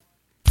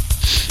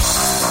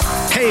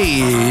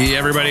Hey,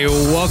 everybody,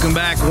 welcome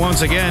back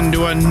once again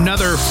to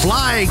another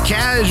Fly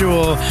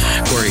Casual.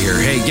 We're here.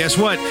 Hey, guess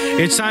what?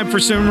 It's time for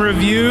some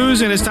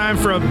reviews, and it's time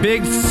for a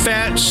big,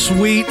 fat,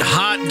 sweet,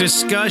 hot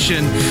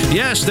discussion.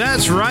 Yes,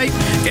 that's right.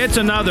 It's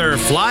another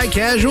Fly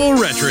Casual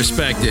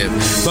retrospective.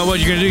 But what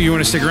you're going to do, you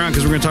want to stick around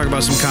because we're going to talk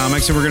about some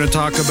comics, and we're going to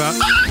talk about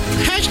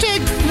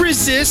hashtag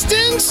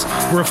resistance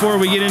before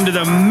we get into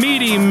the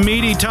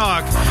meaty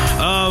talk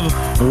of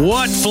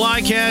what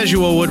Fly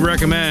Casual would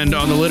recommend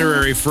on the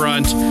literary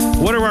front.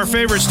 What are our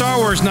favorite Star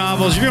Wars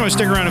novels? You're going to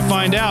stick around and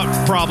find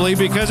out, probably,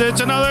 because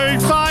it's another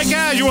Fly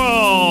Casual.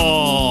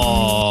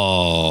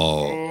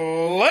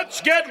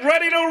 Let's get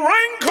ready to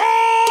wrinkle!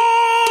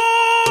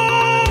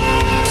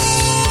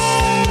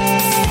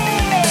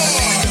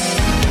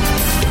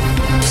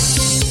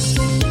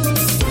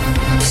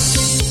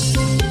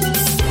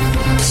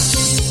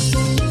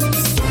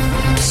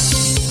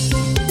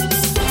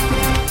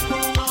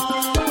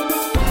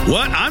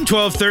 What? I'm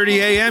 12:30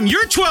 a.m.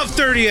 You're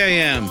 12:30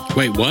 a.m.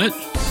 Wait, what?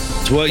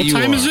 It's what you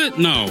time are. is it?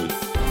 No.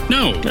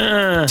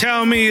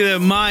 Tell me that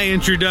my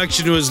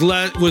introduction was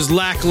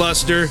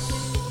lackluster.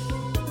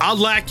 I'll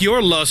lack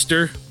your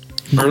luster.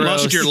 Or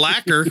lust your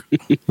lacquer.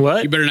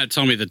 What? You better not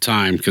tell me the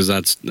time, because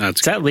that's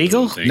Is that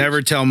legal?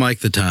 Never tell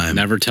Mike the time.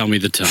 Never tell me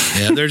the time.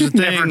 Yeah, there's a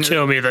thing. Never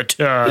tell me the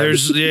time.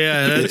 That's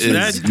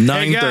 9:30.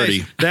 Hey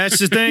guys, that's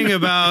the thing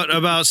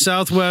about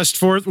Southwest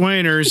Fort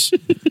Wayners.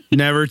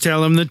 Never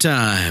tell them the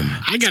time.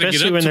 I got to get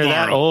Especially up when they're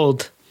tomorrow. that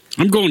old.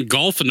 I'm going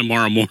golfing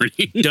tomorrow morning.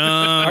 Dumb.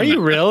 Are you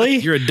really?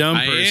 You're a dumb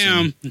I person.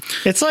 am.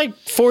 It's like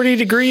 40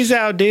 degrees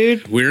out,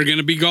 dude. We're going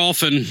to be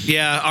golfing.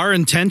 Yeah, our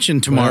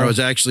intention tomorrow is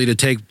actually to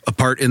take a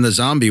part in the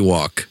zombie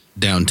walk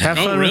downtown.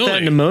 Have fun really? with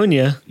that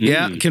pneumonia.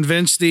 Yeah,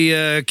 convince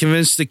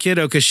the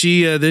kiddo because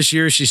she this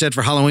year she said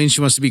for Halloween she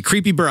wants to be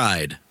creepy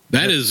bride.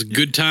 That is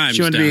good times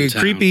She wanted to be a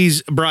downtown.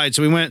 creepy's bride.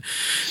 So we went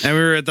and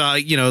we were at the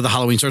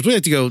Halloween stores. We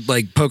had to go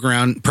like poke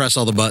around, press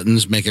all the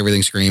buttons, make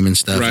everything scream and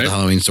stuff at Right. the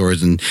Halloween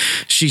stores. And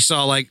she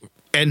saw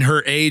and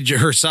her age,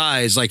 her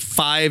size,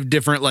 5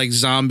 different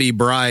zombie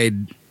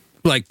bride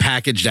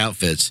packaged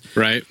outfits.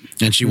 Right.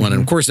 And she wanted.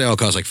 Of course, they all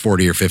cost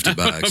 $40 or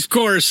 $50. Of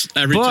course,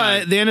 every But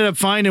time. they ended up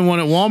finding one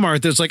at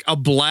Walmart that's a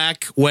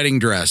black wedding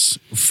dress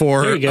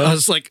for There you go.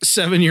 us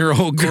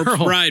 7-year-old girl.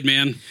 Corpse bride,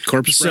 man.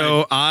 Corpse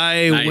So bride.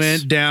 I Nice.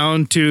 went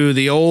down to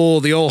the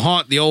old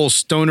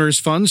Stoners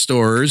Fun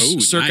Stores, Ooh,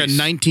 circa nice.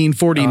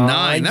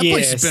 1949. That yeah,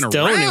 place has been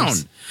Stoners.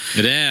 around.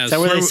 It has. Is that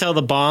where they sell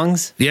the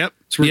bongs? Yep.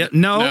 where- Yep.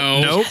 No.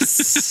 No. Nope.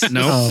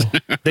 Oh.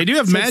 They do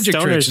have Said magic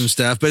Stoners. tricks and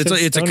stuff, but it's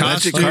Said a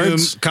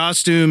Stoners.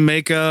 costume,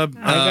 makeup,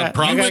 I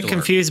prop got store.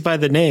 confused by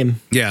the name.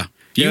 Yeah.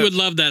 You Yeah. would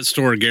love that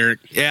store, Garrick.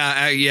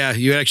 Yeah.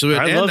 You actually would.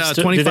 I And, love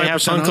 25% Do they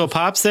have Funko off.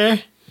 Pops there?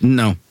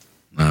 No.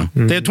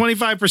 They had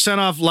 25%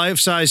 off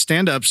life-size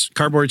stand-ups,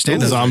 cardboard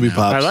stand-ups. Zombie right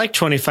now. pops. I like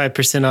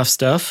 25% off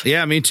stuff.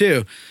 Yeah, me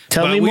too.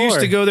 Tell But me we more. used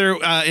to go there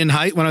when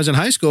I was in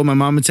high school. My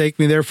mom would take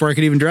me there before I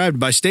could even drive to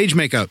buy stage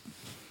makeup.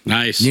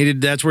 Nice.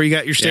 That's where you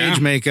got your stage Yeah.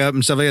 makeup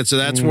and stuff like that. So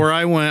that's where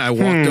I went. I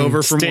walked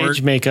over from Stage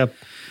work. makeup.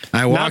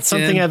 I walked Not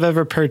something in. I've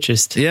ever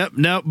purchased. Yep.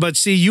 No, but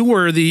see,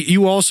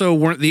 you also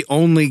weren't the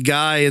only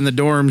guy in the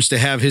dorms to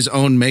have his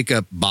own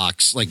makeup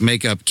box,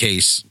 makeup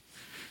case,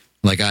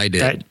 like I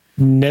did. I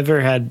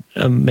never had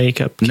a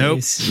makeup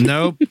case.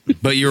 Nope.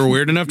 But you were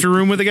weird enough to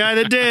room with a guy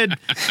that did.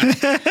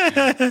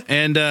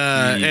 And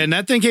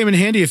that thing came in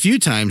handy a few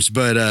times.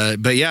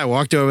 But yeah, I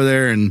walked over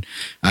there and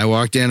I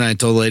walked in. And I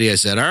told the lady, I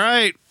said, "All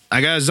right, I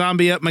got to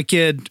zombie up my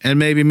kid and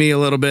maybe me a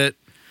little bit.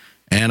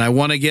 And I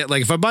want to get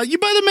you buy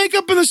the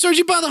makeup in the stores,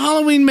 you buy the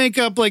Halloween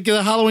makeup,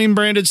 the Halloween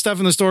branded stuff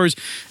in the stores.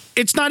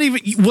 It's not even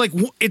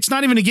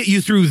to get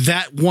you through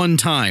that one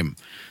time.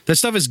 That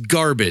stuff is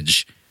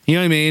garbage." You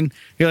know what I mean?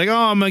 You're like, "Oh,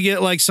 I'm going to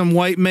get some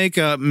white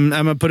makeup and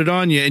I'm going to put it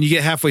on you." And you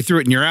get halfway through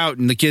it and you're out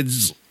and the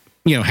kids,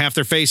 half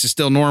their face is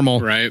still normal.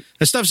 Right.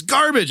 That stuff's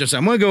garbage. I said,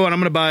 I'm going to go and I'm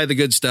going to buy the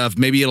good stuff.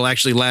 Maybe it'll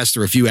actually last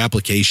through a few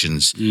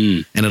applications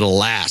and it'll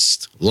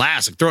last.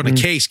 Throw it in a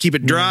case, keep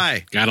it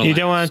dry. Gotta You laugh.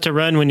 don't want it to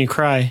run when you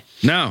cry.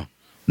 No.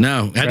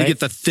 Had to Right? get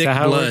the Is thick that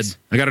how it blood. works?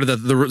 I got her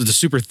the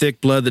super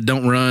thick blood that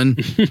don't run.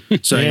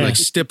 So I Yeah. can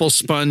stipple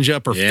sponge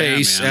up her Yeah,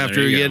 face man, after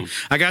there you you get. go.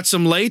 I got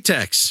some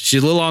latex.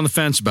 She's a little on the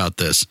fence about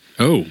this.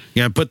 Oh.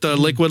 Yeah, put the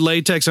liquid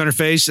latex on her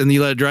face and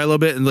you let it dry a little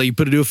bit and you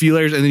put it do a few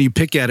layers and then you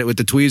pick at it with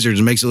the tweezers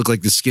and it makes it look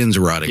like the skin's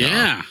rotting off.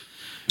 Yeah.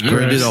 We're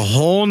gonna do the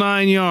whole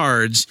 9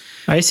 yards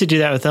I used to do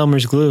that with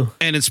Elmer's glue.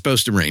 and it's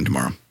supposed to rain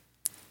tomorrow.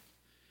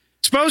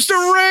 It's supposed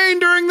to rain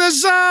during the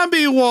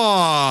zombie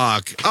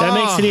walk. That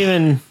makes it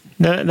even.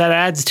 That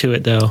adds to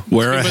it, though.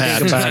 Wear a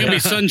hat. It's going to be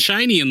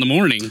sunshiny in the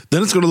morning.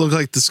 Then it's going to look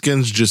like the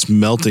skin's just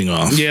melting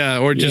off. Yeah,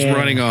 or just Yeah.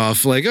 running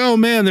off. Oh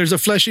man, there's a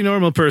fleshy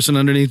normal person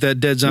underneath that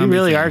dead zombie. You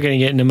really thing. are going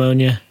to get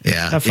pneumonia.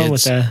 Yeah, Have fun with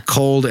it's that.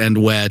 cold and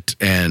wet,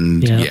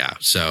 and Yeah.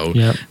 so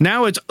Yep.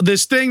 now it's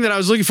this thing that I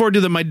was looking forward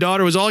to. That my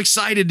daughter was all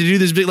excited to do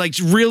this big,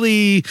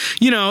 really,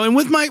 and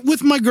with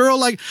my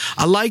girl,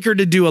 I like her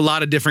to do a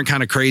lot of different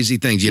kind of crazy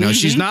things.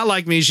 She's not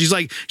like me.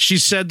 She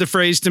said the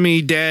phrase to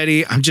me,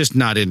 "Daddy, I'm just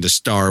not into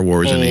Star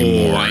Wars anymore."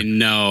 anymore. I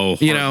know.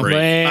 You know, Heartbreak.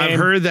 Lame. I've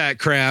heard that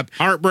crap.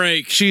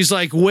 Heartbreak. She's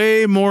like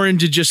way more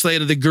into just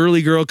like the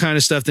girly girl kind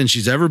of stuff than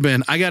she's ever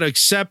been. I got to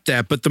accept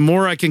that. But the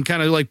more I can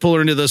kind of like pull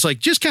her into this, like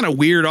just kind of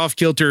weird off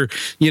kilter,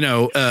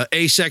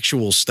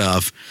 asexual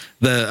stuff,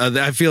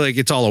 I feel like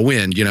it's all a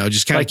win,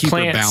 just kind of Like keep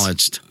plants. her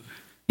balanced.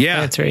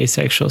 Yeah. That's very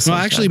asexual. Well,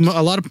 Sometimes. actually,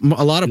 a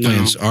lot of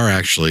plants are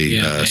actually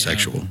Yeah,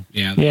 sexual.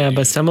 Yeah,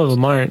 but some of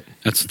them aren't.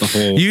 that's the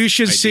whole. You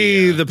should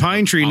see idea the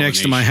pine of tree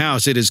next to my pollination.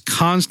 house. It is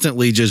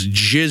constantly just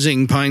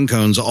jizzing pine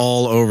cones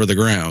all over the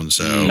ground.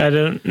 So I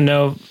don't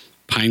know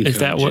Pine if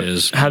that cone works.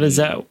 jizz. How does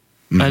that?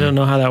 I don't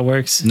know how that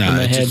works in no,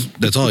 my head.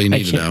 that's all you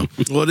need to know.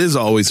 can't- Well, it is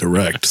always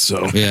erect,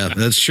 so. Yeah,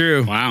 that's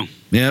true. Wow.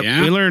 Yep.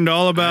 Yeah. We learned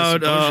all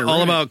about suppose you're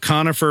right. about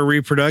conifer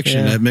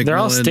reproduction at McMillan They're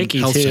all sticky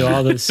Health too. Center.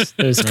 All those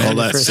that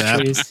coniferous sap.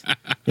 trees.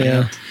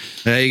 Yeah.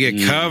 Yeah, you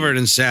get covered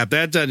in sap.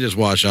 That doesn't just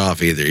wash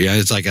off either. Yeah,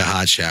 it's like a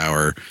hot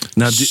shower.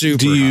 Now, Super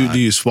do hot.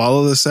 you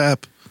swallow the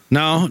sap?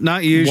 No,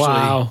 not usually.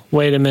 Wow.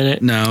 Wait a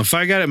minute. No, if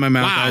I got it in my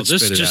mouth, Wow. I'd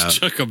This spit it out. just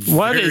took a.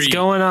 What is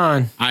going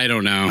on? I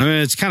don't know. I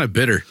mean, it's kind of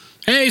bitter.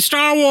 Hey,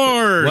 Star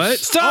Wars. What?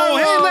 Star Hey,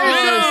 ladies and Wars!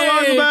 gentlemen,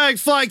 welcome back.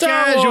 Fly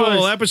Star Casual,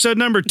 Wars! episode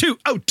number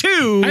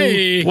 202.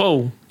 Hey.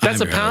 Whoa.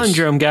 That's I'm a your host.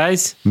 palindrome,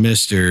 guys.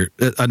 Mister,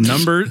 a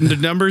number. The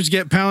numbers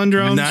get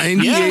palindromes.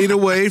 98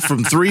 away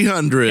from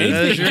 300.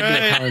 That's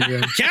right.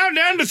 Palindrome.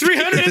 Countdown to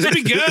 300 has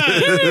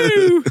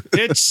begun.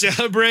 It's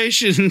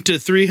celebration to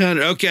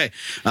 300. Okay.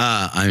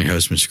 I'm your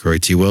host, Mr. Corey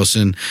T.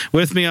 Wilson.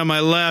 With me on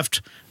my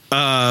left,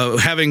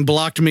 having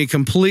blocked me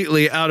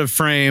completely out of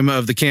frame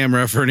of the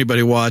camera for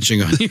anybody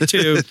watching on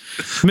YouTube,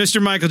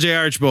 Mr. Michael J.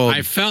 Archbold.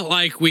 I felt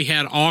like we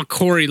had all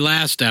Corey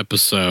last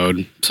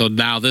episode, so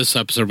now this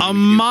episode we're A gonna do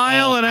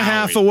mile all and a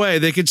half Howie. away.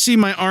 They could see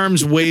my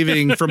arms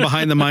waving from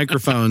behind the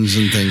microphones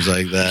and things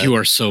like that. You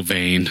are so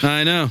vain.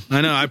 I know.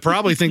 I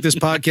probably think this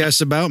podcast's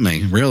about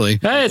me, really.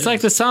 Hey, it's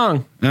like the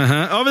song.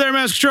 Uh-huh. Over there,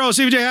 Master Control,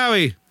 CJ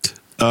Howie.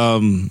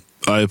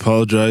 I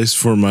apologize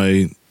for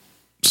my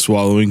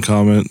swallowing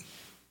comment,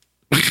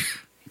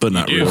 but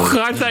not do. really.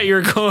 I thought you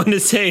were going to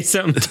say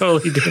something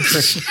totally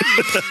different.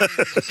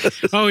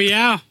 Oh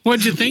yeah,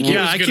 what'd you think? he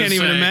Yeah, was I gonna can't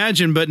even say?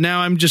 imagine, but now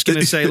I'm just going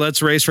to say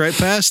let's race right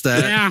past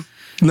that. Yeah.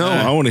 No,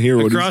 I want to hear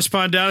what Cross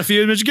pond down a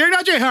few, Mr. Gary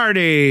J.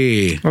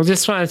 Hardy. I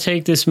just want to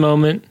take this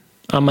moment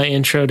on my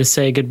intro to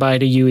say goodbye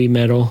to Yui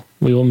Metal.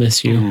 We will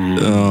miss you.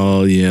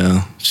 Oh,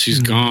 yeah. She's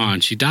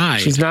gone. She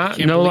died. She's not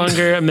Can't no believe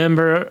longer a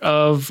member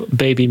of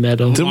Baby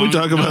Metal. Didn't we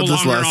talk about this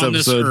longer last on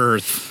this episode?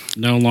 earth.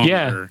 No longer.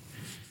 Yeah.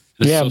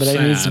 It's Yeah, so but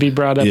it needs to sad. be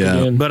brought up Yeah.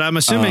 again. But I'm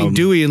assuming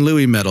Dewey and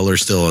Louie Metal are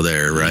still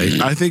there, right?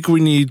 I think we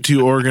need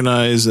to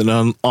organize an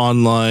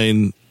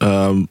online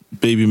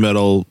baby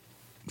metal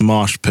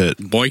mosh pit.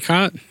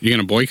 boycott. You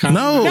gonna boycott?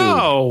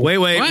 no. Wait.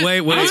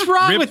 What? What's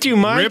wrong with you,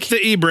 Mike? Rip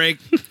the e-brake.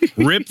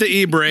 Rip the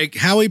e-brake.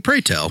 Howie,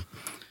 pray tell.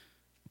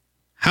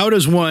 How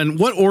does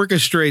what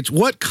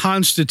what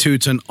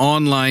constitutes an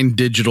online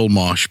digital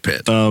mosh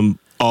pit?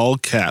 All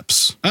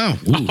caps. Oh,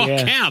 All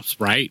Yeah. caps,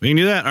 right? we can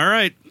do that. All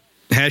right.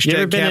 Hashtag You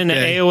ever been cap in an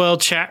day. AOL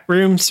chat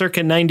room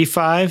circa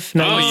 95,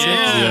 96?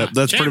 Yeah,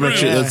 that's Chat pretty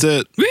much room. it. That's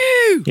it.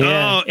 Woo!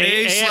 Yeah. Oh,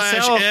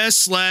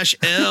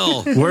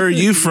 A/S/S/L. Where are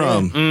you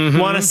from?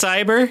 Want a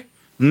cyber?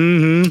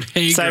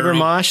 Hey, Cyber girl.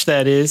 Mosh,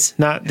 that is,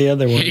 not the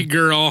other one. Hey,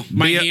 girl.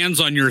 My Be a-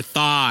 hand's on your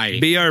thigh.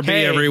 BRB,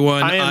 Hey,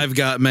 everyone. I am- I've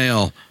got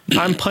mail.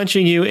 I'm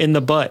punching you in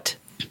the butt.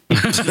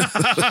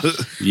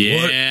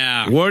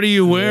 yeah. What are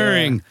you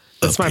wearing?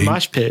 That's my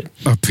mosh pit.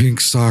 A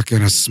pink sock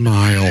and a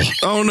smile.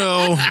 Oh,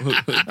 no.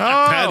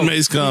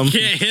 Padme's come.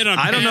 Can't hit on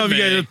I don't know if you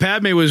Padme. guys.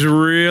 Padme was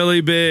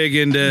really big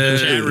into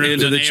Chat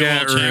rooms into and the AOL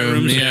chat room.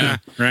 rooms, Yeah,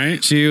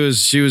 right. she was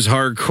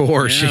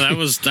hardcore. Yeah,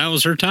 that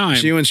was her time.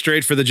 She went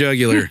straight for the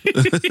jugular.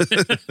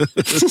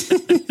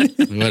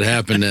 What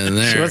happened in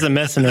there? She wasn't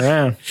messing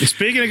around.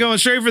 Speaking of going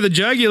straight for the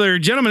jugular,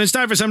 gentlemen, it's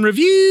time for some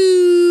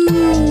review.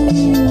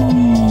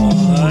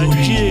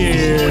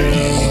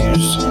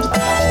 Cheers.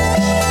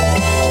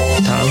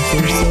 Time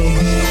for some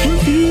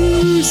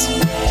reviews.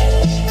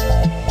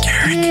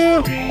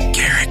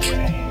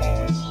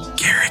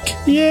 Garrick,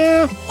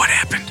 Yeah. what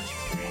happened?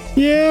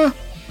 Yeah.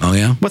 Oh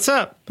yeah. What's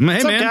up? Hey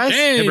What's man, up, guys?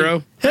 hey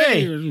bro,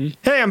 Hey.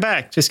 Hey, I'm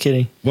back. Just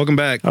kidding. welcome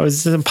back. I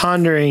was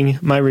pondering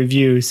my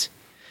reviews.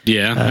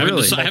 yeah. I haven't,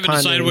 really? I haven't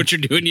decided what you're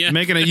doing yet.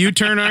 Making a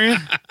U-turn, are you?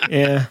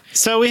 Yeah.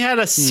 So we had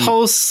a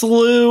whole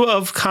slew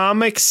of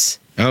comics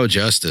Oh,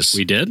 justice.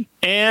 We did?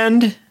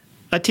 and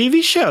a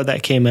TV show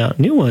that came out.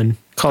 New one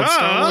called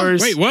Star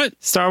Wars. Wait, what?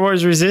 Star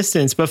Wars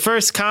Resistance. But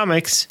first,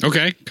 comics.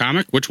 Okay.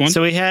 Comic? Which one?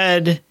 So we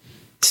had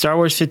Star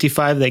Wars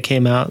 55 that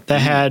came out that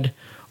had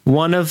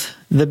one of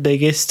the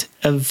biggest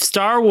of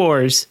Star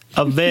Wars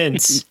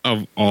events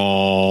of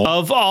all.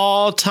 of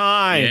all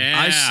time.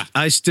 Yeah.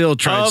 I still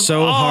tried Of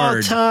so all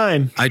hard.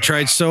 time. I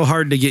tried so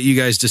hard to get you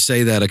guys to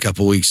say that a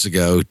couple weeks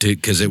ago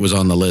because it was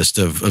on the list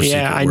of Yeah,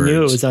 secret I knew it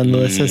words. was on the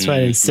list. That's why I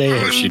didn't say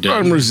it. She did.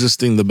 I'm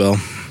resisting the bell.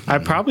 I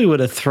probably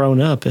would have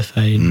thrown up if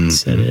I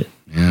said it.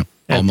 Yeah,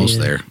 almost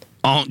the there. end.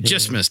 Oh,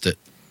 just missed it.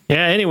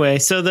 Yeah, anyway,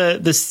 so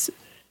this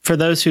for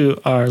those who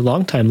are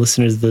longtime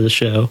listeners of the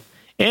show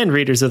and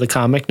readers of the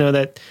comic know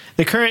that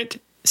the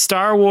current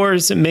Star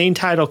Wars main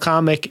title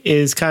comic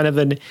is kind of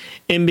an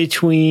in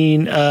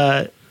between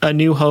A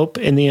New Hope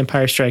and The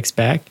Empire Strikes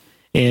Back.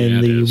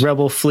 And the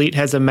Rebel fleet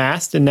has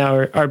amassed and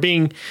now are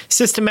being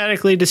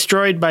systematically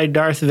destroyed by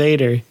Darth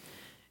Vader.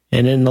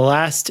 And in the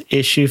last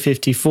issue,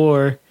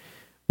 54,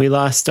 we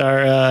lost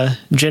our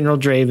General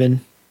Draven.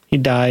 He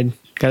died,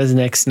 got his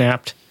neck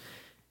snapped.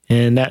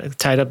 And that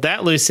tied up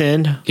that loose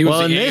end. He was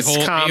well, in the this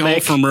a-hole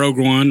comic, from Rogue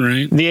One,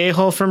 right? the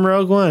a-hole from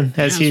Rogue One,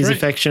 as he's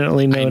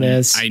affectionately known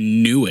as. I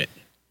knew it.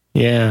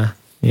 Yeah.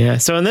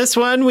 So in this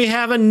one, we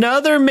have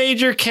another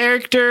major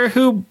character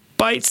who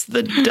bites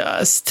the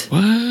dust.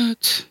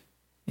 What?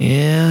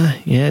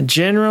 Yeah.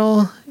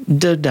 General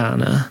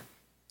Dodonna.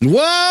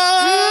 What?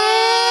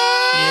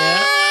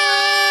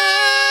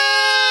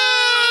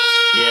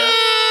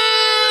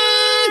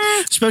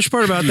 Yeah. Special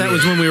part about that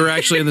was when we were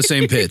actually in the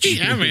same pitch.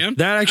 Yeah, man.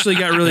 That actually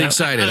got really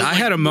excited. I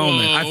had a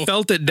moment. whoa. I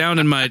felt it down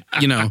in my,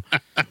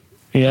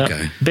 Yeah.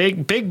 Okay.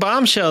 Big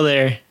bombshell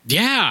there.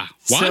 Yeah.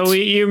 What? So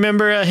you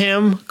remember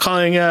him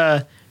calling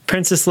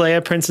Princess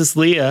Leia Princess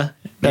Leia.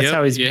 That's Yep.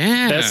 how he's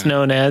Yeah. best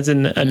known as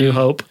in A New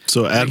Hope.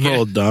 So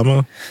Admiral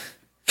Adama.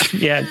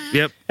 Yeah.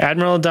 Yep.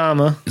 Admiral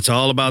Adama. It's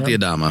all about the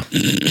Adama.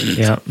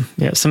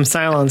 Yeah. Some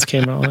Cylons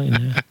came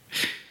on.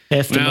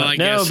 Effed him well, up. I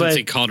guess since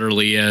he called her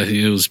Leah,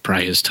 it was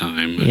probably his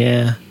time.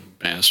 Yeah.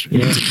 Bastard.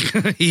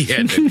 He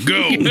had to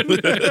go.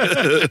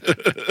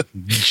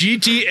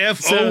 GTFO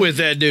So- with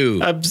that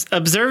dude.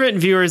 Observant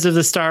viewers of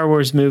the Star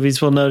Wars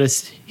movies will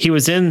notice he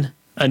was in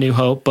A New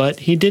Hope,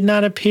 but he did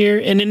not appear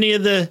in any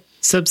of the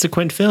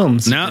subsequent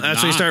films. Now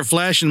that's when you start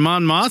flashing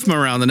Mon Mothma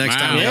around the next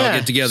time we all Yeah.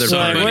 get together. So,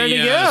 buddy. where'd he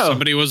go?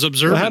 Somebody was What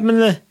observant. happened to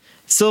the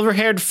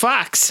silver-haired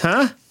fox,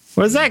 huh?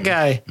 Where's that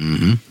guy?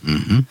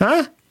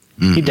 Huh?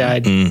 He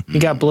died. He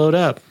got blowed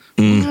up.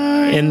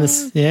 In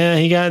this,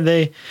 he got I'm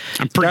pretty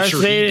Darth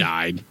sure Vader- he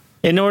died.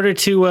 In order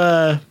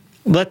to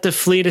let the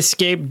fleet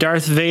escape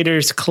Darth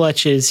Vader's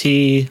clutches,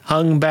 he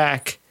hung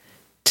back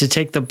to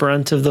take the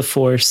brunt of the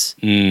Force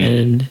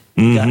and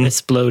got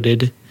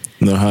exploded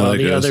Know how while that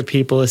the goes. other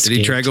people escaped. Did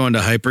he try going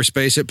to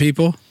hyperspace at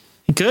people?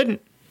 He couldn't.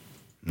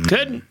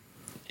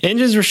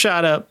 Engines were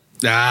shot up.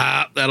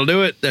 That'll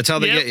do it. That's how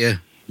they Yep. get you.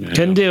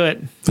 Couldn't do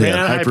it. Ran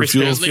out of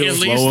hyperfuel hyperspace. fuel At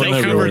least flowing they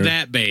everywhere. covered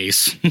that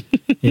base.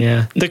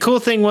 Yeah. The cool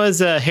thing was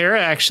Hera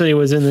actually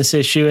was in this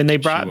issue, and they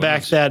brought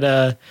back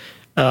that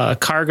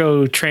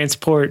cargo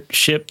transport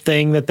ship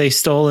thing that they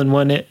stole in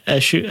one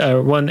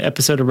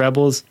episode of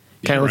Rebels.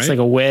 Kind of looks right. like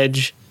a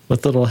wedge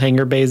with little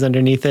hangar bays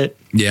underneath it.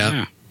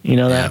 Yeah. You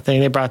know that Yeah. thing?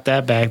 They brought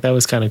that back. That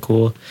was kind of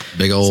cool.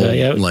 Big old, So,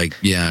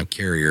 yeah.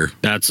 carrier.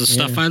 That's the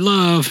stuff I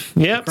love.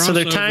 Yep. So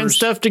they're tying Crossovers.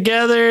 stuff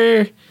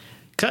together,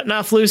 cutting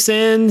off loose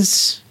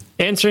ends,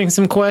 answering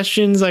some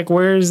questions like,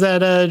 where's that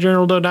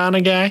General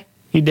Dodonna guy?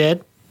 He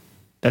dead?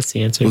 That's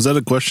the answer. Was that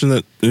a question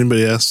that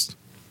anybody asked?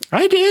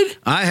 I did.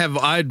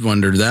 I'd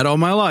wondered that all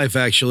my life,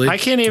 actually. I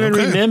can't even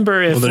Okay.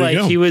 remember if Well, there you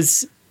go. he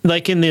was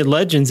like in the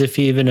Legends, if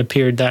he even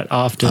appeared that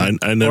often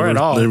I or never at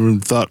all. never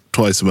thought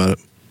twice about it.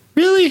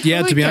 Really? yeah,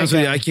 I like to be that honest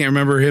with you, guy. I can't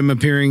remember him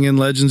appearing in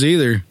Legends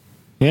either.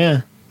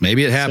 Yeah.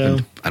 Maybe it happened.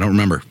 So- I don't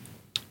remember.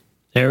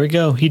 There we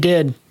go. He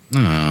did.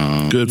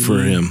 Oh. Good for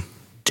him.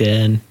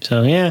 Dead.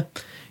 So yeah,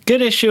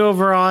 good issue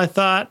overall. I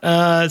thought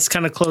it's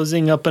kind of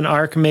closing up an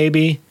arc.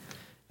 Maybe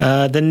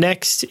the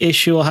next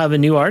issue will have a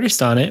new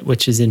artist on it,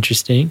 which is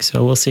interesting.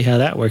 So we'll see how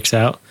that works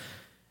out.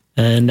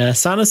 And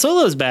Sana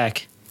Solo's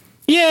back.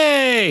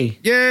 Yay!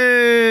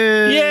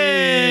 Yay!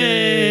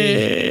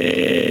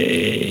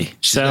 Yay!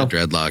 She's So got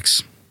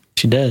dreadlocks.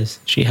 she does.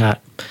 She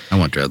hot. I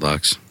want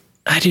dreadlocks.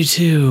 I do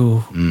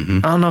too. Mm-hmm.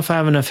 I don't know if I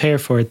have enough hair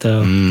for it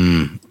though,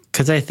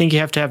 because I think you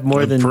have to have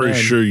more I'm than pretty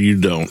men. sure you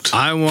don't.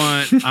 I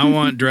want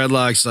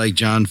dreadlocks like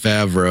Jon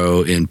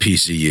Favreau in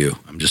PCU.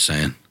 I'm just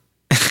saying.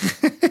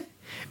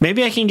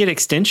 Maybe I can get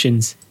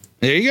extensions.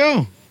 There you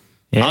go.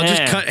 Yeah. I'll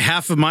just cut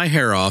half of my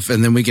hair off,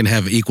 and then we can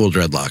have equal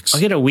dreadlocks.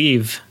 I'll get a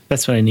weave.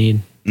 That's what I need.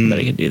 But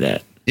I can do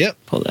that. Yep.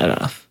 Pull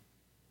that off.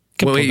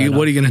 Can Well, pull that what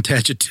off. are you going to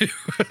attach it to?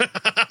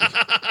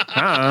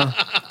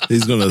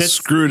 He's gonna That's-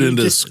 screw it you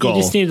into his just- skull.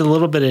 You just need a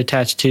little bit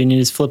attached to, and you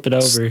just flip it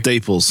over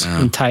Staples.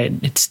 and tie it.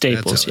 It's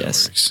staples, That's how that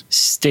yes. works.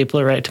 Staple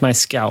it right to my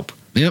scalp.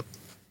 Yep.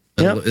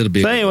 It'll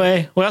be. So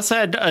anyway, we also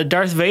had a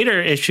Darth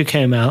Vader issue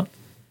came out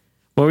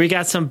where we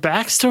got some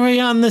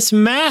backstory on this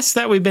mask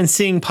that we've been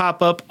seeing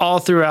pop up all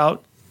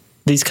throughout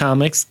these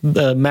comics,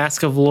 the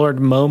Mask of Lord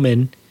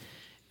Momin.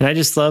 And I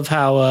just love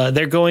how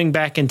they're going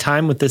back in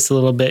time with this a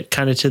little bit,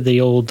 kind of to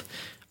the old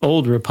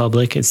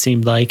Republic, it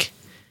seemed like.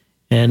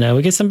 And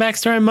we get some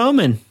backstory on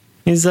Momin.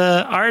 He's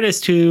an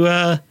artist who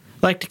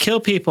liked to kill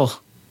people.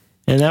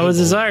 And that was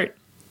his art.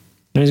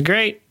 It was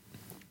great.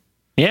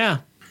 Yeah.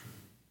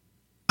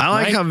 I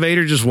like Mike? how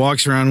Vader just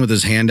walks around with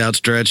his hand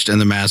outstretched and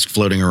the mask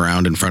floating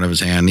around in front of his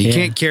hand. He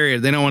can't carry it.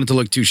 They don't want it to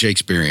look too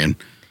Shakespearean.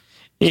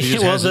 just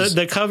Well, has his-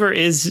 the cover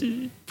is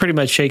pretty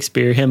much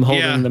Shakespeare, him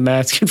holding Yeah. the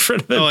mask in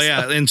front of him. Oh,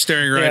 yeah, and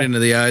staring right Yeah. into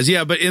the eyes.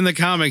 Yeah, but in the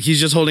comic, he's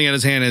just holding out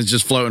his hand and it's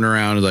just floating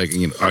around like,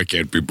 I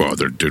can't be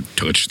bothered to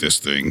touch this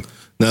thing.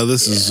 Now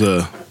this is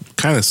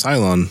kind of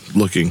Cylon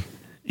looking.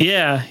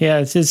 Yeah,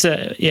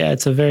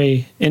 it's a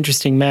very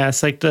interesting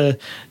mask. Like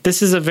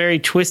this is a very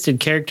twisted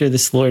character,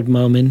 this Lord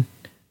Momin,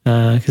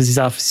 because he's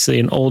obviously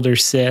an older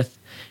Sith,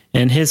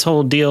 and his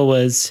whole deal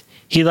was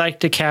he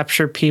liked to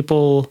capture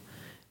people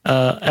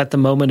at the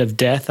moment of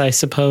death, I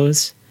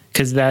suppose,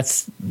 because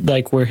that's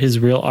like where his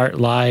real art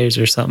lies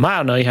or something. I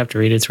don't know. You have to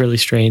read it. It's really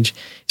strange.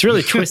 It's a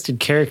really twisted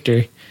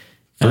character.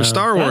 For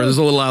Star Wars, it's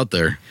a little out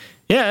there.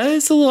 Yeah,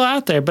 it's a little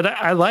out there, but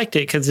I liked it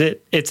because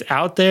it's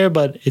out there,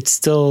 but it's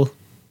still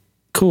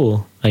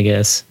cool, I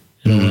guess,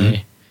 in a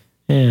way.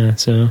 Yeah,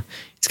 so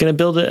he's gonna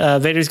build it.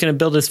 Vader's gonna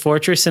build his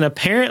fortress, and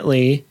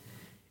apparently,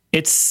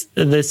 it's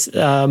this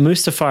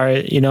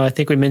Mustafar. You know, I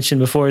think we mentioned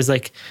before is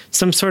like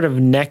some sort of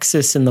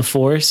nexus in the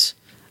Force,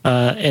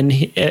 and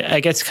I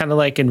guess kind of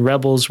like in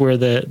Rebels, where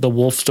the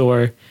Wolf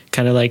Door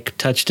kind of like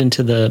touched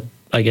into the,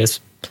 I guess,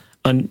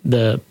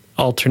 the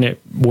alternate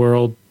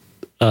world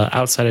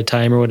outside of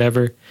time or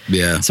whatever.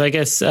 Yeah. So I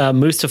guess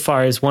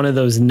Mustafar is one of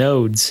those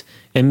nodes,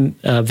 and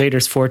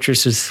Vader's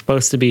fortress is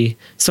supposed to be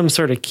some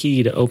sort of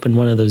key to open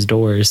one of those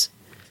doors.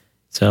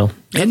 So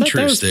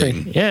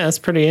interesting. That's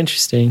pretty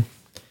interesting.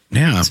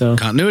 Yeah. So,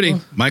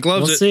 continuity. Mike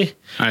loves we'll it. See.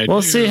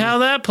 We'll do. See how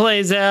that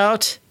plays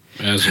out.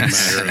 As a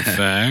matter of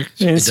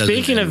fact. And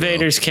speaking of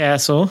Vader's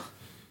castle,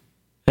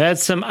 I had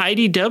some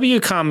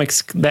IDW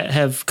comics that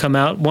have come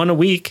out, one a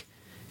week,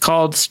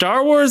 called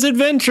Star Wars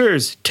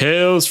Adventures: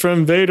 Tales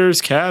from Vader's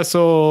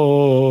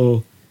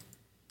Castle.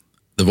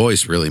 The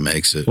voice really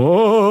makes it.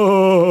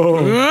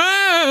 Whoa.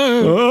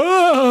 Whoa!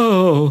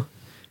 Oh,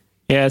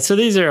 yeah. So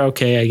these are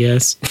okay, I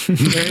guess. I've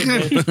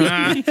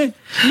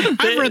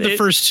read the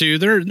first two.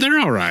 They're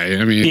all right.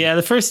 I mean, yeah,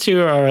 the first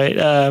two are all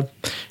right.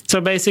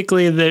 So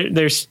basically,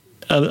 there's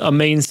a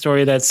main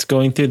story that's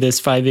going through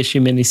this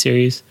 5-issue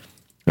miniseries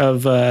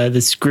of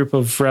this group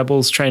of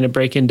rebels trying to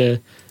break into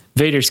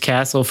Vader's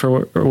castle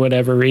for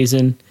whatever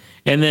reason,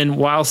 and then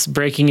whilst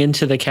breaking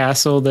into the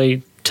castle,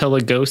 they tell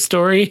a ghost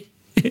story.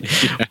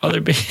 While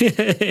they're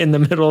in the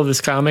middle of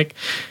this comic.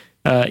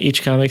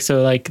 Each comic.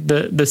 So like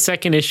the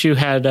second issue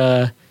had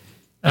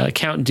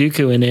Count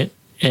Dooku in it,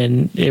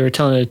 and they were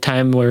telling a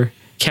time where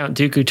Count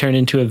Dooku turned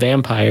into a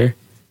vampire.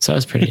 So that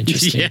was pretty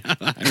interesting. yeah,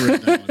 I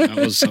read that one. That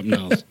was something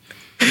else.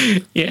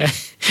 Yeah,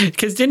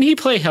 because didn't he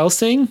play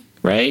Helsing,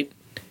 right?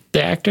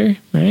 The actor,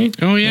 right?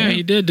 Oh yeah,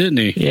 he did, didn't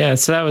he? Yeah,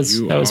 so that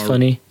was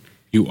funny.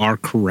 You are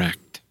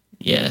correct.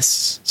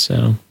 Yes.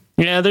 So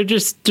yeah, they're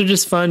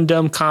just fun,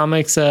 dumb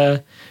comics.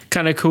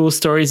 Kind of cool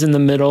stories in the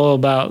middle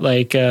about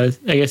like I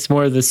guess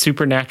more of the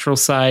supernatural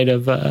side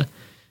of the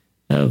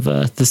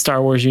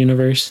Star Wars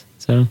universe.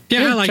 So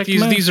Yeah, I like check these.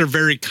 them out. These are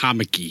very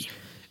comic-y.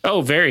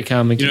 Oh, very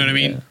comic. You know what I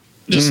mean? Yeah.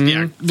 Just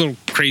little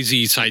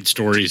crazy side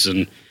stories,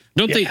 and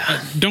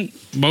don't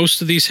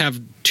most of these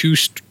have two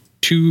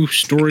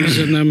stories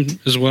in them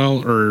as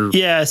well, or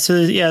Yeah,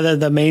 so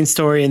the main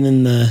story, and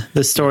then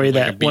the story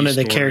Like a that B one of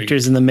the story.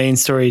 characters in the main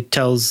story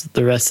tells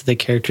the rest of the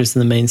characters in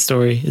the main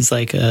story is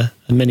like a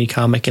mini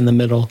comic in the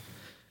middle.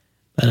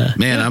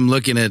 Man, I'm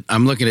looking at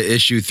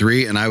issue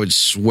 3, and I would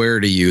swear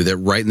to you that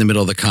right in the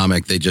middle of the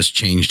comic, they just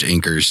changed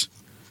inkers.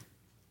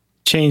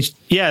 Changed,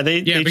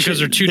 because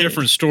they're two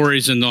different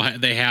stories, and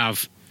they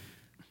have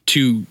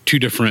two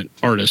different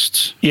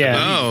artists. Yeah,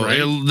 Oh, right?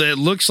 it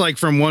looks like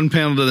from one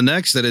panel to the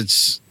next that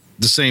it's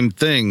the same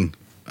thing.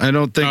 I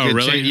don't think. Oh, it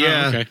really? changed.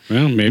 Yeah. Oh, okay.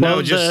 Well, maybe.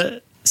 well,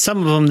 some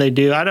of them they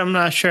do. I'm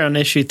not sure on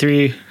issue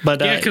 3, but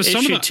Yeah, 'cause some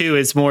of issue the- 2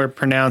 is more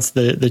pronounced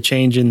the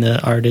change in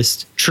the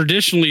artist.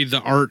 Traditionally,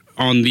 the art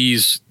on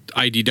these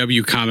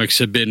IDW comics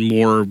have been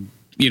more,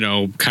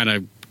 kind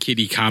of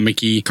kiddie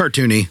comic-y.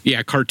 Cartoony.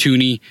 Yeah,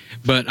 cartoony.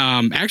 But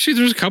actually,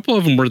 there's a couple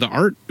of them where the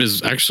art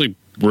is actually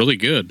really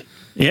good.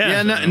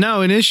 Yeah, Yeah,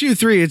 no. In issue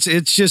 3,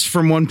 it's just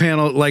from one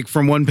panel, like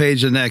from one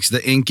page to the next,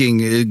 the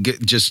inking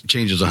just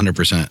changes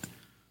 100%.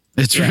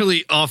 It's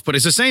really off, but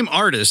it's the same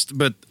artist,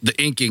 but the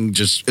inking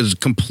just is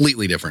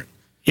completely different.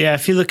 Yeah,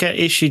 if you look at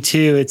issue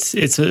 2, it's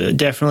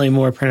definitely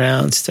more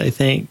pronounced, I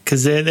think,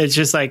 because it's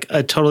just like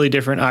a totally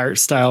different art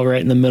style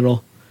right in the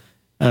middle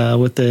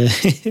with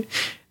the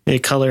the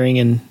coloring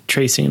and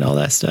tracing and all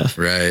that stuff.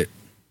 Right.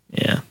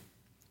 Yeah,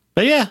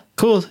 but yeah,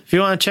 cool. If you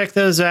want to check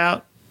those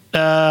out,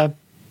 I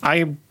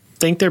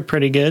think they're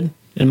pretty good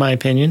in my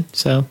opinion.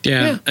 So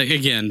Yeah.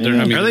 Again, they're,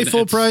 Are they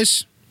full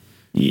price?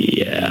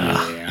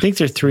 I think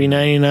they're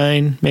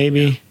 $3.99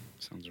 maybe.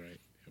 Sounds right.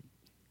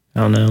 I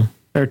don't know,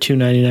 or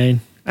 $2.99.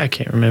 I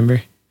can't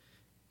remember.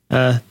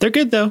 They're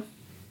good though.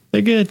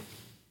 They're good.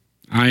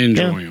 I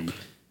enjoy them.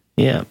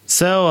 Yeah.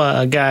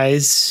 So,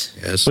 guys,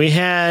 Yes. we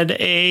had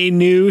a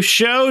new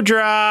show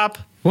drop.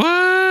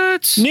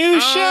 What? New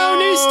show,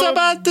 new stuff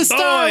about the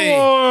Star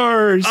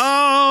Wars.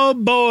 Oh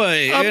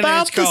boy! And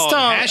About it's the called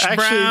Star- Hash actually-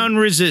 Brown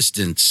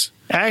Resistance.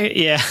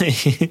 Yeah.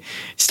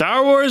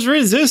 Star Wars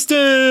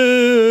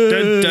Resistance.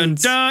 Dun, dun,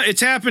 dun. It's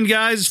happened,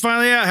 guys. It's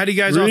finally out. How do you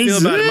guys all feel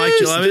about it? Mike,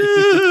 do you love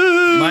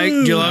it? Mike,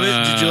 do you love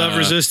it? Did you love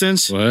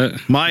Resistance?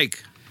 What?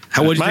 Mike, what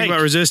did you Mike. think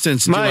about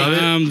Resistance? Did you Mike.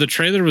 love it? The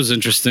trailer was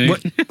interesting.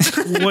 What?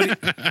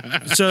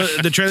 So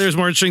the trailer is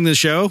more interesting than the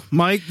show,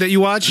 Mike, that you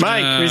watched?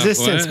 Mike,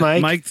 Resistance,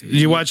 what? Mike.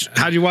 You watch?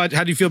 How do you watch?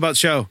 How do you feel about the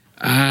show?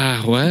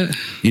 What?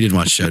 You didn't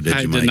watch the show, did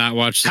I you, did Mike? not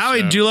watch the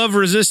Howie, show. do you love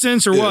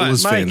Resistance or what? It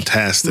was Mike?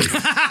 fantastic.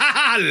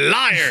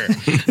 Liar.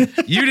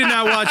 You did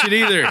not watch it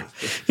either.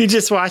 You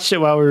just watched it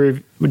while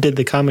we did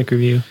the comic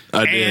review.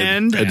 I did.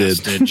 And- I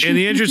did. In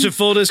the interest of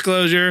full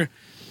disclosure,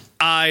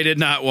 I did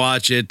not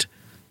watch it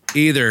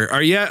either.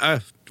 Are you?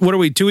 What are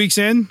we? 2 weeks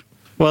in?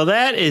 Well,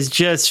 that is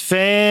just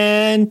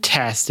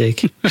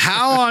fantastic.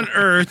 How on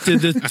earth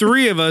did the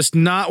three of us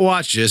not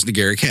watch this?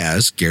 Garrick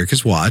has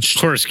watched.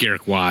 Of course,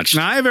 Garrick watched.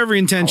 Now, I have every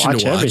intention I'll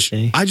to watch watch.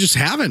 everything. I just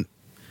haven't.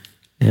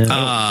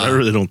 I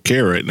really don't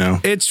care right now.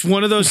 It's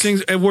one of those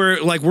things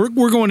where like we're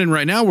going in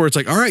right now where it's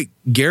like, all right,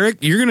 Garrick,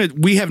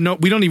 we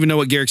don't even know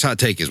what Garrick's hot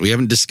take is. We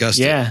haven't discussed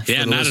Yeah. it.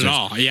 Yeah, not at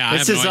all. Yeah,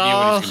 This I is have no idea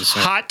all what he's going to say.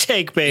 hot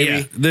take, baby.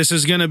 Yeah, this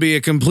is going to be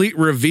a complete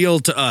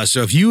reveal to us.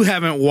 So if you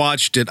haven't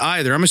watched it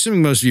either, I'm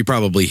assuming most of you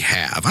probably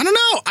have. I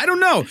don't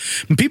know.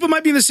 People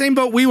might be in the same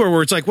boat we were,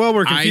 where it's like, well,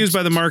 we're confused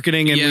by the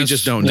marketing and we Yes,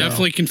 just don't know.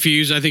 Definitely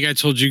confused. I think I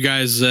told you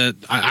guys that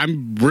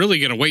I'm really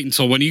going to wait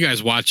until when you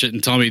guys watch it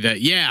and tell me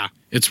that, yeah,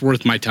 it's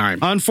worth my time.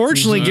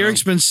 Unfortunately,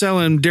 Garrick's been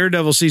selling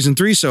Daredevil season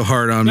 3 so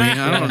hard on me.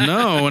 I don't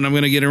know when I'm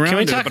going to get around Can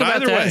we to talk it. But about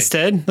either that way,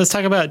 instead? Let's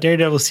talk about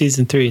Daredevil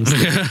season 3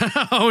 instead.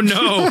 oh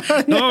no,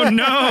 oh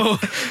no!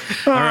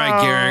 All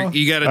right, Garrick,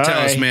 you got to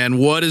tell us, right. man,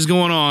 what is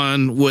going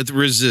on with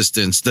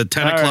Resistance, the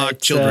 10 All o'clock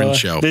right, children's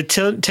so show?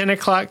 The 10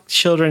 o'clock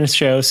children's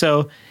show.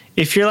 So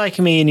if you're like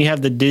me and you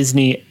have the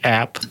Disney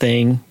app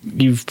thing,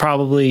 you've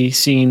probably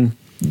seen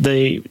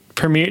the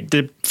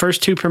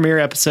first 2 premiere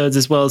episodes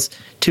as well as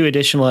 2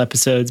 additional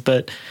episodes.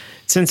 But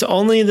since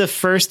only the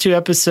first 2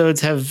 episodes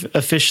have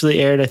officially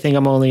aired, I think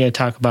I'm only going to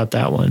talk about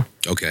that one.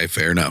 Okay,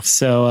 fair enough.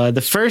 So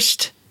the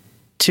first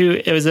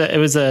 2, it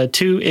was a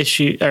 2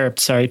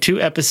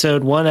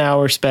 episode 1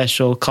 hour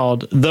special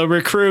called The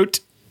Recruit.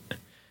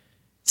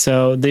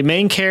 So the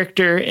main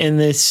character in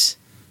this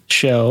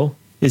show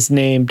is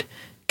named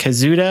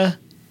Kazuda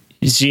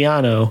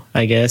Giano,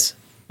 I guess,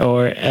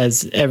 or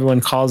as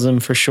everyone calls him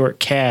for short,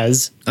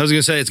 Kaz. I was going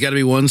to say, it's got to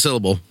be one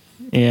syllable.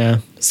 Yeah.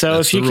 So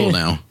That's if you the rule can,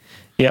 now.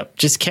 Yep,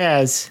 just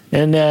Kaz.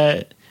 And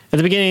at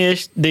the beginning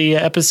of the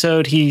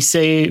episode, he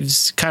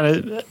saves kind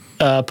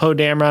of Poe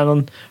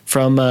Dameron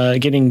from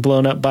getting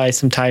blown up by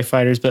some TIE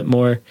fighters, but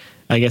more,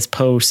 I guess,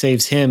 Poe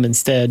saves him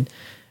instead.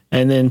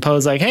 And then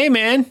Poe's like, hey,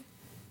 man,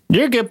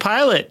 you're a good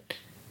pilot.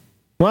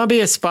 Want to be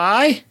a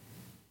spy?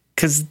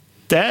 Because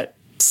that's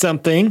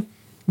something.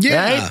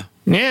 Yeah. Right?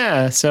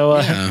 Yeah. So,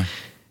 Yeah.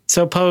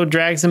 so Poe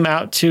drags him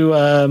out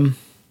to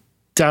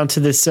down to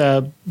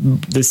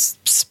this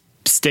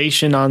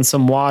station on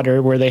some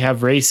water where they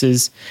have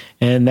races,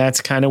 and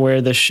that's kind of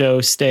where the show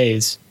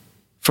stays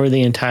for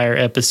the entire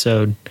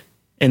episode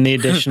and the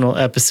additional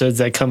episodes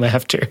that come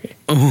after.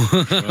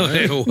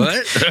 Wait,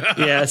 what?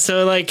 Yeah,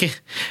 so like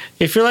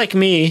if you're like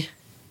me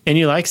and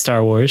you like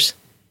Star Wars,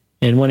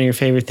 and one of your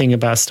favorite thing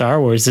about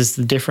Star Wars is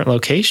the different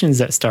locations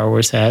that Star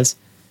Wars has,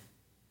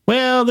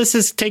 well, this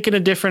is taking a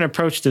different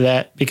approach to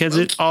that because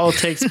it all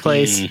takes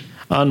place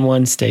on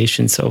one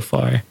station so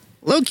far.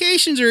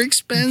 Locations are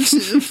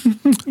expensive.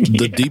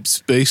 The Deep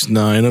Space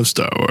Nine of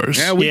Star Wars.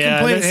 Yeah, we Yeah,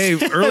 complained. Hey,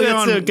 that's- early that's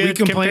on, a we good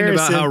complained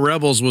about comparison. how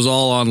Rebels was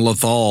all on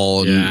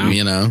Lothal, and Yeah.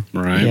 you know,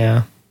 Right.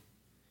 Yeah.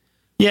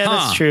 Yeah, Huh.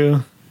 that's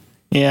true.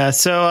 Yeah,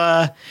 so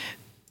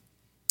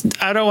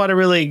I don't want to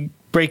really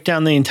break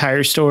down the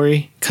entire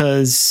story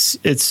because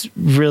it's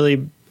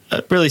really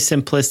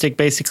simplistic.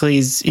 Basically,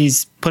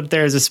 he's put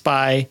there as a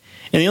spy,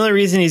 and the only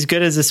reason he's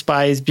good as a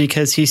spy is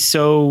because he's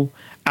so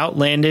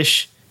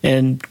outlandish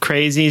and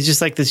crazy. He's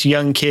just like this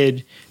young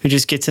kid who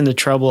just gets into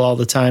trouble all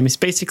the time. He's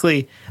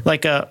basically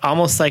like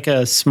almost like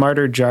a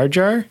smarter Jar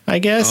Jar, I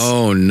guess.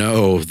 oh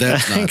no,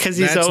 that's not 'Cause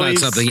he's that's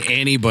always- not something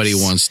anybody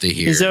wants to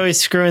hear. He's always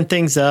screwing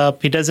things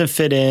up. He doesn't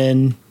fit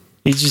in.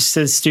 He just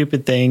says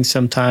stupid things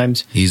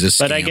sometimes. He's a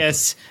But I scamp.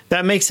 guess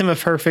that makes him a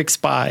perfect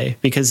spy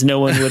because no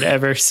one would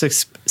ever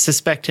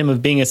suspect him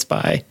of being a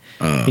spy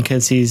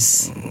because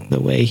he's the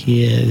way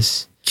he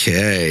is.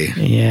 Okay.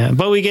 Yeah,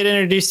 but we get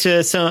introduced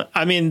to some.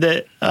 I mean,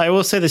 I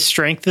will say the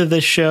strength of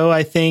the show,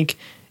 I think,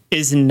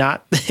 is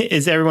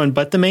everyone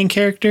but the main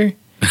character.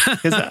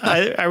 Because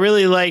I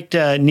really liked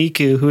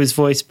Niku, who is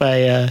voiced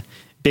by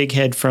Big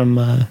Head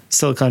from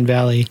Silicon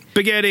Valley.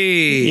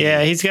 Spaghetti.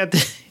 Yeah, he's got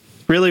the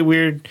really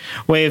weird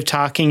way of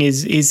talking.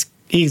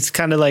 He's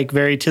kind of like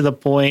very to the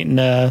point,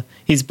 and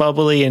he's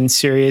bubbly and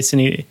serious, and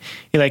he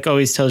like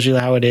always tells you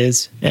how it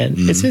is, and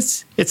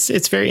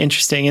it's very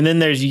interesting. And then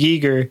there's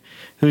Yeager,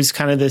 who's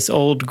kind of this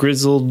old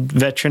grizzled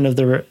veteran of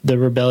the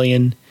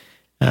rebellion.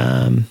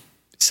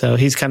 So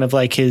he's kind of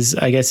like he's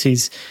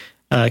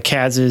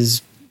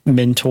Kaz's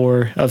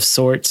mentor of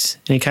sorts,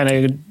 and he kind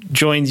of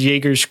joins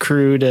Yeager's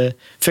crew to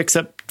fix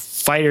up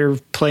fighter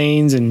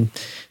planes and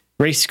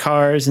race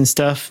cars and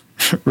stuff,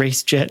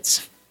 race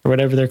jets or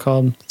whatever they're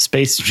called,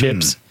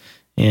 spaceships.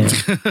 Yeah,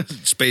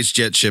 Space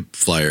jet ship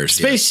flyers.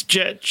 space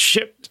jet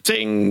ship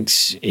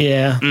things.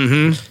 Yeah.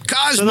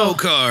 Cosmo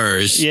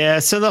cars. Yeah,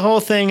 so the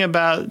whole thing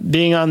about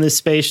being on this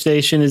space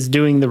station is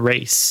doing the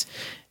race.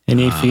 And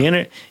if you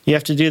enter, you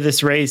have to do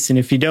this race, and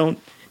if you don't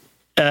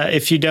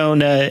if you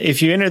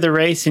enter the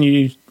race and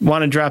you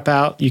want to drop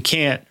out, you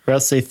can't, or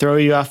else they throw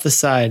you off the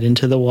side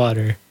into the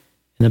water,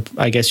 and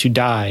I guess you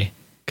die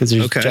because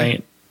there's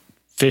giant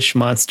fish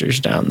monsters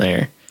down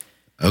there.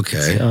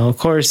 Okay. So, of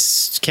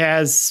course,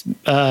 Kaz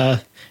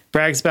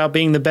brags about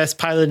being the best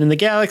pilot in the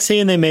galaxy,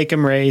 and they make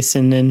him race,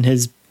 and then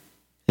his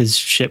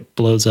ship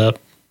blows up.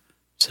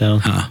 So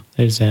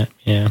there's that.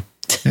 Yeah.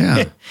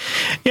 Yeah.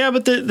 Yeah,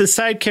 but the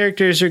side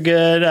characters are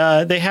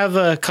good. They have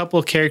a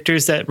couple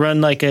characters that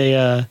run like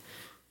a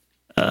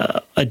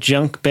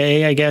junk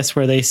bay, I guess,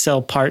 where they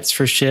sell parts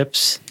for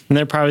ships. And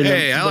they're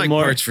probably I like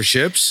parts for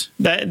ships.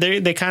 That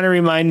they kind of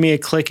remind me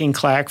of Click and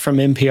Clack from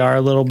NPR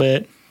a little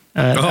bit.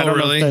 I don't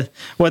really? know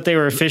what they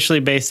were officially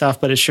based off,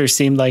 but it sure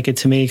seemed like it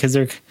to me because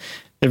they're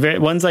very,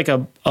 one's like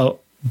a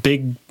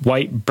big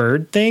white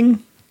bird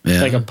thing,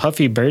 like a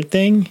puffy bird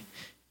thing,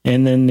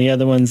 and then the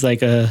other one's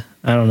like a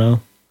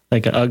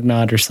like a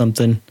Ugnaught or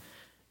something.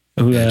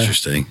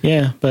 Interesting.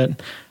 Yeah, but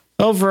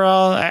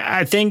overall,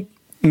 I think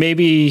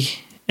maybe,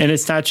 and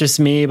it's not just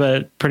me,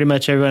 but pretty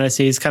much everyone I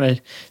see is kind of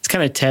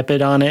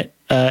tepid on it.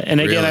 And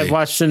again, Really? I've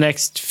watched the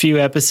next few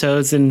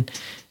episodes and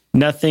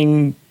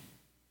nothing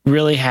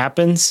really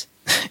happens.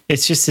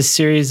 It's just a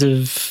series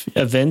of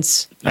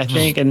events, I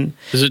think. And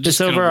Is it just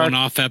kind of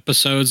one-off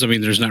episodes? I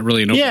mean, there's not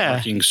really an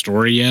overarching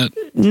story yet.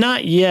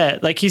 Not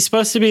yet. Like, he's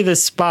supposed to be the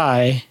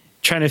spy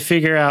trying to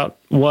figure out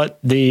what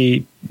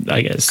the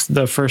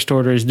First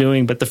Order is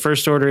doing, but the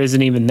First Order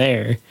isn't even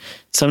there.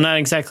 So I'm not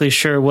exactly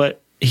sure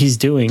what he's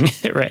doing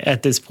right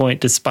at this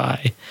point to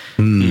spy.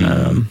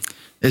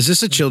 Is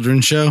this a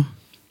children's show?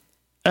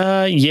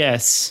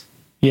 Yes.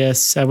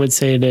 Yes, I would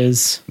say it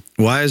is.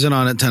 Why is it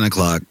on at 10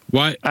 o'clock?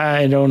 Why?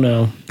 I don't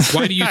know.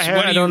 Why do you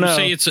I don't know.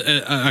 say it's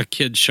a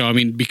kid's show? I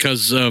mean,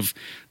 because of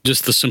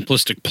just the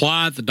simplistic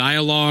plot, the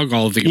dialogue,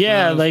 all of the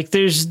above? Like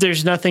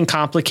there's nothing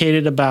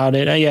complicated about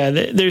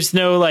it. There's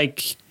no I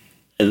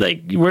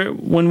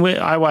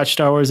watch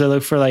Star Wars, I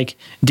look for like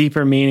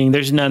deeper meaning.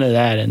 There's none of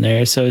that in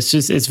there. So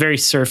it's very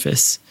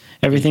surface.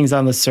 Everything's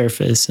on the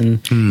surface.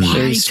 And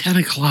why 10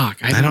 o'clock?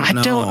 I don't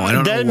know. I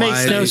don't that know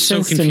makes why. no It's so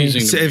sense to me.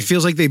 confusing. It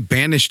feels like they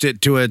banished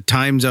it to a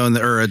time zone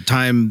or a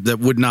time that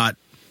would not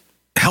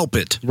help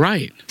it.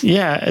 Right.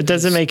 Yeah, it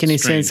doesn't make any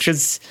strange. sense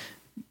because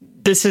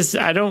this is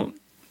I don't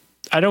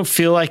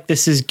feel like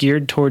this is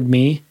geared toward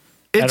me.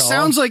 It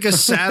sounds like a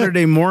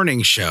Saturday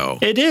morning show.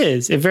 It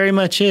is. It very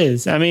much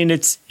is. I mean,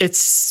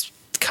 it's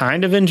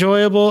kind of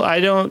enjoyable.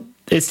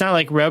 It's not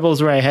like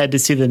Rebels where I had to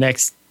see the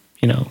next,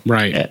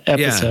 Right.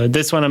 episode. Yeah.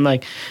 This one I'm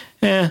like,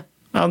 I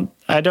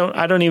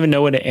don't even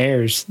know when it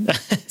airs,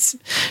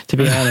 to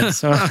be honest.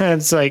 So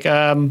it's like,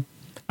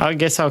 I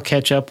guess I'll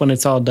catch up when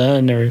it's all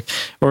done, or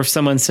if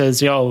someone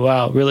says, "Oh,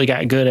 wow, really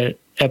got good at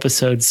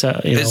episodes." So,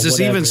 Is this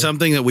even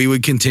something that we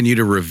would continue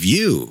to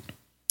review?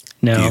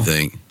 No, Do you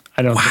think?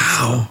 I don't think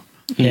so.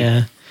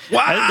 Yeah.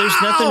 Wow.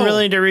 There's nothing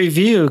really to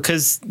review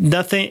because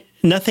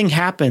nothing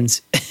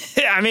happens.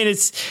 I mean,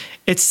 it's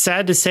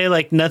sad to say,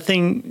 like,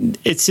 nothing.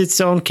 It's its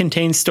own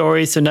contained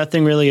story, so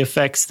nothing really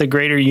affects the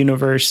greater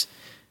universe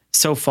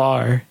so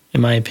far,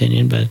 in my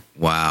opinion. But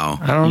Wow.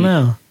 I don't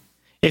know.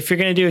 If you're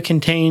going to do a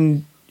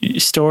contained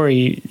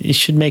story, you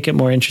should make it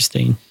more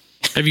interesting.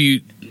 Have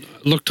you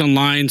looked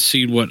online,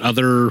 seen what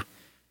other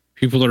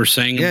people are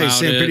saying Yeah,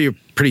 about you it? seem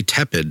pretty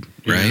tepid,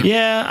 right?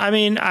 Yeah, I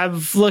mean,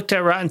 I've looked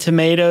at Rotten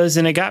Tomatoes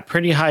and it got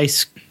pretty high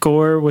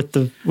score with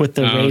the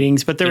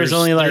ratings, but there was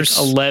only like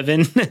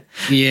 11.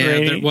 Yeah,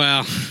 rating.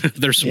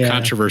 there's some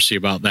controversy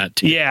about that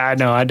too. Yeah, I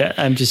know.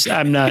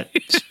 I'm not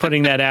just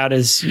putting that out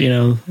as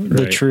the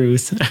Right.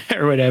 truth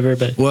or whatever.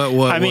 But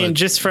What? I mean,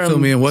 just from Fill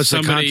me in. What's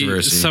the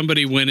controversy?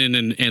 Somebody went in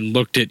and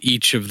looked at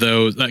each of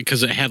those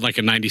because it had like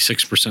a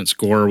 96%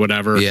 score or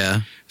whatever.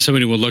 Yeah.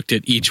 Somebody looked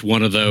at each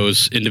one of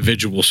those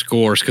individual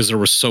scores because there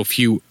were so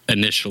few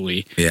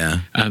initially. Yeah.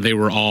 They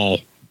were all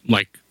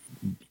like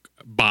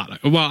bot.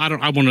 Well,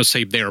 I want to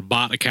say they're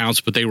bot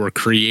accounts, but they were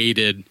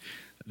created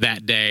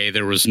that day.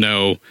 There was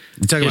no.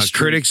 You talking about history.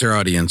 critics or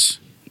audience?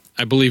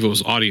 I believe it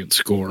was audience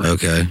score.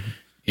 Okay.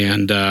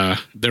 And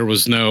there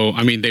was no.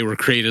 I mean, they were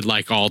created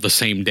like all the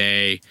same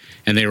day,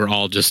 and they were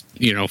all just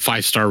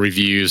 5-star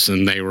reviews,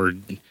 and they were.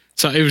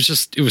 So it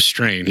was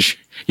strange.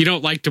 You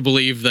don't like to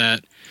believe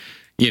that.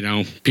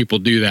 People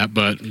do that,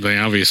 but they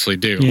obviously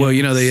do. Well,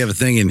 they have a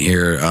thing in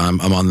here.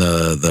 I'm on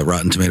the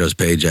Rotten Tomatoes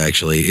page,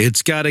 actually.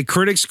 It's got a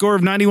critic score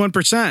of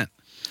 91%.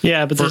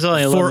 Yeah, but there's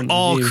only 11 for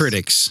all reviews.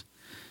 critics.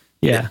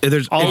 Yeah,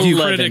 There's all if you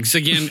 11. Critics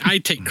again. I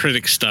take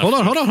critic stuff. Hold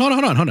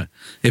on.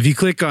 If you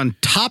click on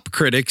top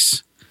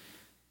critics,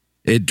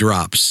 it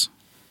drops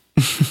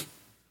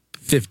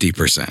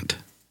 50%.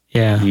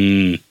 Yeah,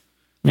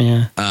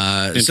 yeah.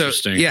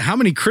 Interesting. So, how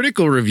many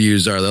critical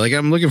reviews are there? Like,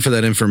 I'm looking for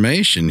that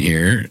information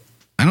here.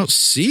 I don't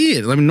see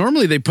it. I mean,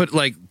 normally they put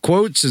like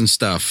quotes and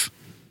stuff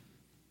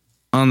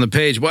on the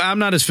page. Well, I'm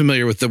not as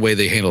familiar with the way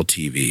they handle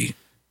TV,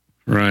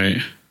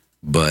 Right.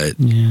 but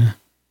Yeah.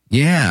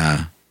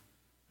 yeah.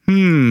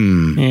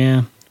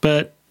 Yeah,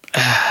 but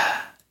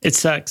it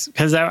sucks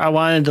because I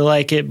wanted to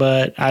like it,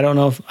 but I don't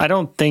know I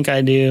don't think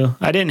I do.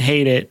 I didn't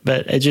hate it,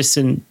 but it just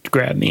didn't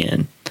grab me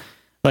in.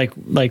 like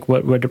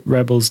what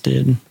Rebels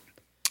did.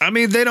 I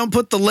mean, they don't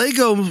put the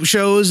Lego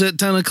shows at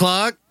 10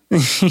 o'clock.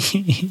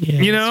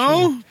 You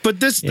know, but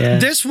this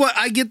what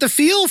I get the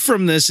feel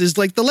from this is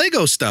like the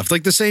Lego stuff,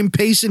 like the same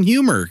pace and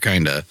humor,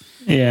 kind of.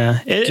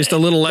 Yeah, just a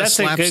little less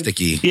that's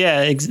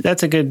slapsticky.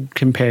 That's a good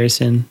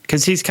comparison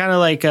because he's kind of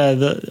like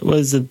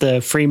the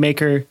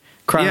Freemaker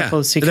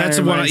Chronicles. Yeah, that's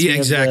the one. Yeah,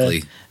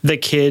 exactly.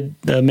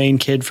 The main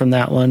kid from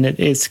that one.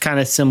 It's kind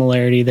of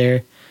similarity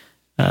there,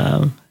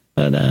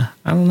 but I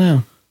don't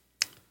know.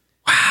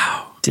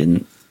 Wow,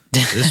 didn't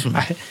this one.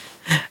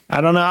 I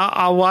don't know.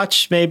 I'll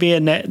watch maybe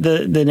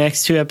the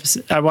next two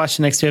episodes. I watch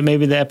the next two,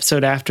 maybe the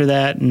episode after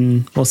that,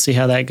 and we'll see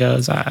how that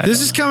goes.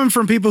 This is coming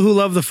from people who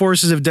love the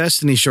Forces of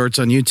Destiny shorts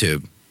on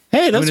YouTube.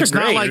 Hey, those are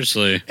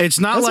great. It's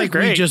not like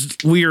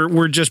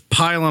we're just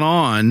piling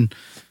on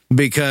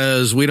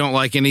because we don't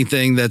like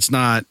anything that's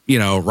not, you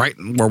know, right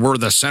where we're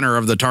the center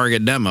of the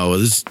target demo.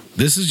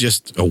 This is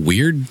just a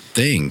weird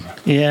thing.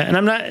 Yeah, and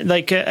I'm not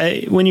like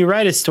when you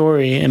write a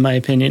story, in my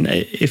opinion,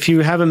 if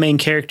you have a main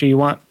character, you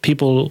want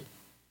people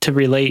to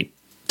relate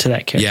to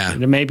that character,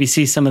 to maybe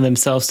see some of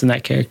themselves in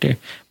that character.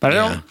 But I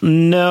don't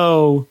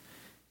know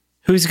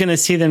who's going to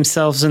see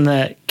themselves in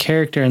that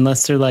character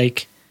unless they're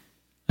like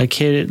a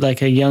kid,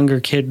 like a younger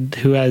kid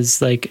who has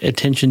like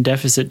attention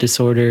deficit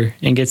disorder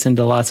and gets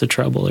into lots of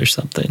trouble or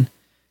something.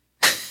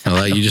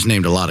 Well, you just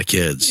named a lot of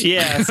kids.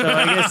 Yeah, so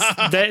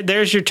I guess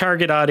there's your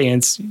target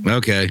audience.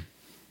 Okay.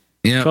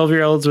 Yeah.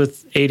 12-year-olds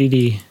with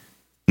ADD.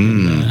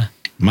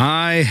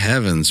 My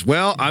heavens.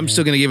 Well, I'm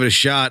still going to give it a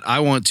shot. I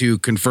want to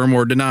confirm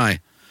or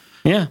deny.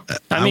 Yeah.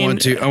 I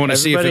want to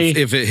see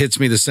if it hits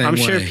me the same way. I'm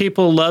sure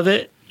people love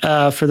it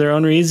for their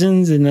own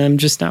reasons, and I'm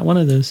just not one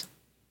of those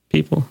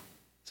people.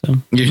 So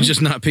you're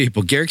just not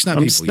people. Garrick's not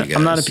people, you guys.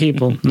 I'm not a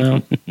people.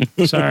 No.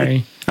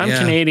 Sorry. I'm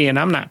Canadian.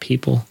 I'm not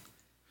people.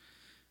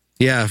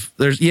 Yeah,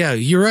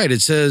 you're right.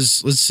 It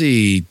says, let's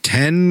see,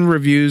 10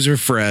 reviews are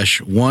fresh,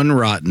 1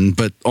 rotten,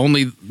 but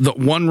only the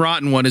 1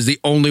 rotten one is the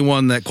only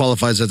one that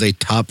qualifies as a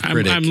top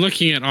critic. I'm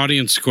looking at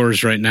audience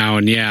scores right now,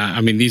 and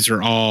I mean, these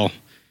are all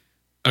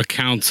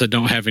accounts that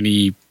don't have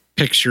any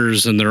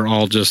pictures, and they're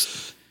all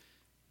just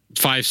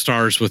 5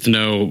 stars with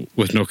no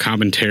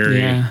commentary.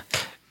 Yeah.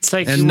 It's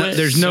like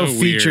there's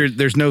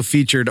no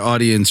featured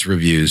audience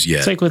reviews yet.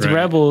 It's like with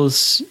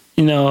Rebels,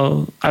 you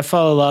know, I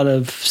follow a lot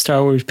of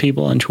Star Wars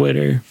people on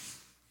Twitter.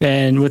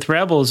 And with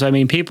Rebels, I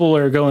mean, people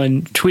are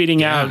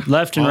tweeting out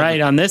left and right.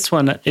 On this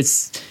one,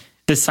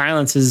 the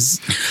silence is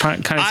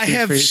kind of. I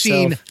have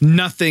seen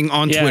nothing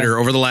on Twitter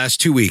over the last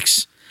 2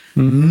 weeks.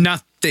 Mm-hmm.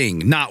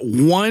 Nothing, not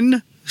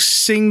one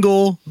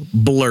single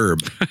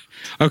blurb.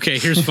 Okay,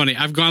 here's funny.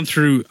 I've gone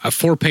through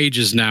 4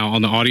 pages now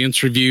on the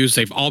audience reviews.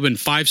 They've all been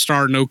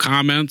 5-star, no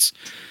comments.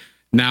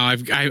 Now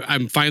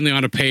I'm finally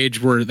on a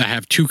page where I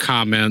have 2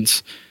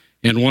 comments,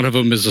 and one of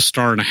them is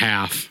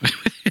 1.5 stars.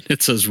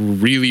 It says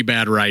really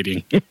bad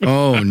writing.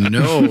 Oh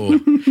no!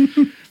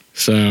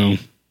 So,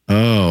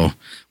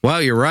 wow,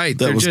 you're right.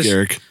 That was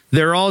Garrick.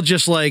 They're all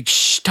just like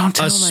don't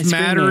tell a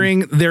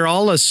smattering. They're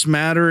all a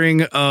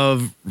smattering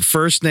of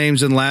first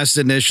names and last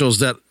initials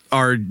that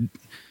are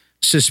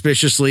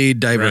suspiciously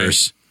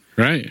diverse.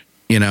 Right.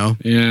 You know?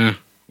 Yeah.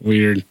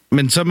 Weird. I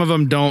mean, some of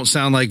them don't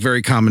sound like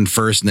very common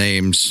first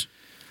names.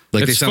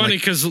 Like it's funny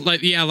because,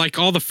 like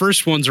all the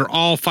first ones are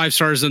all 5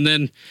 stars, and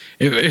then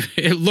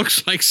it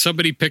looks like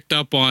somebody picked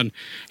up on,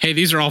 hey,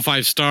 these are all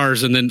 5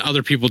 stars, and then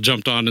other people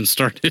jumped on and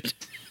started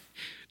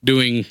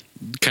doing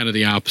kind of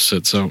the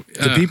opposite. So,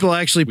 do people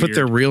actually put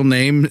their real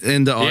name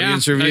in the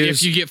audience reviews?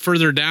 If you get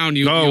further down,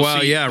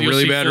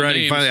 really bad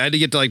writing. Finally, I had to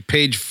get to like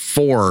page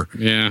 4,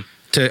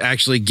 to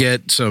actually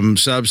get some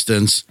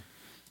substance.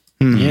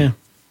 Yeah.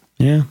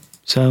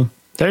 So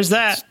there's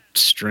that.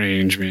 It's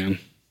strange, man.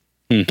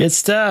 Good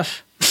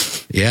stuff.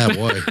 Yeah,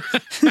 boy.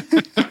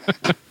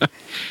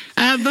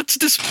 That's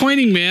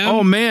disappointing, man.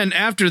 Oh, man.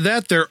 After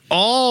that, they're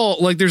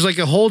all like, there's like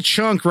a whole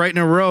chunk right in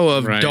a row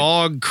of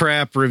dog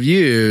crap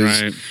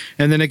reviews. Right.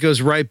 And then it goes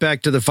right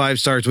back to the 5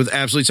 stars with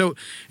absolutely. So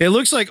it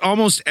looks like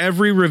almost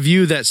every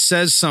review that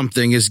says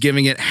something is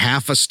giving it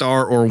 0.5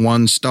 star or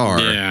 1 star.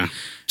 Yeah.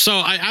 So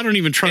I don't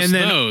even trust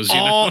those.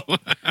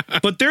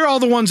 But they're all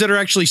the ones that are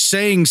actually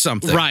saying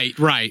something.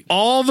 Right.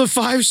 All the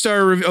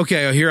 5-star reviews.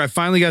 Okay, here I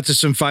finally got to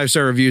some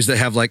 5-star reviews that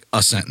have like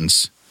a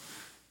sentence.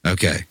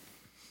 Okay.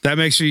 That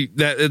makes me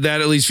that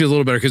at least feel a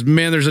little better because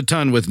man, there's a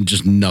ton with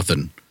just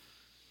nothing.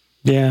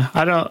 Yeah,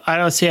 I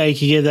don't see how you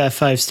could give that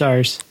 5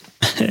 stars,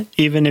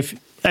 even if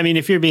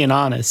you're being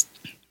honest.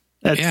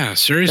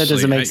 Seriously, that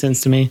doesn't make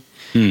sense to me.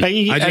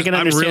 I can understand.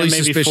 I'm really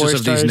maybe suspicious 4 of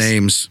stars. these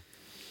names.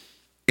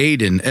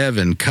 Aiden,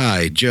 Evan,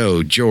 Kai,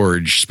 Joe,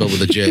 George, spelled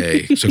with a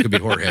J, so it could be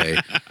Jorge.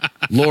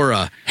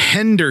 Laura,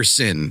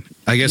 Henderson.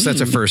 I guess that's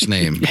a first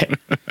name.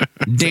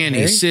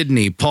 Danny,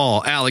 Sydney,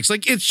 Paul, Alex.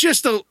 Like it's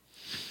just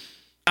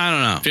I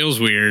don't know. Feels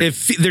weird.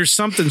 If there's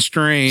something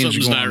strange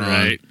Something's going not on.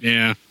 Right.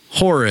 Yeah.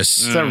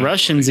 Horace. It's the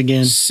Russians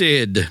again.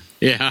 Sid.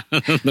 Yeah.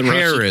 The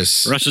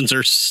Harris. Russians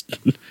are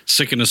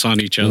sicking us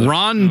on each other.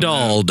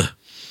 Rondald.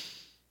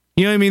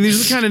 You know what I mean? These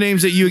are the kind of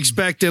names that you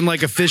expect in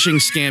like a phishing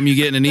scam you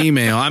get in an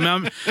email. I'm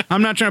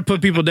not trying to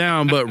put people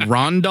down, but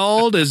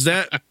Rondald, is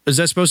that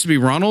supposed to be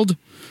Ronald?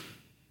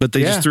 But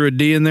they just threw a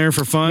D in there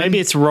for fun? Maybe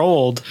it's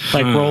Rolled,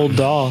 like Roald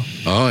Dahl.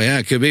 Oh, yeah,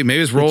 it could be.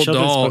 Maybe it's Roald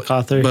children's Dahl, book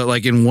author. but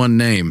like in one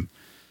name.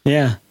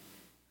 Yeah.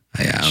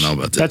 Yeah, I don't know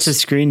about this. That's his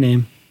screen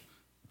name.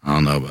 I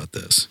don't know about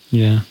this.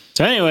 Yeah.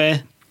 So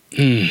anyway.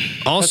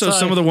 Also, That's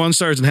some of the 1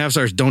 stars and half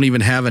stars don't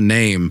even have a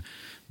name,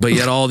 but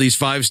yet all these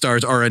 5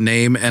 stars are a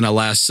name and a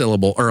last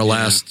syllable or a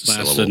last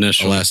syllable,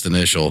 initial. A last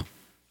initial.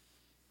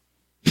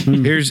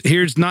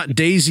 Here's not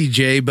Daisy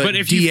J, but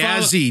if you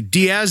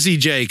Diazzy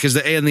J, because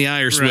the A and the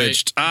I are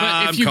switched.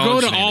 But if you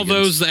go to all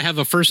those that have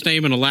a first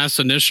name and a last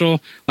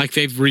initial, like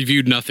they've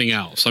reviewed nothing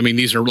else. I mean,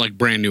 these are like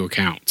brand new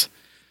accounts.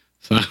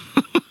 So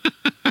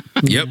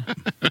Yep.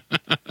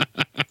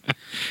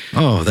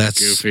 Oh, that's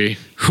goofy.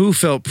 Who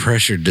felt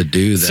pressured to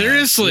do that?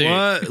 Seriously.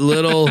 What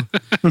little I'm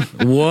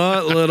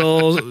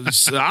gonna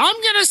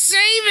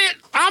save it.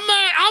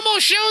 I'm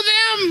gonna show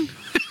them.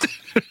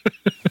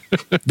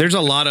 There's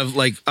a lot of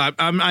like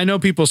I know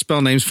people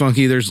spell names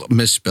funky. There's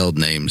misspelled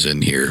names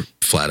in here,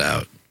 flat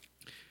out.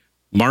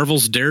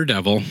 Marvel's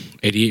Daredevil,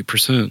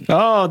 88%.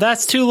 Oh,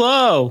 that's too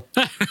low.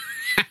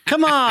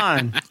 Come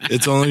on.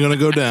 It's only going to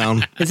go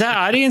down. Is that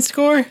audience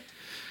score?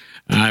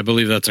 I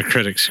believe that's a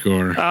critic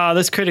score. Oh,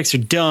 those critics are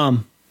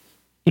dumb.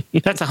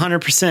 That's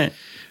 100%.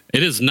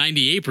 It is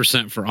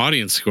 98% for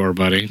audience score,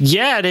 buddy.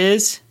 Yeah, it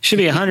is. Should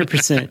be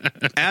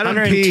 100%. Adam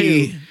 102.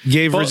 P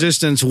gave But-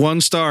 Resistance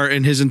 1 star,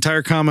 and his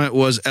entire comment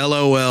was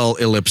LOL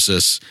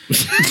ellipsis.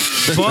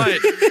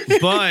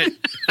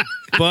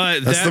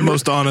 But That's the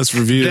most honest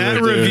review.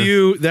 that right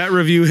there. that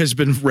review has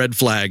been red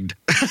flagged.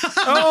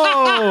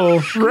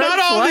 Oh, red Not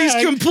all these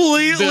flag.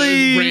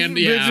 completely.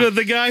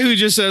 The guy who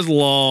just says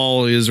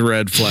 "lol" is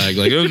red flag.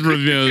 Like it was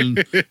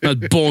reviewed. That's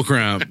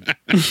bullcrap.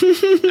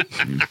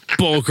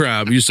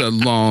 Bullcrap. You said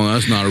 "lol."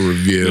 That's not a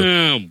review.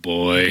 Oh,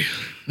 boy.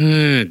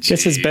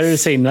 Guess it's better to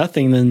say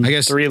nothing than I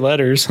guess- 3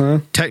 letters, huh?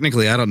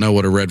 Technically, I don't know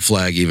what a red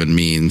flag even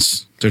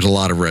means. There's a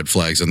lot of red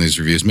flags on these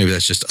reviews. Maybe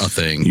that's just a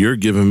thing. You're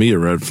giving me a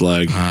red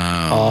flag.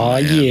 Oh,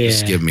 yeah.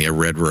 Just give me a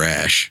red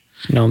rash.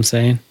 You know what I'm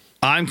saying?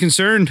 I'm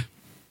concerned.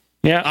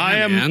 Yeah. I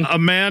am man. a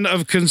man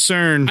of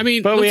concern. I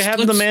mean, But we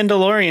have the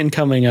Mandalorian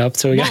coming up,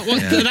 so we got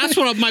That's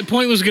what my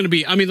point was going to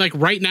be. I mean, like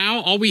right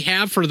now, all we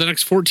have for the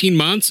next 14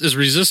 months is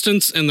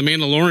Resistance and the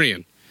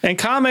Mandalorian. and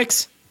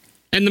comics.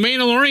 And the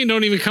Mandalorian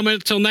don't even come out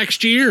until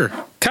next year.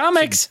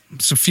 Comics.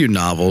 It's a few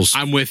novels.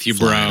 I'm with you,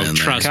 bro. Flying in there.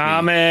 Trust me.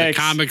 Comics.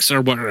 The comics are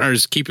what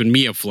is keeping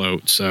me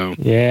afloat. So,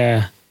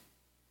 Yeah.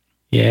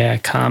 Yeah,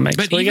 comics.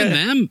 but We even got-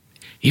 them,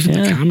 even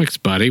Yeah. the comics,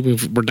 buddy, we're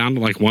down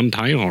to like one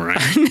title, right?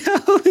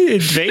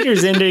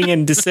 Vader's ending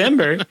in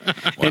December.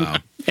 Wow.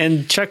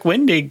 And Chuck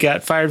Wendig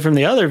got fired from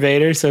the other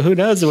Vader, so who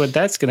knows what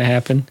that's going to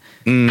happen.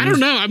 I don't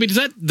know. I mean,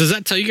 does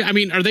that tell you? I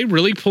mean, are they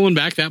really pulling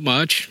back that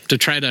much to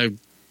try to?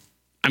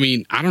 I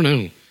mean, I don't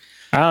know.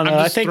 I don't know. I'm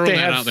I just think throwing they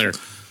that have. out there.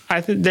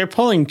 I think they're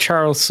pulling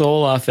Charles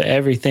Soule off of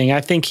everything.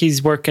 I think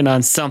he's working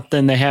on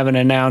something they haven't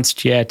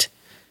announced yet.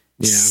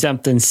 Yeah.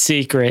 Something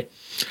secret.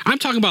 I'm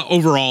talking about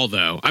overall,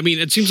 though. I mean,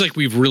 it seems like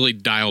we've really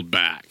dialed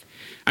back.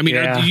 I mean,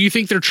 Yeah. do you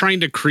think they're trying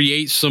to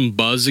create some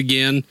buzz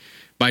again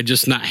by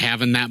just not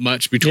having that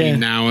much between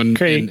now and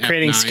creating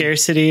F9?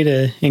 scarcity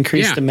to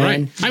increase Yeah,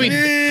 demand. right. I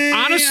mean,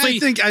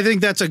 honestly, I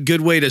think that's a good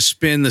way to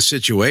spin the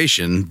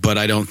situation, but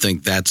I don't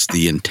think that's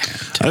the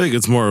intent. I think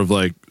it's more of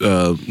like,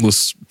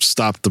 let's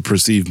stop the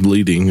perceived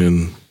bleeding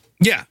and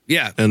Yeah.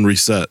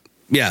 reset.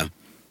 Yeah.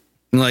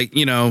 Like,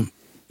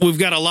 we've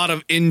got a lot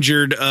of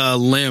injured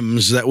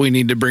limbs that we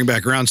need to bring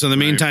back around. So in the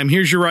meantime,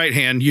 here's your right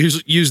hand.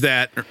 Use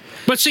that.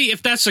 but see,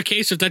 if that's the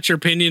case, if that's your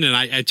opinion, and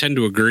I tend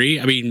to agree.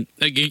 I mean,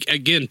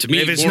 again, to me,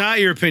 If it's not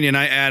your opinion,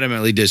 I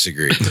adamantly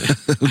disagree.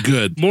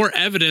 Good. more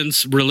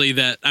evidence, really,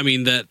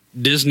 that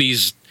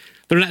Disney's.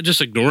 They're not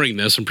just ignoring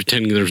this and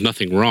pretending there's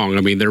nothing wrong.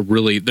 I mean,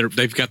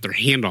 they've got their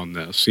hand on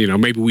this.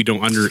 Maybe we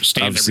don't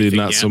understand. Obviously, everything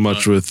not yet, so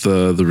much but- with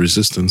the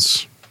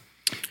Resistance.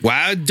 Well,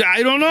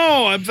 I don't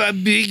know.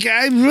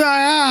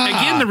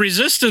 Again, the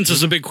Resistance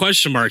is a big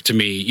question mark to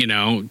me.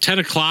 10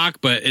 o'clock,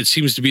 but it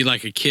seems to be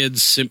like a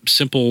kid's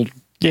simple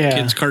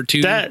kids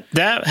cartoon.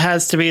 That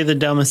has to be the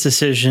dumbest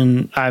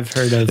decision I've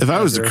heard of. If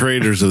I was the ever.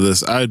 creators of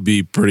this, I'd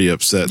be pretty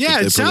upset. that Yeah, they it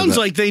put in sounds that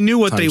like they knew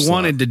what they time slot.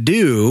 wanted to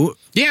do.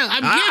 yeah,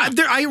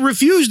 I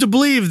refuse to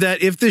believe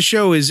that if this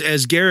show is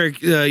as Garrick,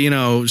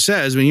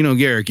 says. I mean,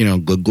 Garrick,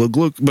 glug glug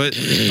glug. But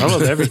I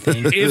love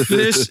everything. if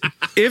Garrick's, I'm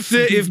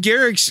if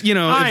Garrick's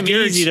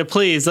easy to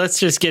please. Let's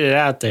just get it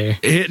out there.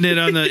 hitting it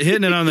on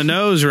the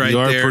nose right You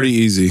are there, pretty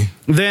easy.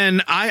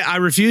 then I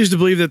refuse to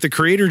believe that the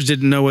creators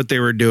didn't know what they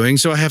were doing.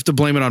 So I have to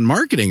blame it on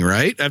marketing,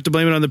 right? I have to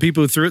blame it on the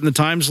people who threw it in the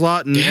time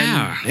slot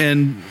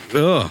and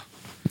ugh.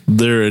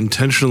 They're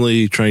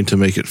intentionally trying to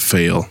make it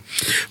fail.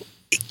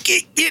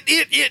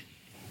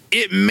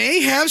 It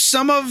may have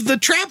some of the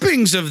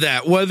trappings of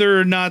that, whether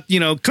or not,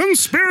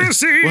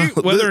 conspiracy,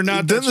 whether or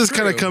not didn't that's this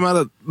kind of true. come out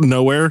of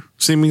nowhere,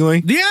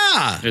 seemingly?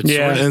 Yeah. It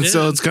Yeah. sorta And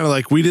so did. it's kind of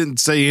like we didn't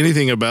say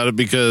anything about it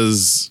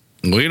because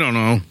We don't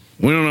know.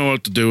 We don't know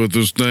what to do with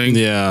this thing.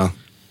 Yeah.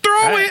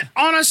 Throw it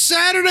on a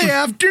Saturday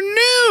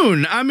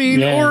afternoon. I mean,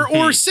 Yeah.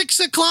 or 6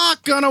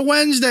 o'clock on a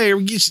Wednesday.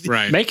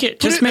 Right. Make it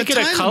Put just it in make a it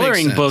a time that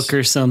coloring makes book sense.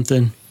 or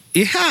something.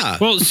 Yeah.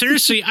 Well,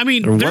 seriously, I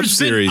mean, Or web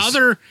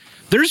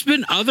there's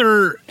been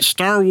other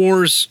Star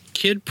Wars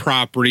kid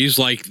properties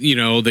like, the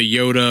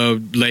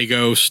Yoda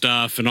Lego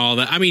stuff and all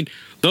that. I mean,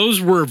 those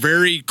were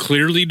very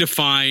clearly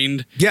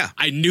defined. Yeah.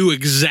 I knew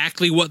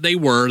exactly what they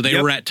were. They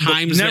Yep. were at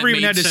times Never that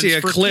even made had to sense see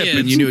a for clip, kids.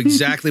 and you knew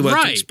exactly what to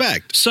Right.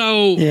 expect.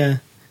 So Yeah.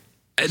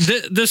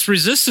 this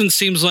Resistance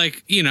seems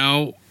like,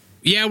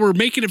 we're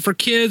making it for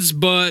kids,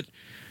 but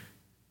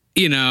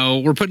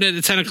we're putting it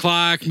at 10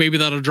 o'clock. Maybe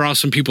that'll draw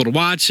some people to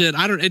watch it.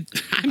 I don't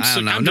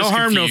know. No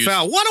harm, no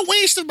foul. What a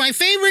waste of my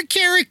favorite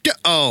character.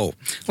 Oh,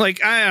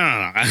 like,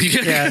 I don't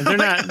know. Yeah,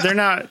 they're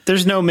not.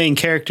 There's no main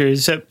character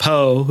except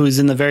Poe, who's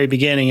in the very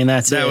beginning, and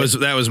that's That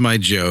it. was my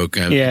joke.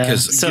 Yeah.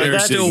 Because So they're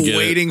that's- still Didn't get it.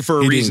 waiting for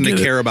a He reason to didn't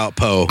get care about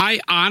Poe. I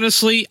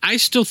honestly, well,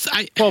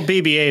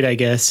 BB-8, I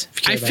guess.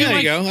 I feel There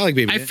like you go. I like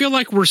BB-8. I feel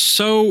like we're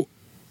so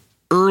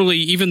early,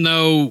 even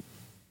though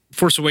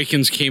Force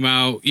Awakens came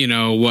out,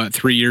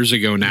 3 years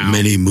ago now.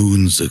 Many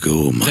moons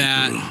ago,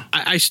 That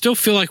I still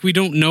feel like we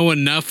don't know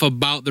enough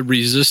about the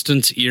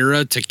Resistance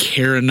era to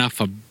care enough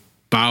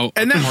about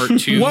And a then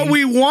cartoon. what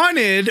we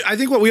wanted, I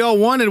think what we all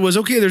wanted was,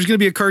 okay, there's going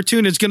to be a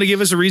cartoon. It's going to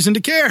give us a reason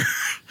to care.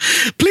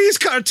 Please,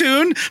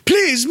 cartoon,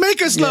 please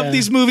make us love Yeah.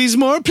 these movies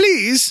more,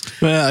 please.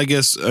 Well, I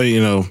guess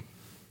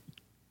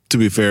to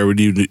be fair, we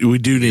do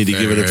need to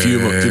give it a few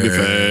more. To be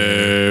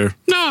fair,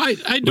 No,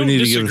 I don't need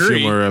to give disagree. it a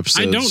few more I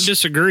episodes. don't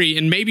disagree,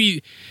 and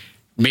maybe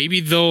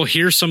they'll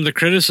hear some of the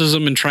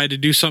criticism and try to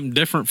do something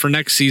different for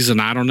next season.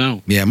 I don't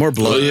know, Yeah, more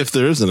well, blood. if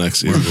there is the next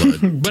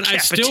season, but I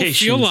still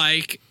feel Decapitations.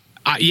 like,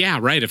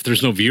 right. If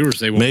there's no viewers,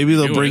 they won't. maybe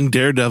they'll do bring it.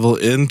 Daredevil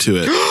into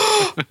it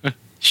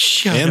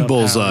Shut and up,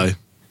 Bullseye.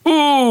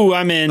 Alan. Ooh,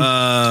 I'm in.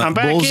 I'm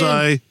back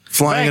Bullseye in.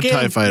 flying Back a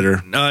in. TIE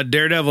fighter.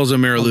 Daredevil's a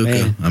Miraluka.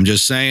 man. I'm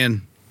just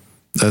saying.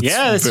 That's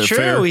Yeah, that's true.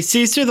 fair. He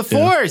sees through the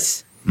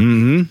Force. You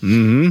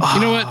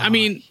know what? I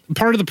mean,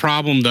 part of the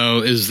problem though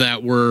is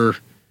that we're,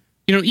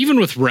 even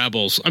with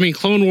Rebels. I mean,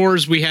 Clone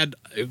Wars, we had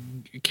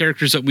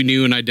characters that we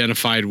knew and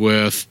identified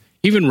with.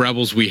 Even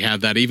Rebels, we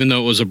had that. Even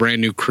though it was a brand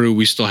new crew,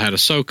 we still had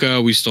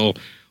Ahsoka. We still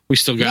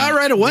got Not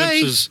right away.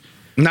 glimpses.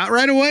 Not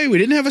right away. We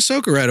didn't have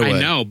Ahsoka right away. I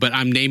know, but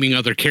I'm naming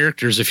other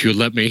characters if you would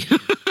let me.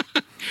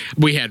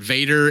 We had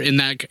Vader in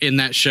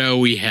that show.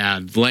 We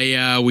had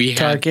Leia. We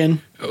had Tarkin.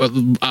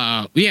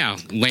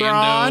 Lando.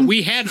 Thrawn.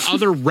 We had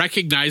other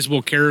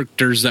recognizable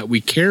characters that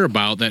we care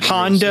about. That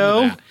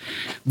Hondo. that.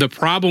 The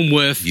problem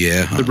with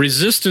the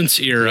Resistance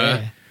era,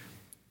 Yeah.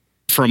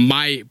 from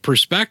my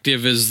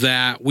perspective, is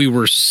that we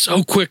were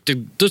so quick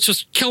to let's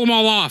just kill them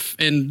all off,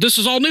 and this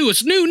is all new.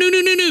 It's new,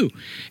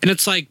 and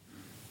it's like.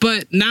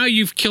 But now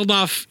you've killed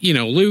off,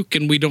 Luke,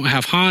 and we don't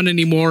have Han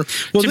anymore.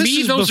 Well, to this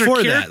me, is those before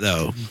are that,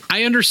 though.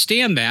 I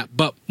understand that,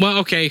 but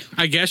okay,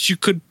 I guess you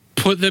could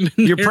put them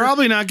in. You're there.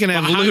 probably not going to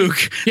have Well,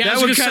 Luke. Yeah, I that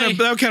was would gonna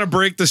say,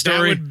 break the that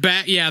story.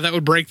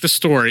 would break the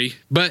story.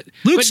 But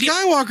Luke but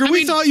Skywalker, I we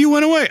mean, thought you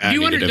went away.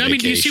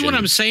 do you see what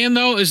I'm saying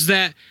though? Is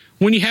that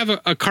when you have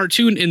a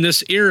cartoon in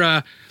this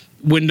era,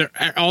 when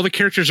all the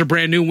characters are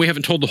brand new and we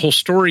haven't told the whole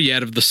story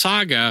yet of the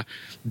saga,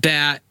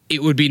 that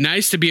it would be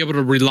nice to be able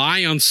to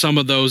rely on some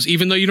of those,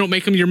 even though you don't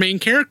make them your main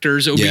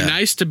characters. It would be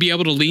nice to be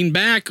able to lean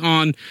back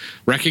on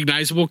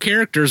recognizable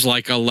characters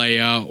like a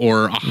Leia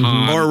or a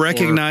Han. Or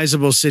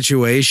recognizable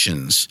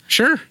situations.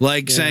 Sure.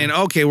 Like saying,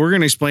 okay, we're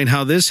going to explain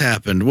how this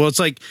happened. Well, it's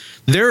like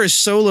there's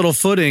still so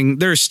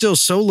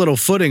little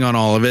footing on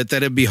all of it that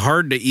it'd be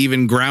hard to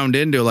even ground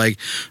into like,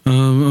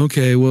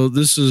 okay, well,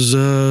 this is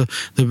on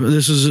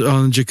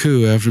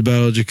Jakku after the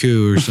Battle of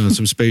Jakku or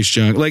some space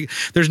junk. Like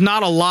there's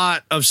not a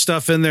lot of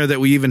stuff in there that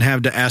we even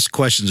have to ask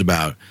questions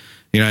about.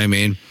 You know what I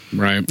mean?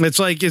 Right. It's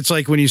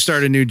like when you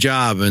start a new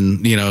job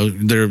and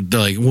they're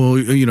like, well,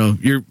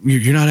 you're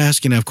not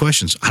asking enough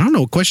questions. I don't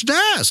know what question to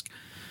ask.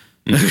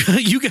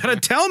 You got to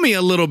tell me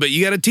a little bit.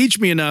 You got to teach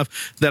me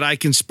enough that I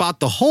can spot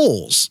the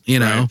holes.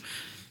 Right.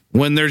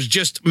 When there's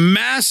just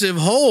massive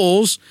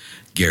holes,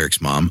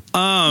 Garrick's mom.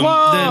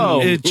 Whoa.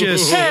 Then it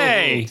just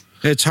Hey.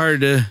 it's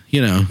hard to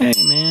Hey,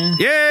 man.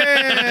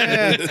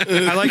 Yeah.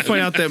 I like to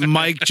point out that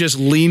Mike just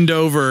leaned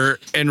over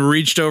and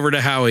reached over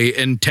to Howie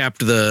and tapped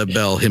the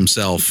bell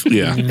himself.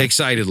 Yeah.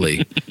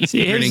 Excitedly.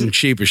 See, here's- Grinning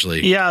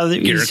sheepishly. Yeah,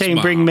 you're Garrett's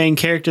saying bring mom. main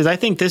characters. I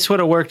think this would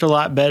have worked a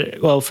lot better.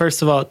 Well,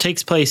 first of all, it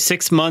takes place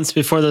 6 months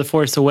before The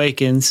Force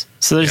Awakens,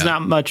 so there's Yeah.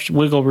 not much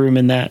wiggle room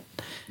in that.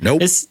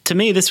 Nope. To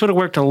me, this would have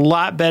worked a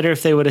lot better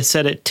if they would have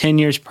said it 10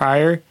 years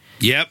prior.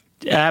 Yep.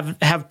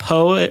 Have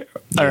Poe that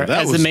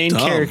as the was main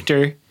dumb.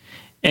 character,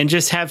 and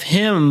just have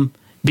him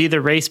be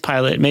the race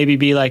pilot. Maybe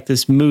be like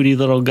this moody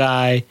little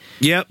guy,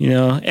 Yep.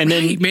 and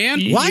then Hey,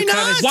 man, Why kinda-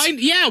 not? Why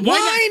not?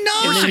 Why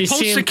not? And then you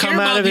Supposed see to him care come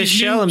out about of his these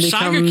shell new and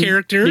saga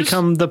characters.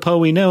 become the Poe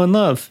we know and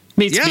love.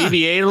 Meets Yeah.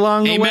 BB-8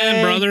 along the way.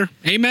 Amen, brother.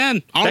 Amen.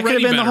 That could have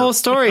Already been the better. whole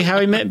story. How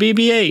he met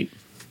BB-8.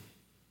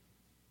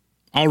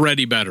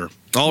 Already better.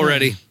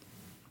 Already.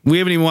 We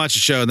haven't even watched the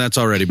show, and that's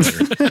already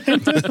better.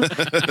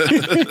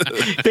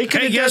 They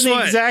could have guess done the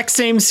what? exact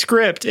same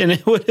script, and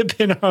it would have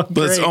been all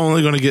But it's great.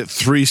 only going to get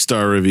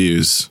 3-star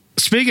reviews.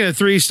 Speaking of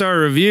 3-star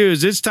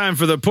reviews, it's time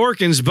for the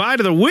Porkins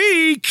Bite of the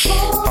Week.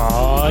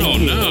 Oh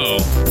no,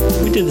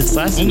 We did this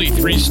last only week.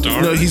 3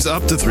 stars. No, he's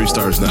up to 3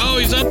 stars now. Oh,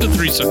 he's up to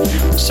 3 stars.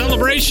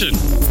 Celebration.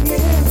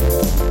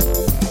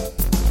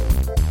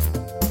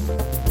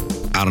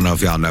 I don't know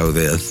if y'all know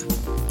this,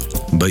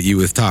 but you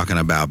was talking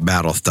about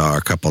Battlestar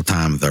a couple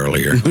times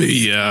earlier.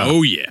 Yeah.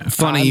 Oh yeah.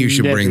 Funny you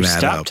should bring that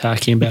Stop up.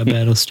 talking about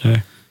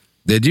Battlestar.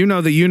 Did you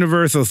know the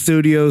Universal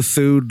Studios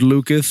sued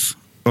Lucas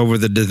over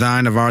the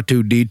design of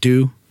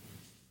R2-D2?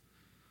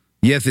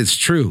 Yes, it's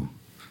true.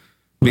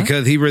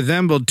 Because he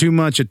resembled too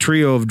much a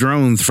trio of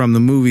drones from the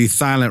movie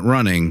Silent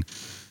Running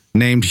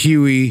named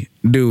Huey,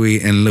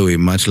 Dewey, and Louie,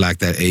 much like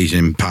that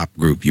Asian pop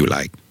group you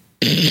like.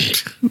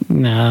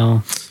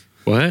 No.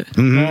 What?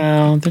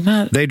 No, they're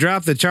not. They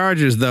dropped the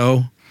charges,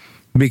 though,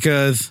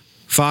 because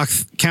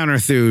Fox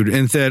countersued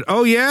and said,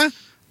 oh, yeah?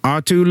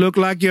 R2 look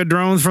like your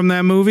drones from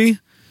that movie?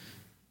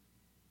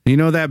 You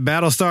know that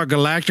Battlestar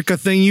Galactica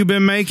thing you've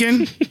been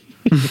making?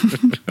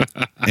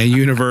 And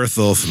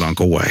Universal slunk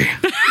away.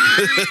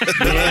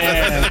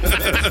 Yeah.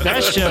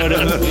 That showed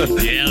him.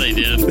 Yeah, they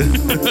did.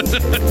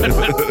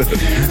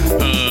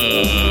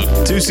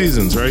 2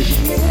 seasons, right?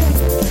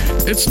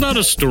 It's not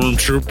a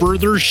stormtrooper.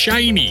 They're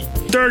shiny.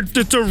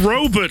 It's a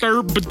robot.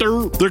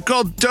 They're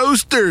called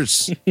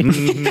toasters.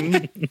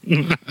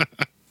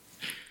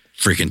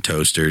 Freaking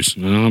toasters.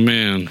 Oh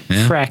man.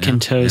 Yeah, Fracking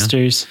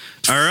toasters.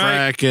 All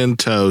right. Fracking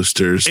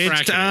toasters. It's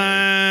Fracking.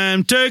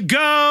 time to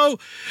go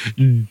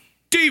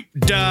deep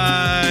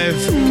dive.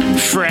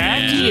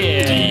 Frack,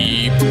 yeah.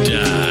 Deep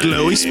dive.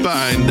 Glowy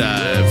spine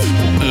dive.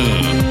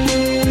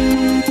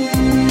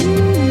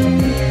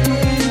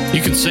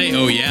 You can say,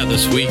 "Oh yeah,"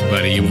 this week,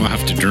 buddy. You won't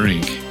have to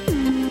drink.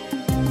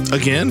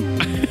 Again?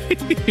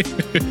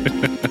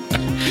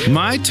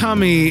 My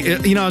tummy,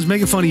 you know, I was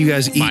making fun of you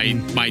guys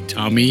eating. My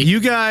tummy. You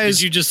guys,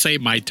 Did you just say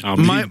my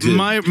tummy?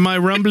 my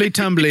rumbly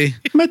tumbly.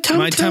 My tum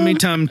My tummy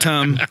tum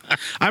tum.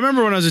 I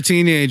remember when I was a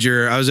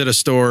teenager, I was at a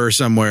store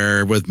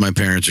somewhere with my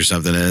parents or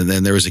something, and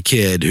then there was a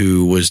kid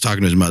who was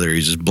talking to his mother.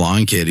 He's this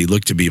blonde kid. He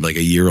looked to be like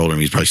a year older than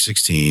me. He's probably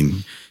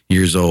 16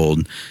 years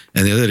old.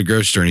 And they were at a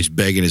grocery store, and he's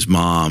begging his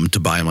mom to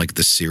buy him like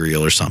the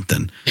cereal or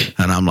something.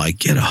 And I'm like,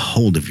 get a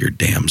hold of your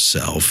damn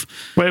self.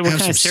 Wait, what Have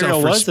kind of some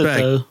cereal was it, self-respect.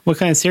 though? What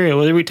kind of cereal?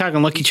 Were we talking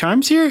Lucky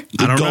Charms here?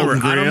 I don't Golden remember.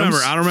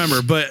 Grahams? I don't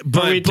remember. But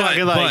Or are we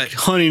talking like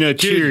Honey Nut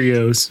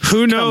Cheerios?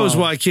 who knows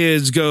on. why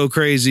kids go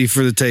crazy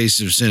for the taste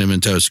of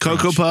Cinnamon Toast Crunch?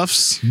 Cocoa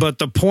Puffs? But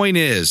the point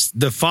is,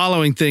 the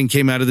following thing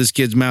came out of this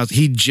kid's mouth.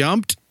 He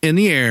jumped in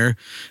the air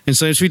and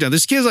slammed his feet down.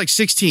 This kid's like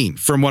 16,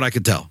 from what I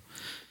could tell.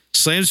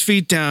 Slams his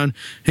feet down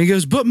and he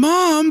goes, "But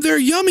mom, they're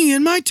yummy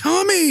in my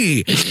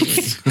tummy."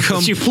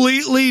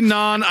 Completely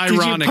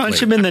non-ironically. Did you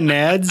punch him in the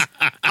nads?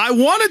 I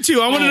wanted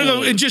to. I wanted to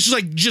go and just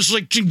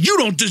like you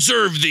don't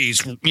deserve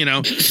these, you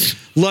know,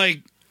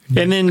 like.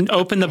 And then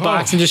open the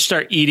box and just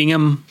start eating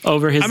him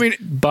over his I mean-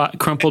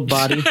 crumpled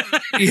body.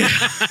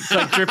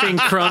 Like dripping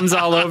crumbs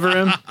all over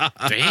him.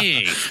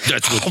 Dang,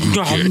 that's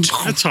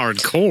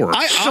hardcore.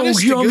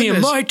 Honest to yummy in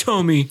goodness, my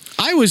tummy.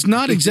 I was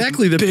not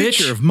exactly the Bitch.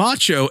 picture of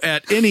macho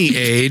at any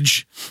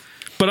age,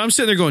 but I'm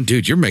sitting there going,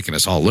 dude, you're making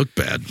us all look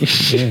bad.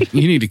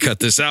 You need to cut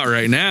this out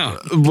right now.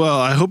 Well,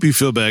 I hope you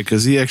feel bad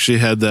because he actually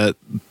had that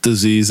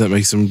disease that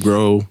makes him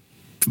grow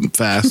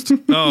fast.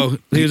 Oh,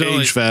 he was Age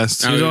only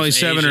fast. He was Oh, he only was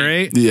 7 or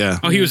aging. 8. Yeah.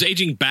 Oh, he was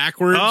aging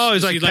backwards. Oh, he's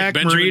Is like he Pat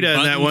Benjamin Morita in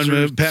that Buttons one or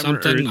movie. Pat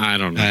something. Morita. I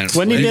don't know.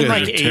 Wasn't he You been guys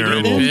like are 80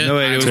 terrible. then? No,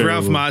 wait, it was Terrible.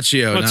 Ralph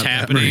Macchio. What's not Pat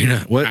happening?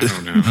 Morita. What? I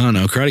don't know. I don't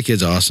know. Karate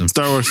Kid's awesome.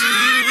 Star Wars.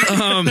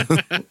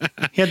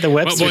 He had the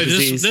Webster But boy,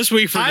 disease. this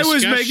week for I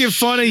was discussion- making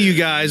fun of you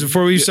guys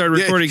before we started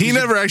Yeah, recording. he 'cause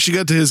never actually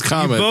got to his you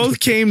comment. both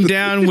came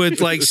down with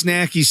like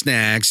snacky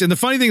snacks. And the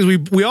funny thing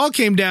is we all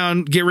came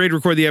down, get ready to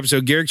record the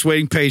episode. Garrick's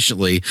waiting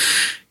patiently.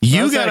 I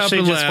You was got up actually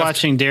and just left.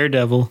 watching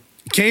Daredevil.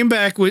 Came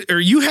back with, or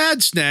you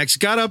had snacks,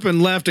 got up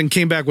and left and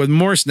came back with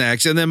more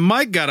snacks. And then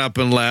Mike got up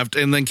and left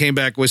and then came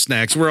back with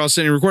snacks. We're all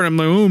sitting and recording. I'm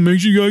like, oh, make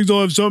sure you guys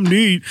all have something to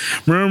eat.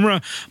 Rah, rah.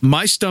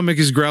 My stomach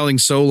is growling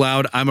so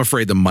loud, I'm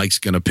afraid the mic's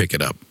going to pick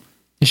it up.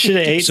 You should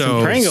have ate So-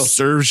 some Pringles.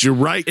 Serves you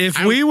right.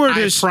 If we were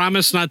I to,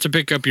 promise not to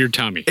pick up your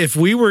tummy. if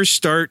we were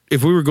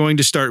going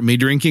to start me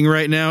drinking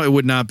right now, it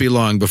would not be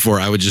long before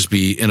I would just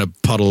be in a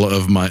puddle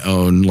of my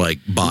own like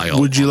bile.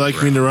 Would you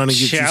like me to run and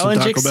get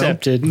Challenge you some Taco Bell?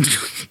 accepted.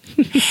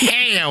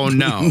 Hell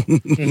no.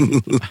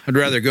 I'd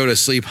rather go to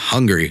sleep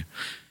hungry.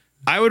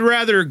 I would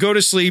rather go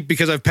to sleep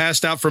because I've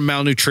passed out from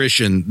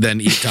malnutrition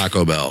than eat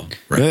Taco Bell.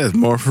 Right. Yeah,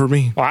 more for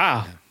me.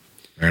 Wow.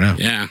 Fair enough.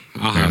 Yeah,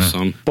 I'll have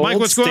some. Bold Mike,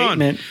 what's going on?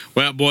 statement.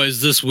 Well, boys,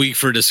 this week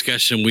for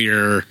discussion, we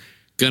are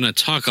going to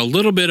talk a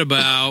little bit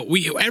about.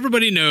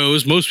 Everybody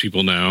knows, most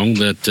people know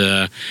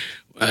that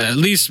at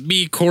least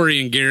me, Corey,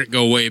 and Garrett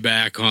go way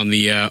back on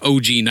the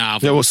OG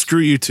novel. Yeah, well, screw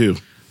you too.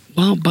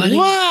 Well, buddy,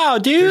 Wow,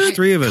 dude. There's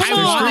three of us. Come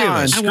There's three of on.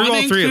 us. I Screw want to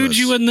all three of include us.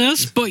 you in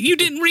this, but you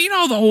didn't read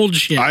all the old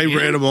shit. I man.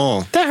 read them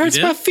all. That hurts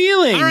You my did?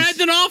 feelings. All right,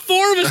 then all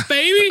four of us,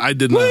 baby. I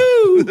did not.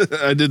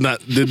 I did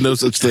no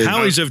such thing.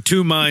 Howie's of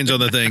two minds on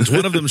the things.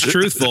 One of them's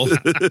truthful.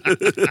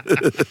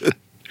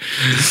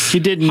 He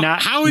did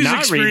not. Howie's not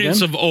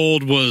experience read them. of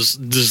old was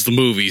just the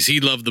movies. He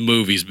loved the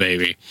movies,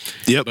 baby.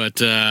 Yep. But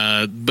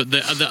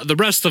the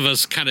rest of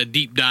us kind of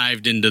deep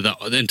dived into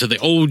the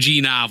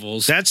OG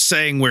novels. That's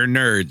saying we're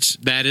nerds.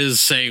 That is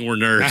saying we're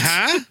nerds.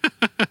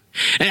 Uh-huh.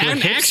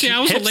 And actually, I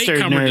was a hipster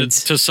latecomer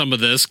nerds. to some of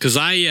this because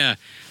I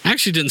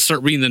actually didn't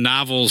start reading the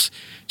novels.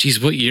 Geez,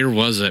 what year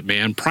was it,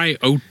 man? Probably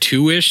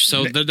 02-ish.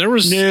 So there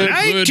was No. a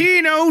good,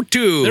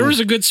 1902. there was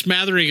a good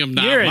smattering of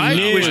novels. You're a Mike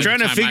noob. was by the trying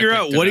to time I figure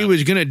out picked it what he up.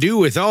 was going to do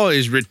with all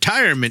his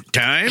retirement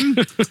time.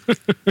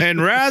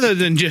 And rather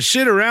than just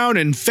sit around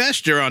and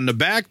fester on the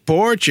back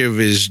porch of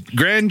his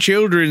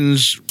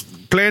grandchildren's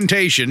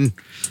plantation,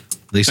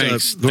 they still,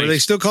 Thanks. were they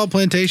still called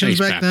plantations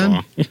Thanks, back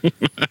then?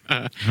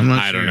 I'm not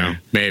I don't sure. know.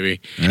 Maybe.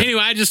 Anyway,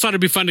 I just thought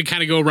it'd be fun to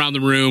kind of go around the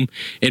room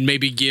and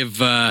maybe give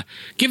the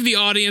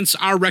audience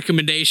our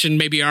recommendation,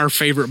 maybe our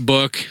favorite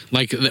book,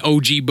 like the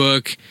OG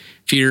book.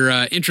 If you're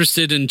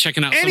interested in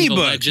checking out Any some of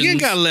the book. legends. You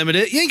ain't got to limit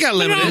it. You ain't got to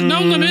limit it.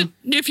 No limit.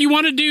 If you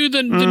want to do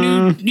the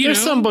new,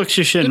 There's some books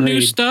you the shouldn't new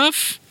read.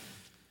 stuff.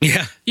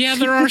 Yeah. Yeah,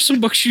 there are some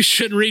books you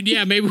shouldn't read.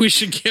 Yeah, maybe we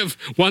should give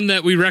one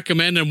that we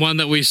recommend and one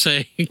that we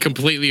say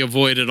completely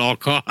avoid at all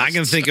costs. I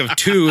can think of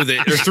two or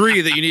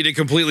three that you need to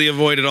completely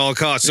avoid at all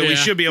costs. So we Yeah.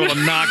 should be able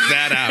to knock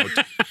that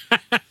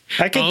out.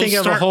 I could I'll think of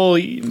a start- whole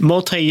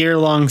multi-year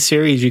long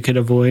series you could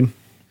avoid.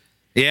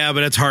 Yeah,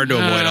 but it's hard to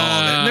avoid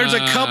all of it. And there's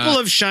a couple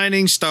of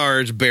shining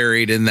stars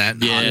buried in that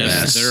hot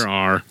Yes, mess. there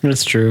are.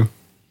 That's true.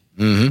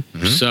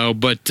 So,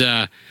 but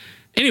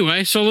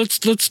anyway, so let's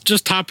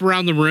just hop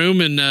around the room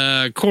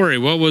and Corey,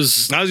 what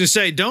was I was gonna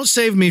say, don't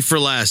save me for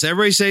last.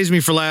 Everybody saves me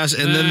for last,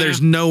 and then Nah.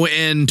 there's no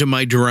end to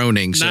my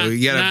droning. So not,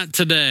 you gotta not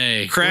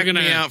today? crack We're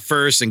gonna- me out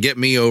first and get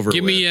me over.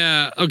 Give with.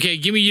 me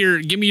give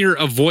me your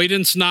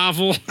avoidance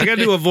novel. I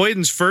gotta do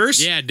avoidance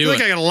first. Yeah, do I feel like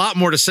it. I got a lot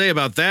more to say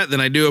about that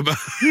than I do about.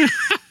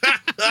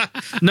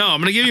 No,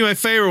 I'm gonna give you my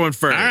favorite one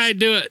first. All right,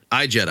 do it.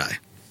 I Jedi.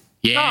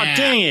 Yeah. Oh,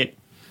 dang it.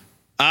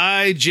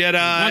 I Jedi.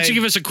 Why don't you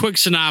give us a quick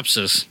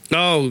synopsis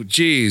Oh,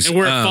 geez. and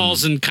where it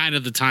falls in kind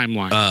of the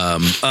timeline?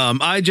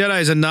 I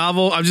Jedi is a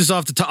novel. I'm just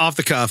off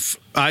the cuff.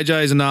 I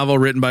Jedi is a novel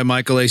written by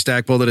Michael A.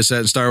 Stackpole that is set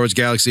in Star Wars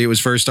Galaxy. It was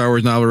first Star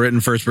Wars novel written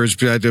first person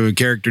perspective of a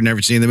character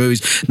never seen the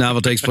movies.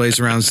 Novel takes place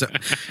around.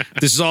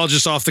 This is all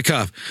just off the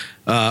cuff.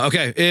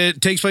 Okay,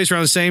 it takes place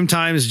around the same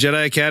time as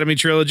Jedi Academy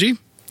trilogy.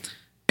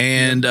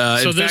 And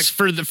so in this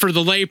fact, for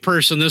the lay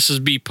person, this is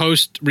be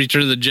post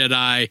Return of the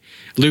Jedi.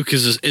 Luke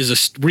is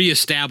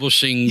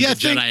reestablishing the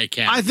Jedi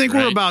Academy. I think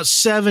right? we're about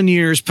 7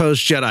 years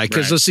post Jedi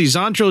because Right. let's see,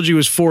 Zahn trilogy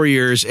was 4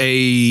 years. Not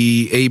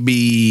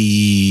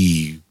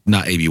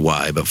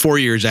ABY, but 4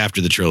 years after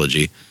the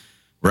trilogy,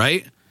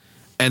 right?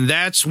 And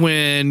that's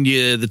when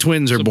the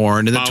twins are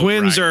born, and the about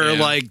twins right, are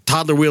yeah. like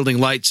toddler wielding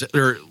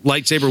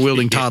lightsaber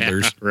wielding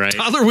toddlers. right.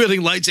 Toddler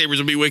wielding lightsabers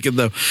would be wicked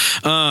though.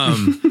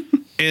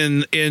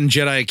 In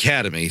Jedi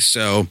Academy,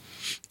 so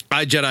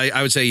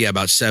I would say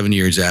about 7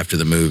 years after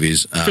the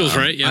movies. Feels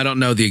right, yeah. I don't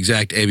know the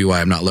exact ABY.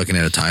 I'm not looking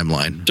at a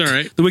timeline. It's all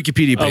right. The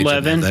Wikipedia page.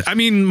 11? I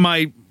mean,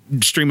 my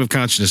stream of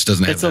consciousness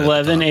doesn't have It's that.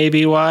 11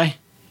 ABY.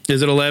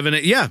 Is it 11?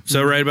 Yeah.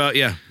 So right about,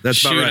 that's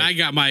Shoot, about right. I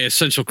got my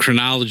essential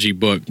chronology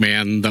book,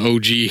 man. The OG.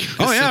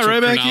 Oh yeah, Essential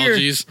right back here.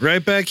 Chronologies.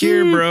 Right back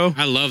here, bro.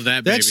 I love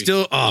that, baby. That's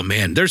still, oh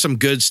man, there's some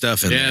good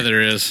stuff in yeah, there.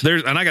 there is.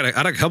 And I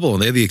got a couple.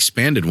 They have the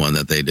expanded one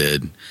that they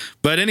did.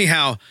 But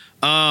anyhow,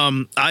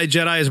 I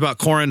Jedi is about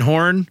Corran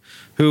Horn,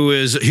 who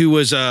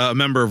was a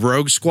member of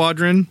Rogue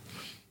Squadron,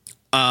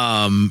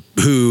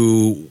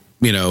 who,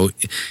 you know,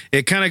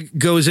 it kind of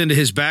goes into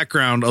his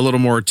background a little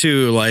more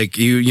too, like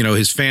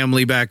his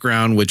family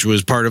background, which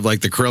was part of like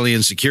the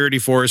Corellian Security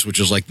Force, which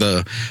was like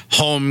the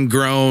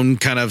homegrown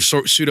kind of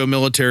pseudo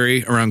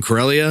military around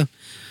Corellia.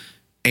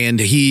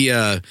 And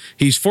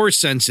he's force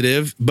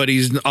sensitive, but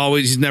he's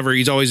always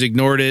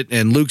ignored it.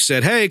 And Luke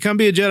said, "Hey, come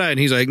be a Jedi," and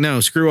he's like, "No,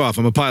 screw off.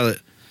 I'm a pilot.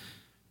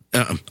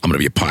 I'm going to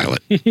be a pilot.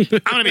 I'm going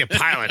to be a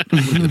pilot.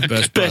 I'm gonna be the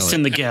best Best pilot."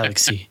 in the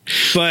galaxy.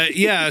 But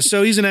yeah,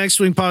 so he's an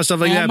X-wing pilot, stuff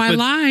like All that. my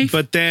life.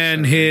 But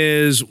then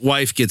his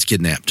wife gets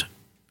kidnapped.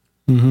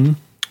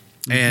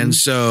 And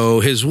so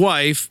his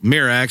wife,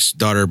 Mirax,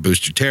 daughter of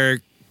Booster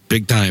Tarek,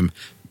 big time.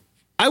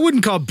 I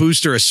wouldn't call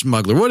Booster a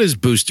smuggler. What is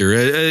Booster?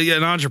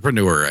 An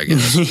entrepreneur, I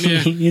guess. Yeah,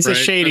 He's a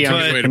shady That's a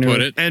good way to entrepreneur.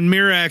 put it. And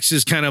Mirax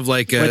is kind of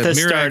like With a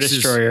Mirax Star is-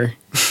 Destroyer.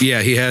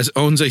 Yeah, he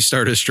owns a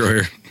Star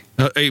Destroyer.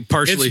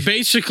 Partially.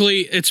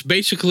 It's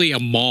basically a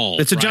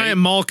mall. It's a right? giant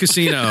mall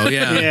casino.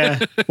 Yeah. Yeah.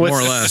 With More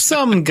or less.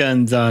 some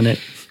guns on it.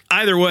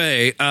 Either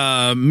way,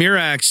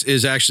 Mirax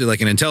is actually like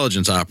an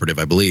intelligence operative,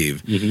 I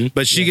believe.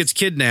 But she gets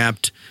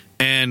kidnapped,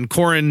 and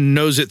Corran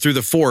knows it through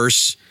the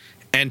Force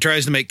and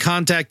tries to make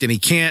contact, and he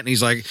can't. And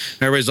he's like,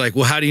 everybody's like,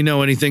 "Well, how do you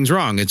know anything's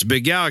wrong? It's a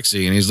big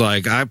galaxy." And he's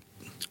like, I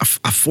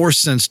Force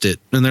sensed it.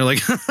 And they're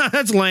like,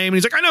 "That's lame." And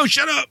he's like, "I know,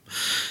 shut up."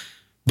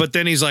 But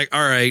then he's like,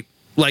 "All right,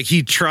 like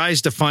he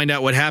tries to find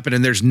out what happened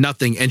and there's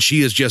nothing and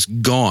she is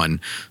just gone.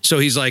 So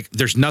he's like,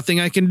 there's nothing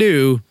I can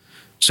do.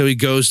 So he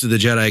goes to the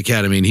Jedi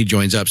Academy and he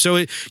joins up.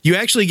 So you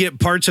actually get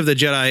parts of the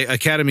Jedi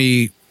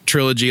Academy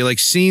trilogy, like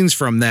scenes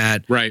from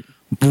that, Right.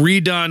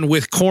 redone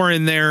with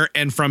Corran there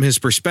and from his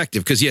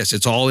perspective. Because yes,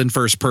 it's all in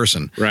first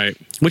person, Right.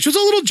 which was a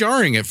little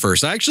jarring at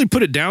first. I actually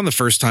put it down the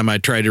first time I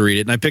tried to read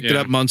it, and I picked it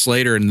Yeah. up months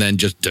later and then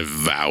just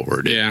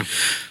devoured it. Yeah.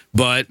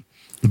 But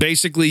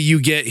basically, you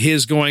get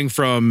his going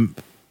from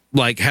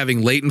like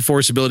having latent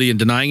force ability and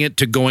denying it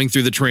to going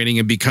through the training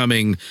and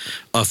becoming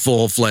a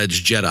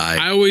full-fledged Jedi.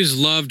 I always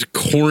loved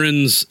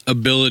Corran's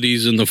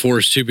abilities in the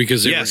Force too,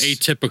 because they Yes. were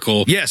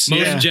atypical. Yes,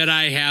 most yeah.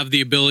 Jedi have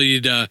the ability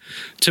to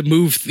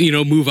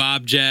move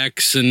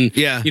objects, and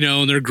Yeah.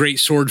 and they're great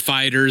sword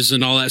fighters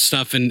and all that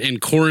stuff. And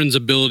Corran's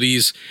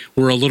abilities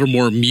were a little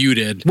more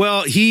muted.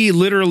 Well, he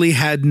literally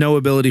had no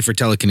ability for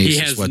telekinesis He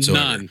has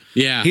whatsoever. none.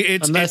 Yeah,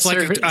 It's like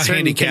a certain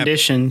handicap.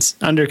 conditions.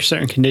 Under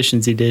certain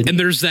conditions, he did. and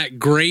there's that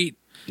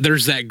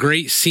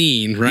great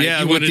scene, right? Yeah,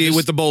 You with wanna the just-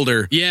 with the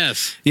boulder.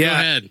 yes. Yeah, Go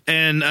ahead.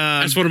 and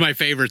That's one of my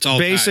favorites. All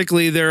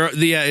basically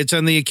it's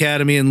on the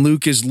academy, and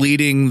Luke is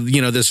leading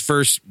this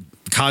first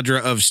cadre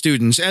of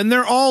students, and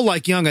they're all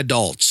like young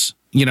adults.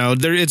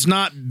 It's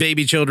not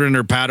baby children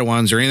or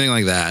Padawans or anything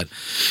like that,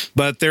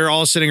 but they're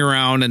all sitting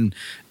around and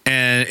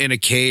in a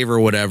cave or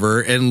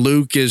whatever, and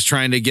Luke is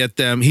trying to get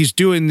them. He's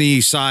doing the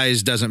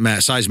size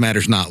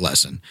matters not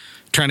lesson,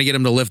 trying to get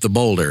them to lift the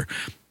boulder.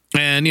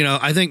 And,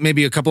 I think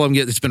maybe a couple of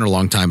them it's been a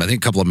long time. I think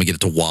a couple of them get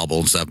it to wobble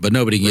and stuff, but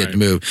nobody can get it to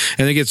move. And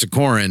then it gets to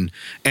Corran,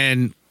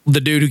 and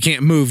the dude who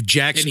can't move,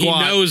 Jack And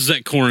Squat. he knows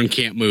that Corran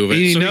can't move it.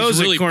 He so knows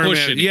he's really that Corran,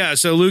 pushing. yeah,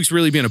 so Luke's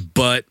really being a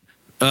butt.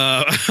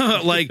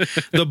 Like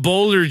the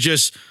boulder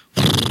just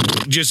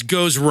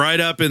goes right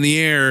up in the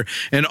air,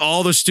 and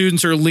all the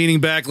students are leaning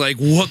back like,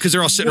 what? Because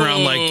they're all sitting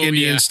around like Whoa,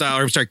 Indian yeah. style,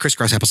 or sorry,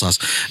 crisscross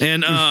applesauce,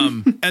 and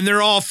and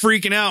they're all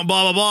freaking out,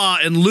 blah blah blah.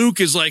 And Luke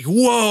is like,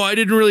 whoa, I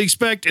didn't really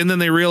expect. And then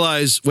they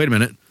realize, wait a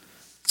minute,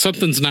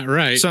 Something's not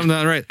right. something's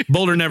not right.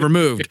 Boulder never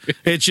moved.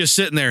 It's just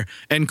sitting there.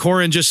 And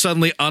Corran just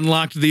suddenly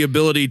unlocked the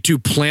ability to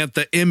plant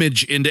the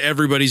image into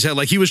everybody's head.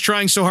 Like he was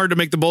trying so hard to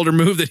make the boulder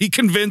move that he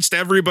convinced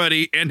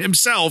everybody and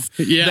himself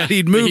that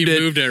he'd moved it. He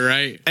moved it,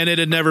 right? And it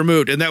had never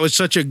moved. And that was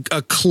such a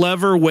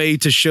clever way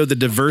to show the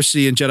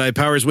diversity in Jedi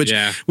powers, which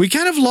we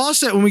kind of lost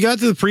that when we got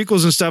to the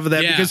prequels and stuff of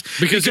that. Yeah,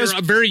 because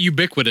they're very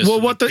ubiquitous. Well,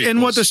 in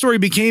what the story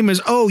became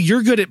is, oh,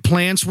 you're good at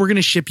plants. We're going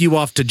to ship you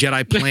off to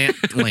Jedi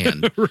plant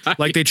land,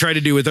 like they try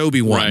to do with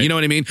Obi-Wan. Right. You know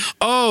what I mean?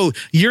 Oh,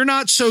 you're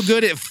not so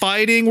good at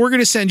fighting. We're going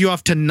to send you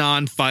off to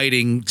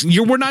non-fighting.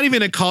 We're not even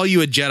going to call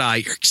you a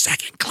Jedi. You're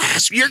second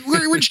class. We're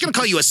just going to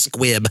call you a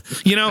squib.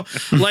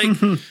 Like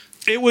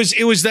it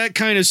was that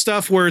kind of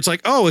stuff where it's like,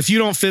 oh, if you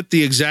don't fit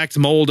the exact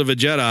mold of a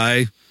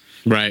Jedi,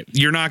 right,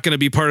 you're not going to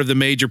be part of the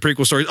major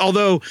prequel stories.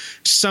 Although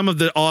some of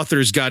the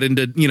authors got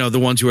into, the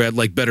ones who had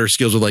like better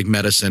skills with like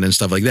medicine and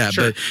stuff like that.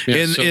 Sure. But Yeah,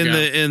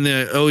 in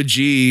the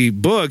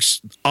OG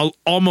books,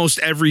 almost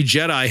every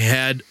Jedi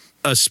had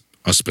a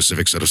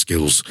specific set of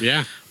skills.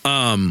 Yeah.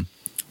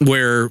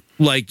 Where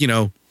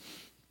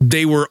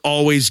they were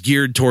always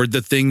geared toward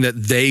the thing that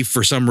they,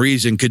 for some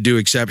reason, could do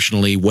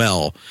exceptionally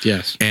well.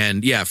 Yes.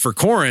 And yeah, for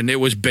Corran, it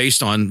was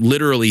based on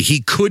literally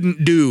he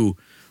couldn't do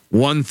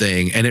one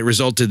thing, and it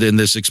resulted in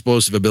this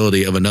explosive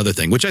ability of another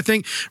thing, which I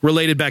think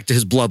related back to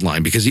his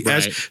bloodline, because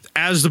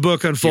as the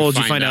book unfolds,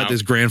 you find out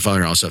his grandfather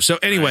and all stuff. So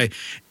anyway,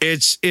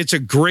 it's a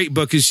great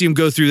book. You see him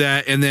go through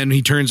that, and then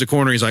he turns the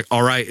corner. He's like,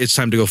 all right, it's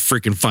time to go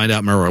freaking find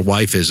out where my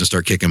wife is and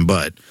start kicking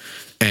butt.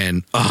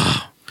 And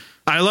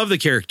I love the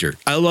character.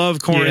 I love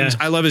Corran's.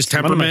 I love his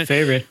temperament. One of my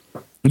favorite.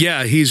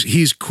 Yeah,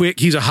 he's quick.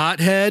 He's a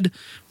hothead,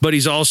 but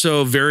he's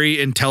also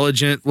very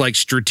intelligent, like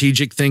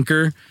strategic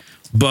thinker.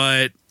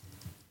 But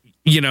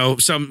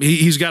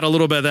he's got a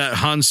little bit of that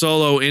Han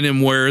Solo in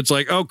him, where it's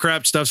like, oh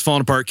crap, stuff's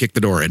falling apart, kick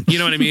the door in. You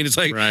know what I mean? It's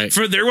like,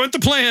 there went the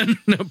plan.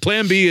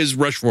 Plan B is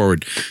rush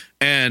forward.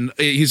 And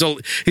he's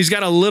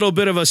got a little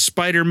bit of a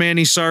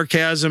Spider-Man-y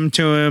sarcasm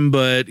to him,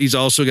 but he's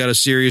also got a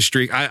serious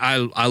streak. I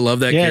love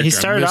that character. Yeah, he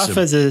started off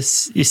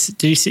as you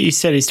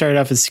said he started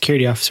off as a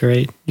security officer,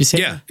 right? You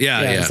said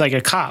yeah. It's like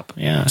a cop.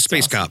 Yeah.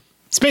 Space cop.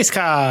 Space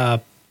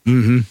cop.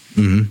 And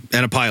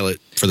a pilot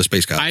for the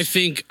space cops. I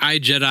think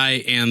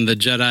iJedi and the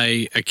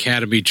Jedi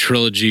Academy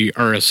trilogy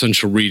are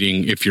essential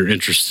reading if you're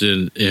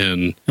interested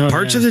in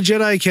parts of the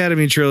Jedi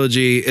Academy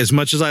trilogy. As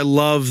much as I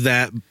love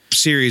that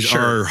series,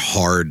 are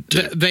hard.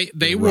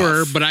 They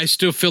were, but I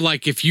still feel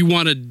like if you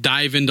want to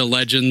dive into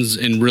Legends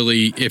and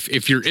really,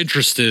 if you're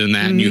interested in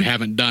that and you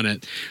haven't done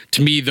it,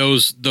 to me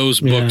those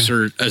books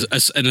are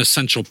an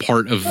essential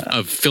part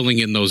of filling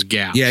in those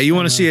gaps. Yeah, you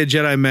want to see a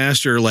Jedi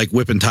Master like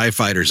whipping TIE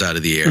fighters out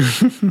of the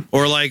air,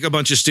 or like a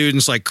bunch of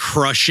students like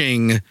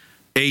crushing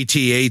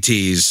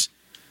AT-ATs,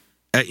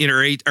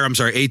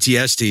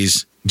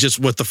 AT-STs.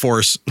 Just with the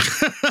Force.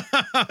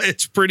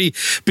 It's pretty,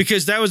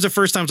 because that was the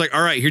first time it's like,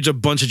 all right, here's a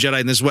bunch of Jedi,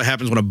 and this is what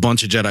happens when a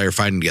bunch of Jedi are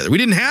fighting together. We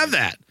didn't have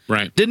that.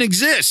 Right. Didn't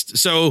exist.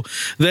 So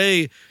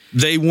they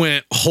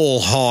went whole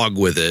hog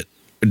with it.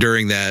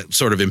 during that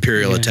sort of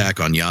Imperial attack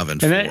on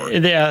Yavin 4.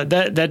 And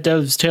that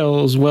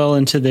dovetails well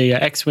into the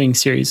X-Wing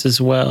series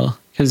as well,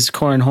 because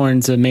Corran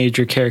Horn's a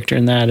major character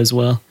in that as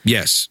well.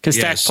 Yes. Because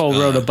Stackpole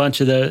wrote a bunch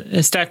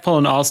of Stackpole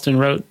and Alston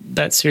wrote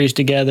that series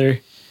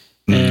together,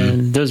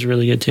 and those are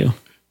really good too.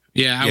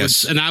 Yeah,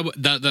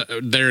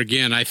 there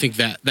again, I think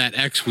that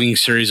X-Wing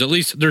series, at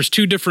least there's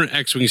two different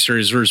X-Wing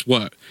series. There's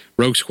what?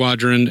 Rogue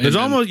Squadron. There's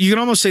you can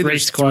almost say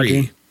there's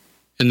Squadron. 3.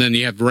 And then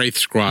you have Wraith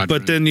Squadron.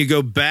 But then you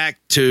go back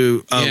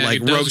to Yeah,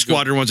 like it does Rogue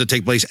Squadron ones that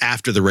take place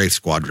after the Wraith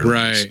Squadron.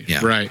 ones. Right,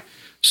 Yeah. right.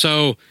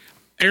 So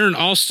Aaron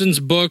Alston's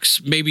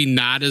books, maybe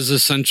not as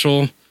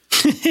essential,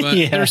 but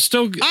Yeah. they're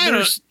still,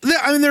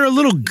 they're a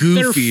little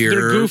goofier.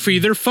 they're goofy,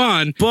 they're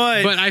fun,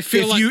 But I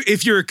feel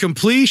if you're a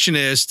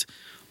completionist,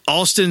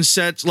 Alston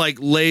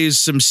lays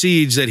some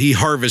seeds that he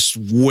harvests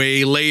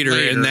way later.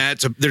 And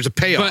there's a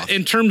payoff. But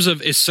in terms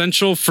of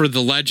essential for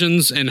the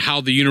legends and how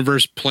the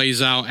universe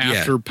plays out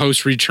after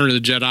post Return of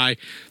the Jedi,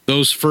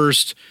 those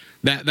first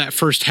that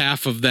first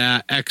half of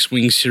that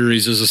X-Wing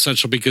series is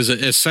essential because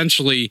it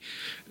essentially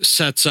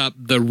sets up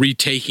the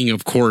retaking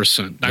of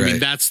Coruscant. I mean,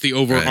 that's the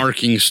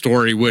overarching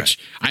story, which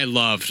I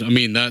loved. I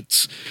mean,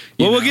 that's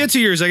we'll get to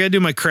yours. I got to do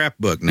my crap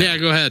book now. Yeah,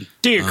 go ahead.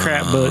 Do your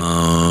crap book.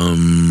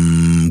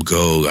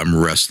 I'm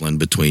wrestling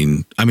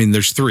between. I mean,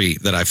 there's 3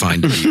 that I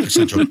find to be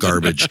essential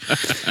garbage,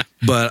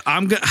 but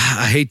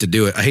I hate to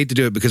do it. I hate to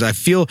do it because I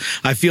feel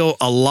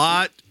a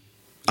lot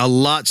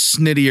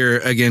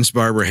snittier against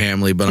Barbara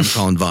Hamley, but I'm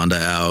calling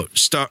Vonda out.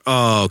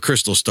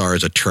 Crystal Star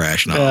is a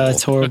trash novel.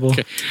 That's horrible.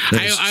 Okay.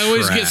 I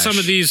always get some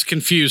of these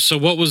confused. So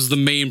what was the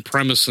main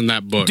premise in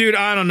that book? Dude,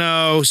 I don't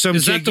know. Is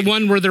that the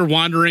one where they're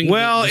wandering?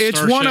 Well, the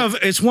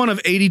it's one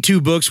of 82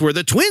 books where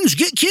the twins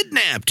get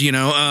kidnapped, you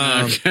know.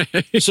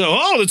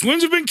 So, the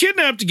twins have been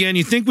kidnapped again.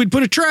 You think we'd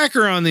put a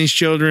tracker on these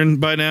children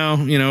by now,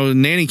 you know,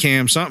 nanny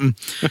cam, something.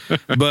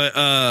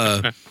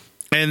 But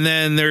and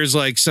then there's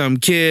like some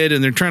kid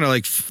and they're trying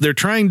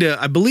to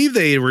I believe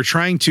they were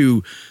trying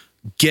to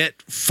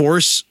get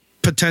Force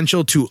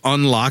potential to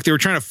unlock. They were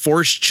trying to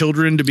force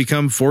children to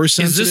become Force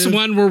sensitive. Is this the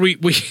one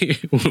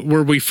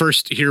where we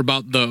first hear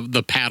about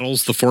the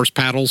paddles, the Force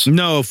paddles?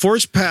 No,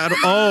 Force paddle.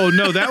 Oh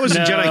no, that was the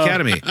Jedi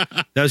Academy.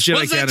 That was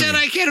Jedi Academy.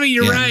 Jedi Academy?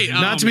 You're right.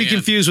 Not to be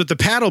confused with the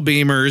paddle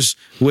beamers,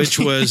 which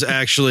was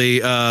actually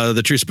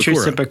the Truce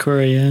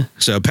Bakura, yeah.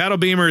 So paddle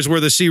beamers were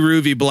the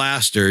Siruvi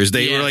blasters.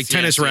 They were like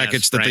tennis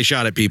rackets that they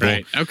shot at people.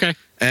 Right. Okay.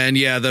 And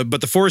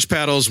but the Force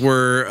paddles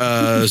were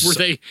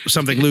they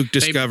something Luke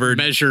discovered.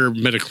 They measure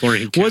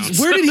midichlorian counts.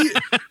 Where did he?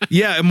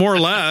 Yeah, more or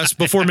less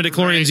before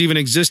midichlorians even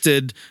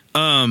existed.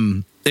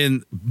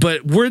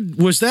 But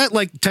was that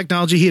like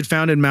technology he had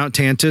found in Mount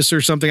Tantus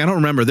or something? I don't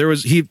remember. They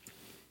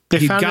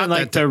found it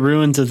like the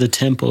ruins of the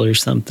temple or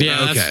something.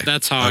 Yeah,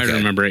 that's how I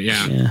remember it.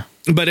 Yeah.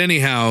 But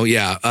anyhow,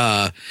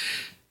 that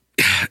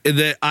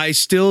I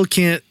still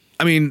can't.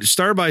 I mean,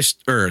 Star by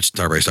Star,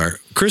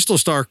 Crystal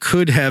Star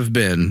could have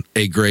been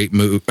a great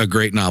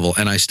novel,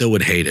 and I still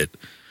would hate it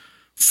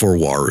for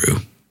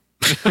Waru.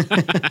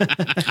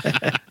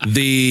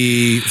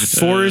 The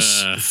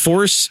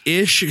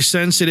Force-ish,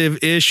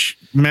 sensitive-ish,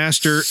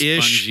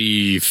 master-ish,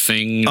 spongy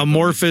thing,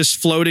 amorphous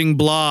floating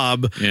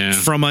blob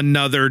from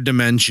another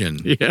dimension.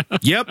 Yeah.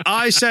 Yep,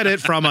 I said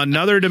it, from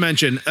another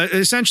dimension.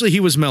 Essentially, he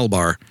was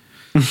Melbar.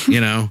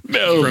 You know,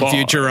 from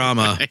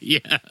Futurama.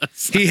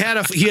 Yes. He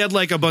had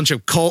like a bunch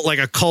of cult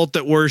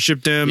that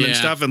worshipped him and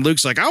stuff. And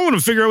Luke's like, I want to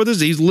figure out what this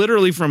is. He's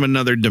literally from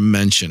another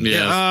dimension.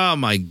 Yes. Oh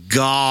my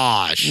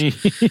gosh.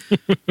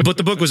 But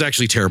the book was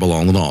actually terrible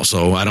all in all.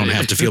 So I don't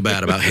have to feel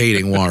bad about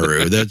hating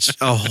Waru. That's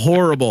a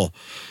horrible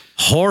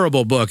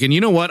book. And you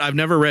know what? I've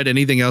never read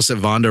anything else that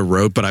Vonda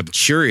wrote, but I'm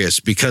curious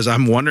because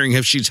I'm wondering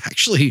if she's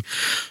actually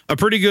a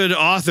pretty good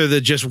author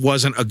that just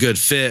wasn't a good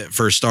fit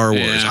for Star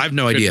Wars. I have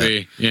no idea.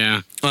 Be.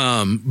 Yeah.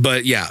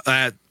 But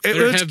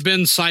there have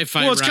been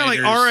sci-fi. Well, it's kind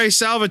of like R.A.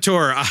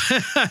 Salvatore.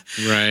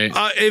 Right.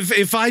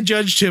 If I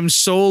judged him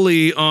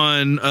solely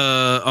on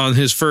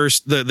his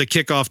first the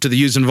kickoff to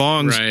the Yuuzhan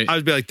Vongs, I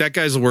would be like, that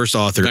guy's the worst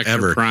author Vector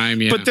ever. Prime,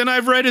 yeah. But then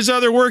I've read his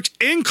other works,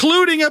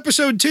 including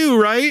Episode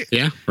 2, right?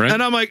 Yeah, right.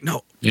 And I'm like,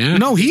 no. Yeah.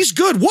 No, he's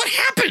good. What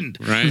happened?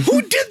 Right.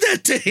 Who did that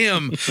to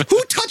him?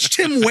 Who touched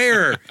him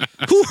where?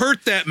 Who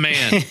hurt that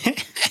man?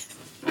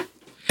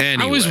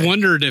 Anyway. I always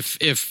wondered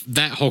if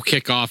that whole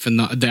kickoff and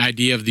the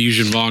idea of the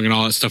Yuuzhan Vong and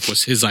all that stuff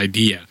was his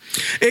idea.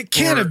 It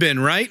can't have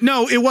been, right?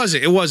 No, it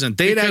wasn't. It wasn't.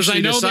 They'd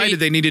actually decided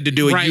they needed to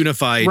do a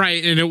unified.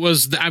 Right, and it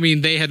was, I mean,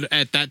 they had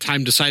at that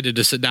time decided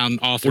to sit down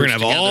authors. We're going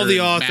to have all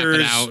the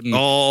authors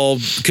all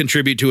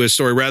contribute to a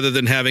story rather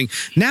than having,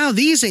 now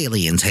these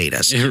aliens hate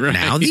us. Right.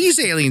 Now these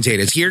aliens hate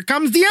us. Here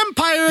comes the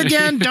Empire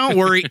again. Don't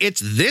worry. It's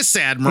this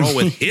admiral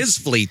with his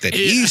fleet that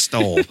he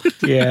stole.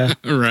 Yeah.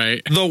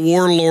 Right. The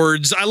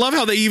warlords. I love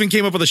how they even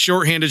came up with a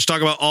shorthand to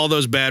talk about all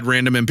those bad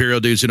random Imperial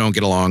dudes who don't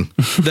get along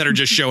that are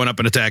just showing up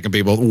and attacking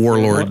people.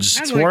 Warlords.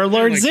 It's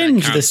Warlord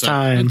Zinj this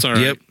time. That's all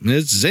right. Yep,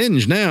 it's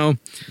Zinj now.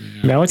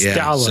 Now it's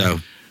Dala. So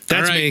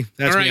that's me.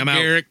 That's me. I'm out.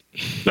 Garrick.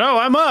 No,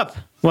 I'm up.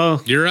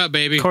 Well, You're up,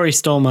 baby. Corey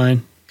stole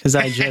mine because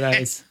I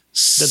Jedi is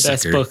the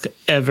best book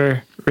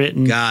ever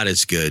written. God,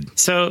 it's good.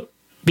 So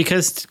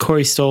because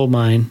Corey stole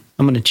mine,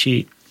 I'm going to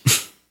cheat.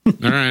 All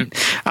right.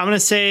 I'm going to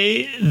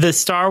say the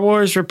Star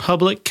Wars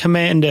Republic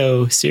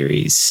Commando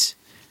series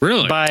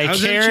Really? by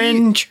How's that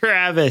Karen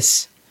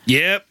Travis.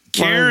 Yep.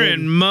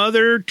 Karen,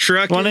 mother,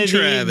 trucking One of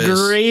Travis. the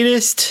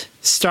greatest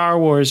Star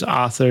Wars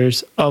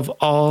authors of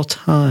all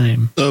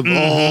time. Of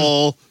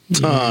all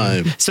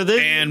time. So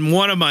this, and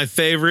one of my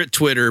favorite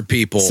Twitter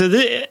people.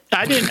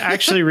 I didn't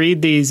actually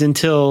read these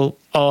until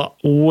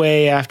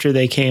way after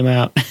they came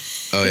out.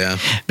 Oh, yeah.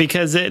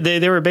 Because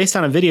they were based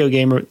on a video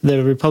game,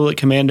 the Republic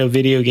Commando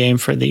video game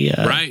for the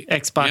Right.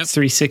 Xbox Yep.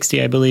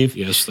 360, I believe.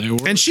 Yes, they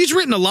were. And she's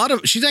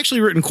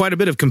actually written quite a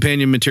bit of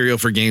companion material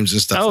for games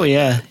and stuff. Oh,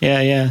 yeah.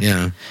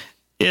 Yeah.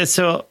 Yeah,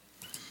 so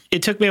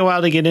it took me a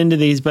while to get into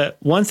these, but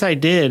once I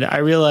did, I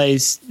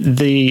realized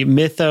the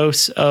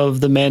mythos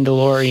of the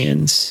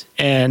Mandalorians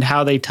and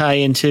how they tie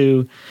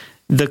into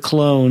the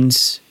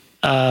clones.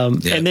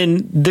 And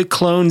then the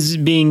clones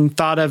being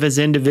thought of as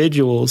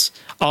individuals,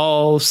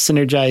 all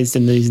synergized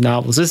in these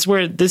novels.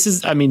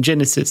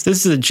 Genesis.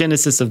 This is a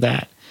genesis of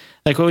that.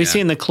 Like what we see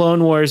in the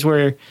Clone Wars,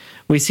 where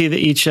we see that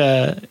each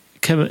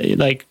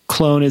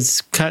clone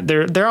is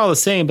they're all the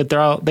same, but they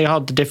all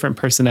have different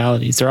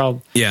personalities. They're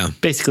all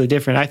basically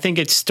different. I think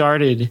it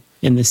started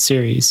in this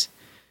series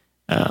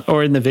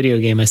or in the video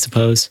game, I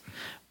suppose.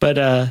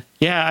 But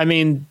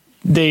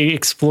they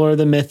explore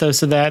the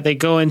mythos of that. They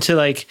go into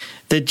like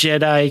the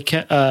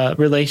Jedi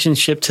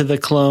relationship to the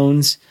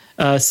clones.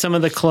 Some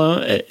of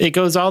the it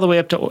goes all the way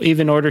up to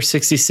even Order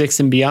 66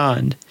 and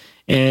beyond.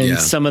 And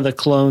some of the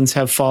clones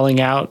have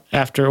falling out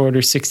after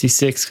Order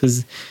 66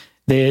 because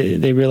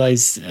they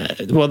realize,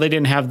 they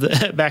didn't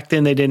have back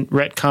then they didn't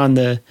retcon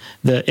the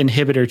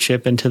inhibitor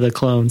chip into the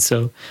clones.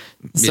 So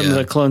some of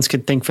the clones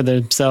could think for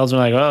themselves and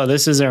like, oh,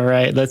 this isn't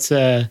right. Let's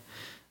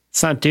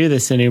not do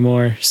this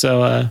anymore.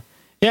 So,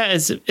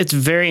 it's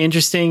very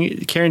interesting.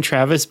 Karen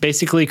Travis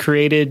basically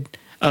created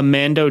a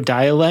Mando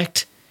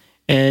dialect.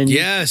 And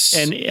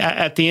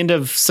at the end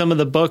of some of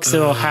the books,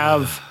 it'll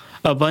have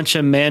a bunch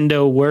of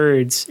Mando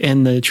words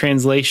in the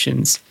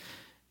translations.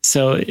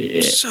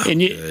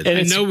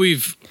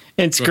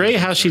 It's great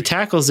how she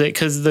tackles it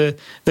because the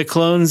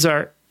clones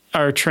are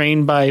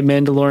trained by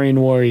Mandalorian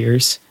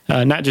warriors,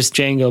 not just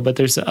Jango, but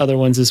there's other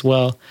ones as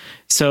well.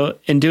 So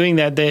in doing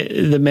that,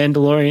 the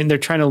Mandalorian, they're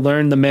trying to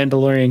learn the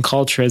Mandalorian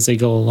culture as they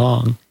go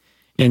along.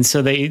 And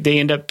so they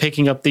end up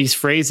picking up these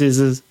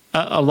phrases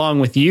along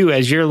with you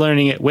as you're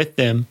learning it with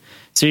them.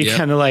 So you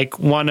kind of like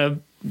want to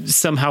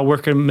somehow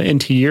work them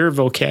into your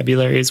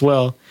vocabulary as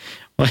well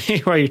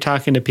while you're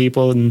talking to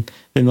people, and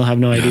then they'll have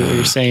no idea what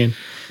you're saying.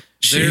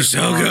 She's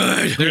so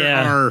good. There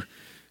are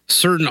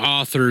certain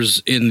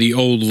authors in the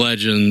old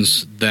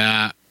legends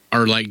that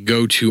are like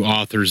go-to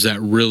authors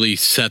that really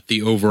set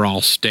the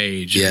overall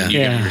stage. Yeah. And you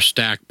get your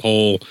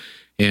Stackpole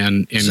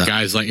and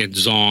guys like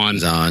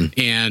Zahn.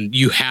 And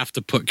you have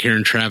to put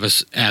Karen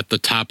Travis at the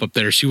top up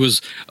there. She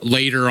was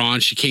later on.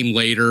 She came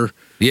later.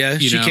 Yeah,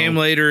 she came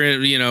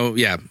later,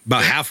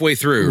 about halfway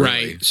through.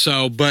 Right. Really.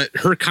 So, but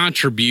her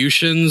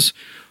contributions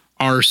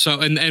are so,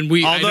 and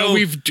we, although I know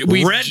we've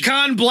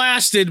retcon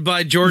blasted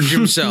by George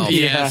himself.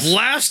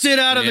 Blasted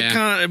out of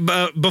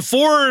the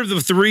before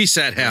the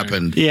reset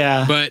happened.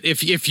 Yeah. But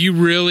if you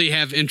really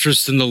have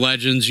interest in the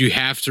legends, you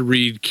have to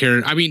read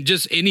Karen. I mean,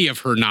 just any of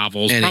her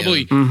novels.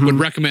 Probably would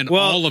recommend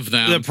all of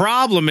them. The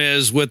problem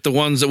is with the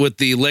ones with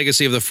the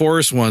Legacy of the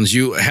Force ones,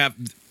 you have,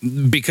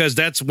 because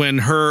that's when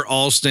her,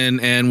 Alston,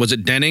 and was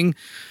it Denning?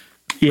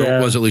 Yeah.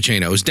 Or was it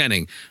Luceno? It was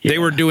Denning. They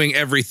were doing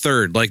every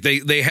third. Like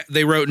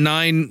they wrote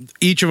 9.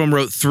 Each of them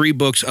wrote 3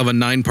 books of a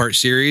 9-part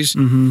series.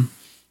 Mm-hmm.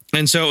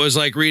 And so it was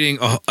like reading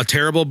a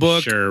terrible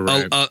book,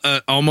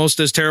 a almost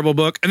as terrible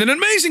book, and then an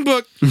amazing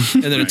book,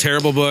 and then a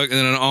terrible book, and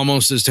then an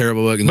almost as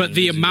terrible book. And but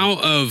the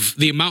amount of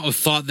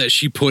thought that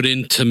she put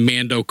into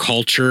Mando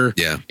culture,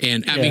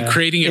 and I mean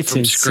creating it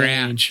from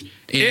scratch,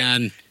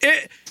 and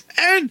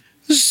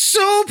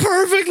so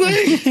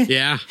perfectly.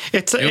 Yeah.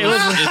 It was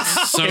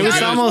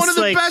It almost one of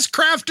the like best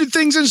crafted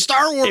things in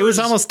Star Wars. It was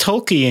almost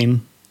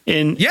Tolkien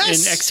in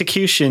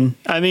execution.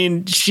 I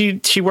mean, she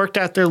worked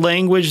out their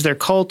language, their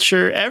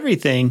culture,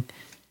 everything.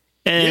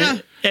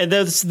 And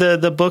those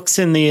the books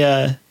in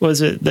the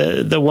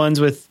the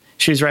ones with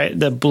she's right,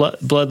 the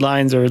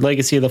Bloodlines or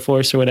Legacy of the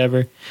Force or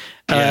whatever.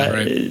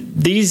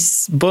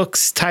 These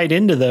books tied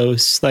into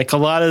those. Like a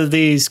lot of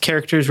these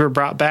characters were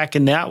brought back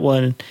in that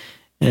one.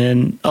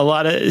 And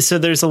there's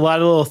a lot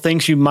of little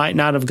things you might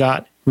not have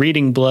got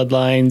reading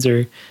Bloodlines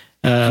or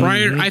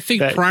prior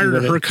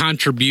to her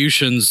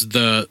contributions,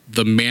 the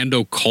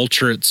Mando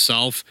culture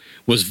itself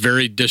was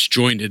very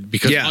disjointed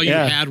because all you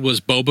had was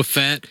Boba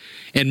Fett.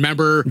 And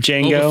remember,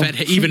 Jango. Boba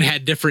Fett even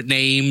had different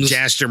names.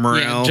 Jaster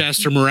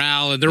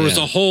Morale. And there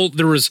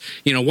was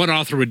one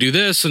author would do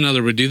this,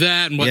 another would do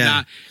that, and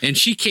whatnot. And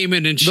she came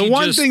in and the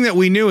one thing that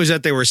we knew is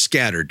that they were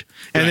scattered.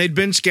 And they'd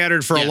been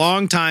scattered for a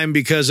long time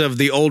because of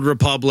the Old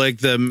Republic,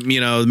 the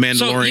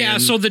Mandalorian.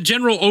 So the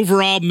general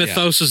overall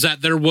mythos is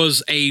that there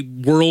was a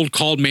world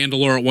called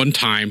Mandalore at one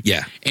time.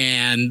 Yeah.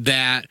 And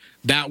that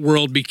that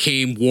world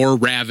became war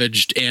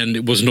ravaged and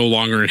it was no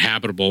longer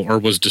inhabitable or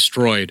was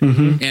destroyed,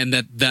 and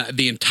that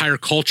the entire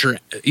culture,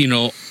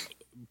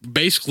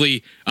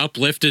 basically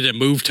uplifted and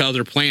moved to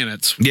other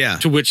planets. Yeah.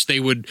 To which they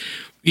would,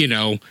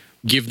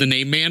 give the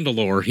name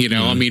Mandalore.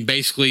 I mean,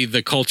 basically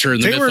the culture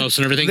and the mythos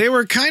and everything. They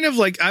were kind of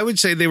like, I would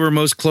say they were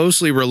most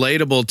closely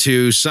relatable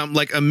to some,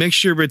 like a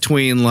mixture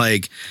between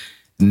like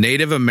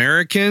Native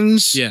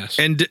Americans, Yes.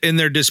 and in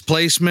their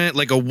displacement,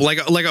 like a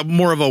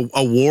more of a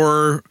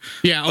war,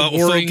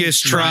 warring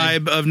focused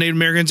tribe of Native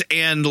Americans,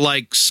 and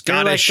like They're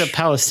Scottish like the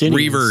Palestinians.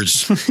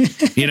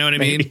 Reavers. You know what I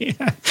mean?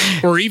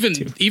 Or even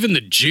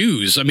the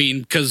Jews. I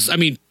mean, because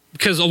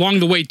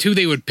along the way too,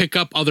 they would pick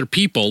up other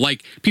people,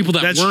 like people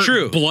that That's weren't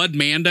true. blood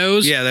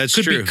Mandos. Yeah, that's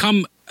could true.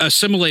 become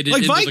assimilated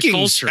Like into the Vikings,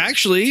 culture.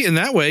 actually, in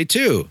that way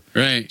too.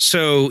 Right.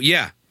 So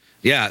yeah.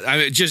 I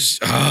mean, just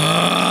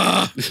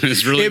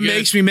It's really it good.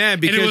 makes me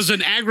mad because and it was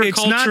an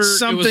agriculture. It's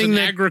not something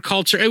that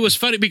agriculture. It was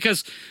funny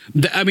because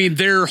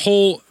their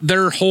whole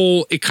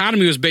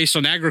economy was based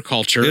on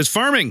agriculture. it was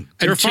farming.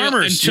 They were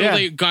farmers until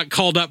they got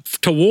called up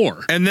to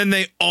war. and then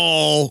they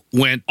all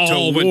went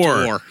All to went war.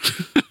 to war.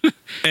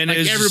 And Like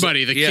it's-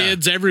 everybody, the yeah.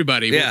 kids,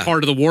 everybody Yeah. were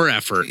part of the war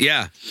effort.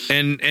 Yeah.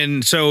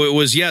 And so it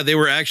was, they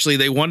were actually,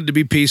 they wanted to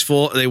be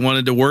peaceful. They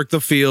wanted to work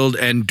the field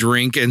and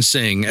drink and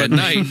sing at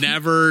night.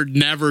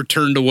 Never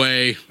turned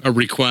away a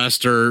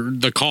request or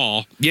the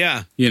call.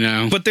 Yeah.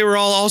 But They were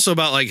all also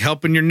about like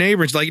helping your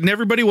neighbors. Like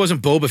everybody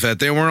wasn't Boba Fett.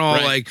 They weren't all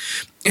Right. like,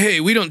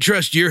 hey, we don't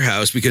trust your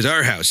house because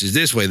our house is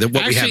this way than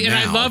what actually, we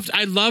have and now.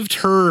 I loved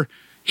her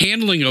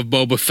handling of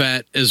Boba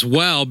Fett as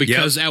well,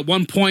 because at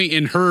one point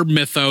in her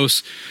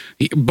mythos,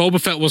 Boba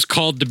Fett was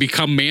called to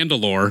become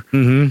Mandalore.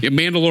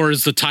 Mandalore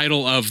is the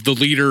title of the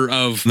leader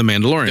of The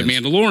Mandalorians. The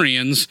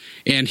Mandalorians,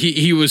 and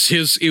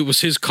it was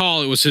his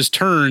call. It was his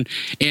turn,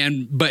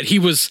 but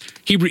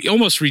he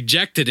almost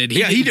rejected it.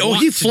 He didn't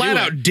want to flat do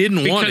out it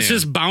didn't want because it.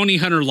 his bounty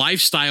hunter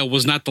lifestyle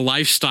was not the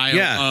lifestyle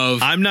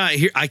of. I'm not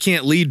here. I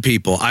can't lead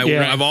people.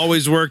 I've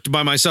always worked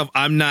by myself.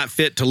 I'm not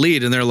fit to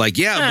lead. And they're like,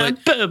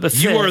 but Boba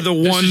you Fett. are the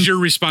This one. is your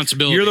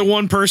responsibility. You're the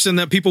one person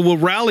that people will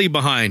rally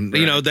behind.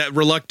 Right. That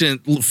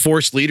reluctant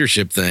forced leadership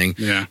thing.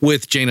 Yeah.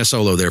 With Jaina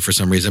Solo there for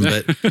some reason,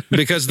 but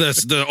because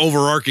the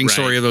overarching Right.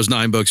 story of those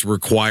 9 books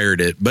required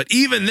it. But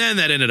even then,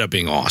 that ended up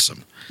being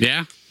awesome.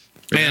 Yeah.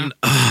 And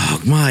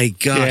oh my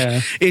gosh,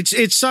 Yeah.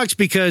 it sucks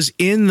because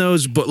in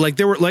those books,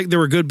 there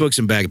were good books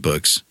and bad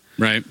books.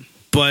 Right.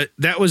 But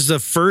that was the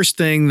first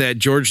thing that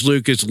George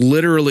Lucas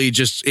literally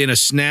just in a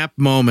snap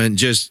moment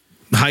just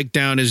hiked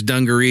down his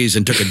dungarees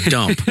and took a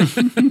dump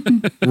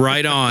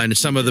right on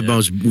some of the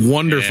most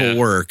wonderful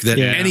work that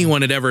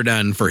anyone had ever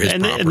done for his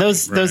property. And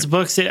those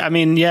books, it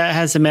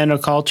has a Mando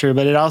culture,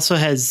 but it also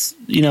has,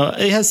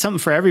 it has something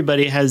for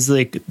everybody. It has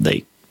like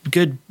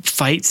good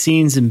fight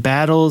scenes and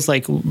battles,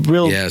 like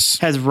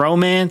has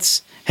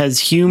romance, has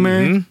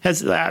humor,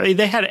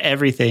 they had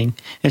everything.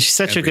 And she's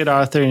such a good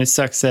author, and it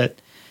sucks that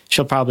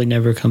she'll probably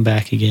never come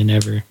back again,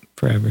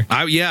 forever.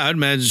 I'd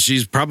imagine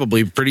she's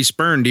probably pretty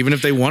spurned, even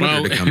if they wanted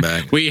her to come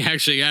back. We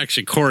actually,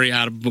 Corey,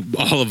 out of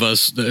all of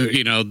us,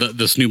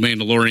 this new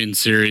Mandalorian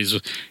series,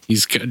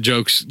 he's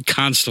jokes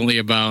constantly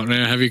about.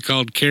 Have you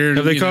called Karen?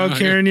 Have they called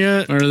Karen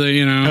yet? Or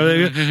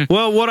they,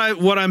 Well,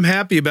 what I'm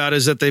happy about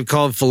is that they've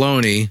called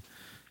Filoni.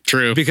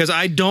 True, because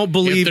I don't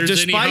believe,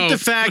 despite the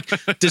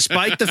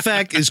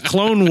fact, is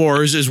Clone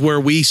Wars is where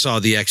we saw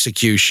the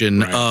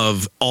execution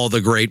of all the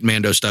great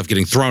Mando stuff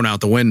getting thrown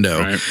out the window.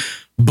 Right.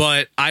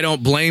 But I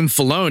don't blame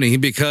Filoni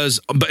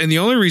and the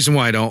only reason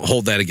why I don't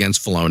hold that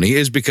against Filoni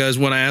is because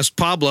when I asked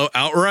Pablo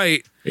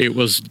outright, it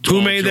was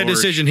who made that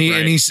decision.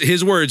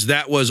 His words,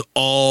 that was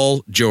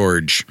all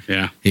George.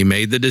 Yeah, he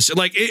made the decision.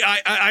 Like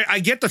I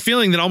get the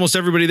feeling that almost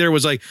everybody there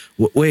was like,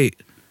 wait.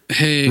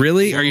 Hey,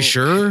 really? Are you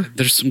sure?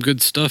 There's some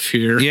good stuff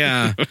here.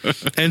 Yeah.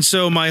 And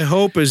so my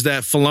hope is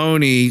that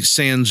Filoni,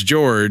 sans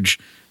George,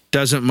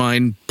 doesn't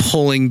mind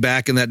pulling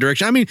back in that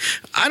direction. I mean,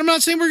 I'm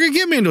not saying we're going to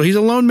get Mando. He's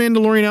a lone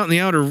Mandalorian out in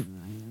the outer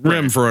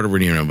rim for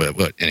whatever,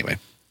 but anyway.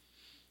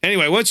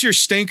 Anyway, what's your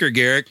stinker,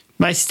 Garrick?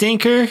 My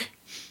stinker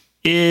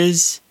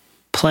is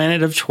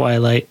Planet of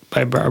Twilight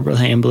by Barbara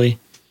Hambly.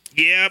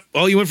 Yep.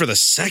 Oh, you went for the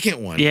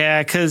second one.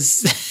 Yeah,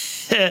 because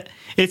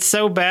it's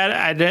so bad,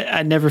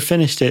 I never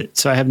finished it,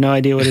 so I have no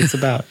idea what it's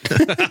about.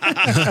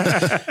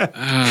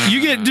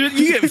 You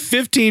get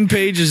 15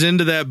 pages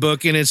into that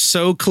book, and it's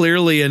so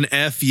clearly an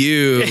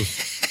FU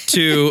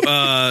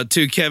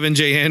to Kevin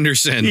J.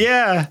 Anderson.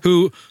 Yeah.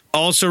 Who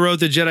also wrote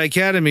the Jedi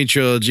Academy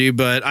trilogy,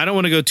 but I don't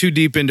want to go too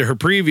deep into her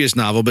previous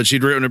novel, but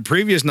she'd written a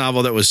previous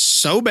novel that was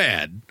so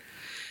bad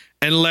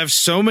and left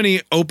so many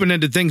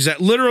open-ended things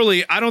that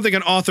literally I don't think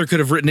an author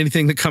could have written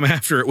anything that come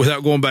after it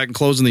without going back and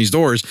closing these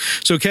doors.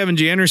 So Kevin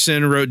G.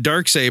 Anderson wrote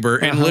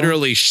Darksaber and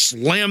literally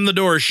slammed the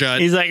door shut.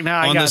 He's like, no,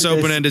 on this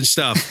open-ended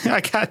stuff. I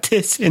got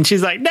this. And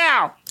she's like,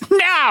 now.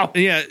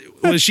 Yeah.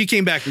 Well, she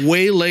came back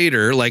way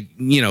later,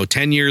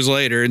 10 years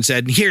later, and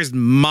said, here's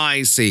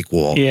my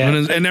sequel. Yeah.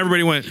 And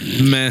everybody went,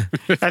 meh.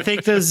 I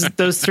think those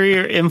 3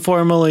 are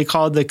informally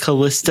called the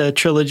Callista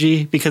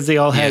trilogy because they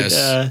all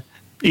had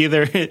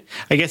either,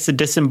 I guess, a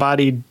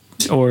disembodied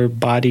or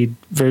bodied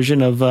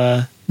version of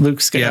Luke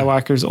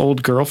Skywalker's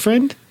old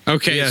girlfriend.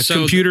 Okay, Yeah, so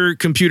computer.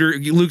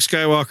 Luke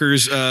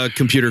Skywalker's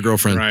computer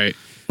girlfriend. right.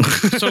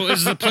 So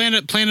is the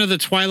planet of the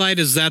Twilight?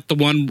 Is that the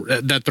one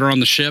that they're on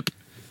the ship?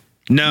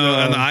 No,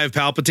 on the Eye of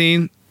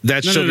Palpatine.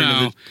 That's No. Children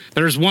of the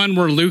There's one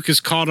where Luke is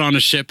caught on a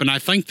ship, and I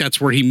think that's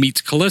where he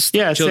meets Callista.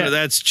 Yeah,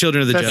 That's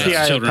Children of the that's Jedi. the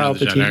Eye of Children of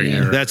the Palpatine. Jedi,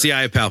 yeah. yeah. That's the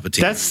Eye of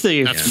Palpatine. That's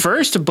the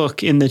first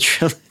book in the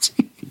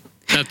trilogy.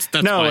 That's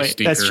No, my wait,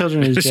 stinker. that's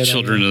Children of the It's Jedi,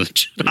 Children of the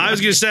Jedi. I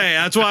was gonna say.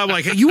 That's why I'm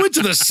like, you went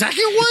to the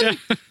second one.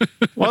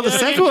 Well, the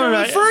second one,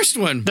 the first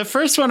one. the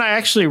first one I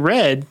actually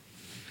read.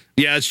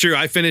 Yeah, it's true.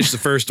 I finished the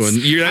first one.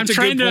 That's a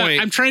good point.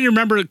 I'm trying to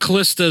remember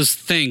Callista's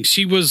thing.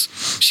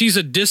 She's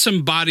a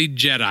disembodied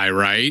Jedi,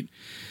 right?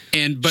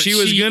 But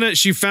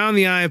She found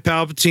the Eye of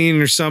Palpatine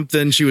or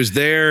something. She was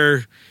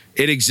there.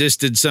 It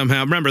existed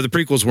somehow. Remember, the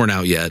prequels weren't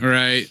out yet.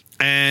 right.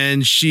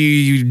 And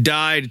she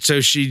died,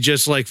 so she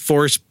just like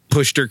force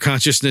pushed her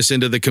consciousness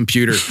into the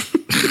computer.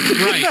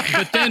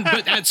 Right,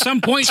 but at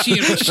some point she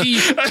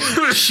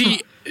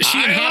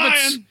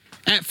inhabits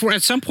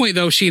at some point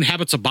though she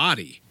inhabits a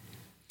body.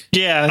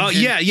 Yeah. Oh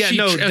yeah, She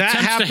no, that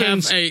attempts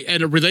happens. to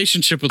have a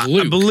relationship with I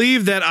Luke.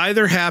 believe that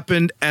either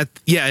happened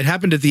it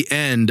happened at the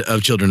end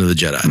of Children of the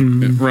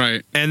Jedi.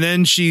 Right, And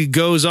then she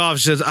goes off.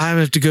 She says, "I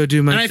have to go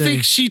do my and I thing."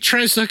 think she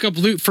tries to hook up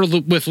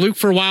with Luke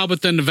for a while,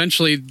 but then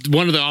eventually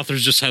one of the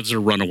authors just has her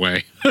run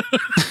away.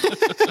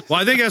 Well,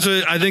 I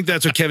think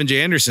that's what Kevin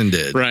J. Anderson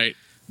did. Right.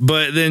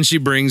 But then she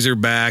brings her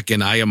back,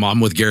 and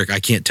I'm with Garrick.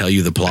 I can't tell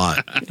you the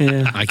plot.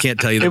 Yeah. I can't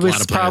tell you the It plot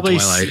was of Planet probably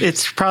Twilight.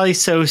 it's probably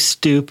so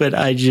stupid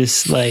I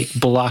just like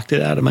blocked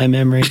it out of my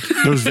memory.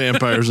 There's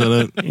vampires in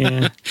it.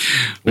 Yeah.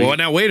 Well,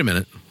 now wait a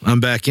minute. I'm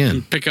back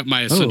in. Pick up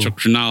my essential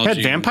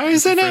chronology. Had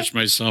vampires in it? Refresh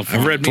myself.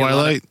 I've read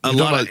Twilight. a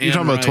You're lot talking of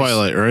about Anne Rice.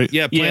 Twilight, right?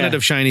 Yeah, Planet Yeah.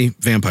 of Shiny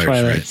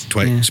Vampires.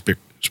 Twilight, Right.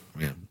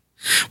 Yeah.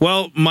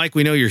 Well, Mike,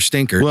 we know you're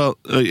stinker. Well,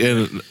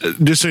 and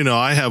just so you know,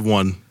 I have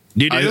one.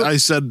 You do? I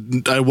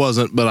said I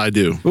wasn't, but I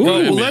do. Ooh, Go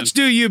ahead, well, man. let's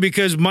do you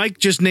because Mike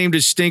just named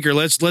his stinker.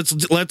 Let's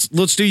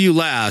do you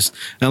last,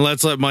 and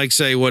let's let Mike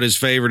say what his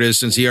favorite is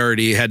since he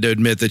already had to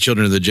admit that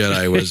Children of the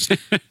Jedi was.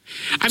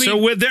 I mean,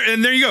 So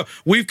there you go.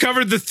 We've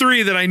covered the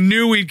three that I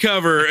knew we'd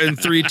cover, and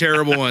three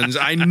terrible ones.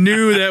 I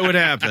knew that would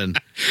happen.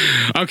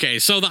 okay,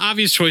 so the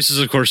obvious choices,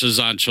 of course,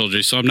 is on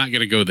Children, so I'm not going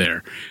to go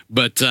there.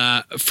 But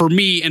for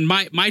me, and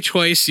my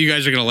choice, you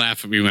guys are going to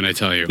laugh at me when I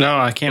tell you. No,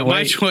 I can't My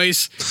wait.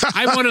 choice,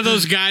 I'm one of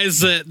those guys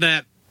that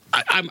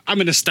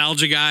I'm a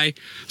nostalgia guy.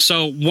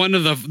 So one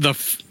of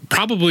the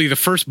probably the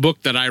first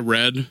book that I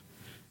read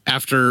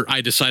after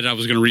I decided I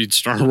was going to read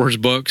Star Wars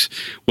books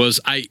was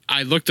I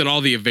looked at all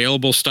the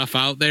available stuff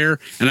out there,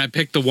 and I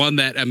picked the one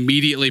that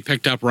immediately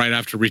picked up right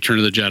after Return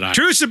of the Jedi.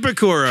 Truce of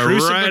Bakura,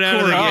 Truce of right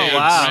out of the Bakura. gates. Oh,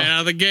 wow. Right out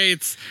of the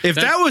gates. If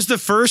that was the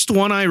first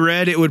one I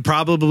read, it would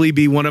probably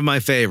be one of my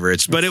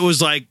favorites. But it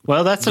was like,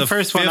 Well, that's the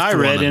first one I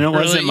read, and it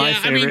wasn't my Yeah,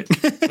 I mean-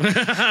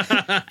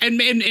 favorite.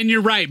 And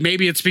you're right.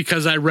 Maybe it's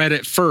because I read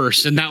it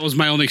first, and that was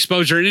my only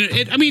exposure.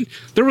 And I mean,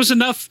 there was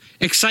enough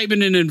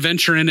excitement and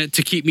adventure in it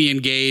to keep me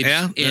engaged.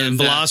 yeah, and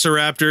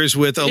Velociraptors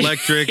with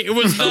electric, It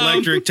was dumb.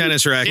 electric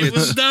tennis rackets. it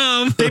was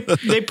dumb.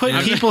 They put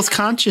people's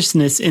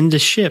consciousness into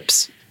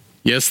ships.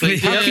 Yes, they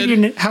How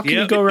did. can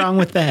you go wrong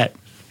with that?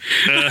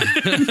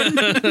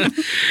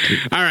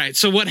 All right.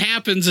 So what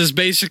happens is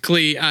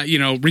basically,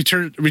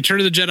 Return of the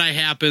Jedi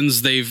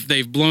happens.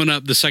 They've blown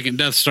up the second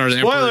Death Star. The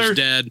Spoiler. Emperor's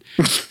dead,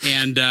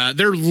 and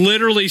they're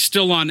literally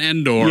still on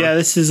Endor. Yeah,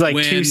 this is like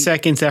when- 2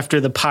 seconds after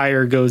the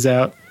pyre goes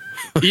out.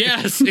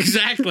 Yes,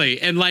 exactly.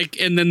 And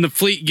then the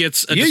fleet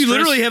gets a You distress-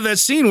 literally have that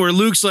scene where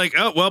Luke's like,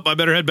 "Oh well, I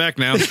better head back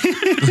now."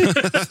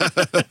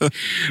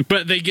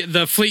 But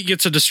the fleet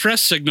gets a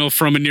distress signal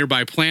from a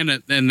nearby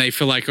planet, and they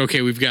feel like,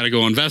 okay, we've got to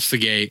go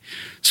investigate.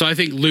 So I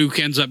think Luke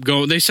ends up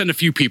going. They send a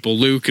few people,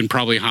 Luke and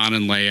probably Han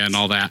and Leia and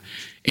all that.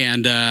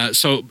 And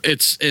so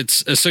it's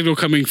a signal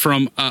coming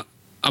from a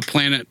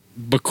planet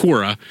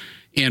Bakura,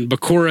 and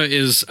Bakura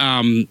is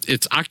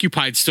it's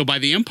occupied still by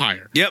the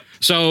Empire. Yep.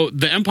 So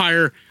the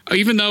Empire,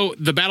 even though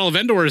the Battle of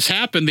Endor has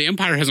happened, the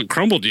Empire hasn't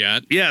crumbled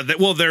yet. Yeah,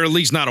 well, they're at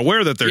least not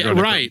aware that they're Yeah, going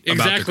to right,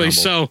 exactly.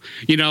 So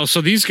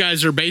so these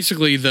guys are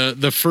basically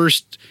the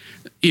first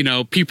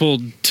people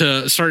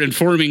to start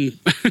informing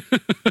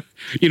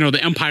the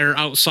Empire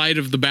outside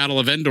of the Battle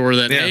of Endor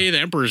that hey, the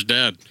Emperor's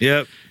dead.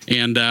 Yep.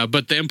 And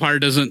but the Empire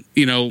doesn't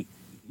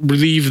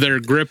relieve their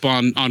grip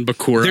on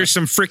Bakura. There's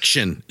some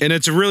friction, and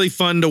it's really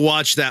fun to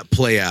watch that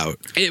play out.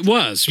 It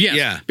was, yes.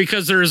 Yeah.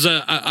 Because there's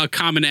a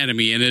common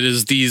enemy, and it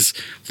is these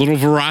little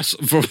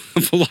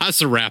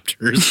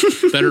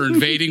velociraptors that are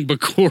invading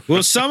Bakura.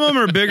 Well, some of them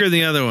are bigger than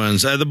the other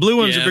ones. The blue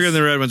ones are Yes. bigger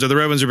than the red ones, or the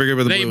red ones are bigger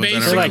than the They blue ones. I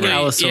don't They're like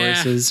remember.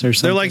 Allosauruses or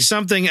something. They're like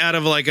something out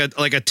of like a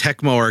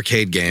Tecmo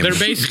arcade game. They're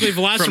basically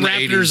From the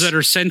velociraptors 80s. that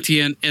are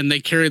sentient, and they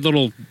carry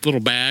little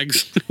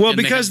bags. Well, And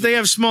because they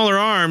have smaller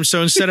arms,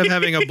 so instead of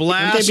having a be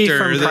blaster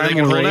from that they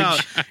can Primal hold Rage?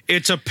 out,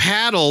 it's a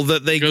paddle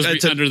that they goes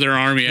it's a- under their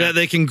arm. Yeah. that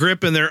they can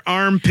grip in their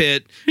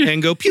armpit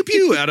and go pew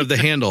pew out of the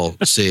handle.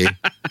 See,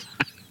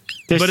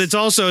 but it's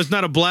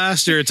not a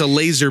blaster, it's a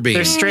laser beam.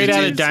 They're straight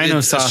out of Dino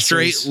it's a Saucers.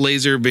 straight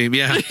laser beam.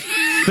 Yeah.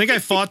 I think I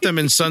fought them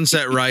in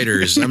Sunset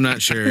Riders. I'm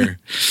not sure.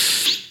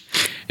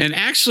 And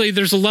actually,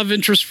 there's a love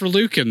interest for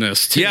Luke in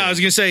this, too. Yeah, I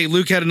was going to say,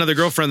 Luke had another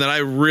girlfriend that I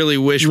really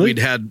wish we'd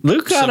had.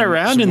 Luke got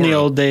around in the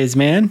old days,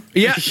 man.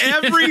 Yeah,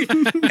 every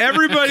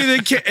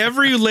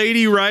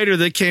lady writer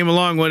that came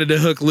along wanted to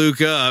hook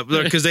Luke up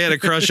because they had a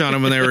crush on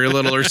him when they were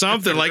little or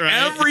something. Like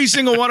every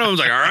single one of them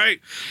was like, all right,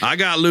 I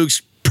got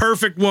Luke's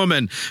perfect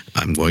woman.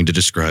 I'm going to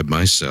describe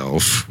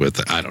myself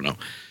with, I don't know.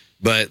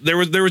 But there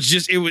was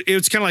just it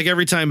was kind of like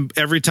every time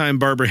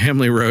Barbara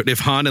Hambly wrote, if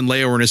Han and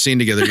Leia were in a scene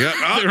together,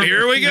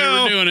 here we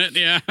go, they were doing it,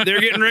 yeah,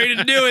 they're getting ready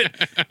to do it.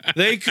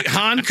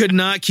 Han could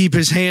not keep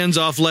his hands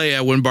off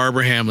Leia when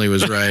Barbara Hambly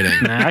was writing.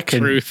 Nah,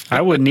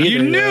 I wouldn't either.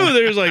 You knew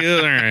there was like,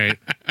 all right.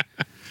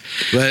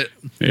 But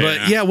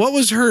yeah, what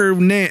was her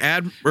name?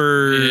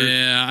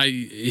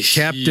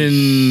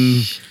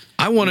 Captain.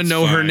 I want to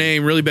know her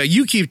name really bad.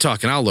 You keep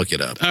talking. I'll look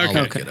it up. I'll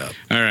look it up.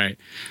 All right.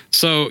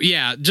 So,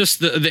 yeah,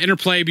 just the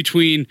interplay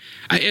between...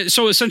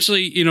 So,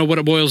 essentially, what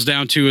it boils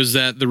down to is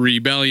that the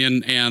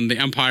rebellion and the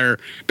Empire...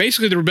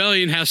 Basically, the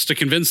rebellion has to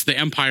convince the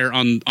Empire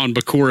on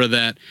Bakura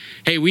that,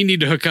 hey, we need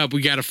to hook up.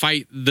 We got to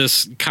fight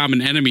this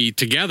common enemy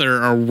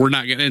together or we're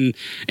not going to...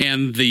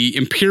 And the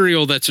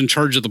Imperial that's in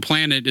charge of the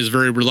planet is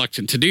very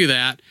reluctant to do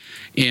that.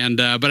 And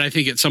but I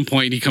think at some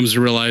point he comes to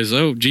realize,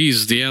 oh,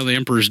 geez, the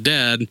Emperor's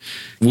dead.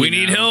 We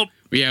need help.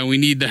 Yeah, we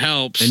need the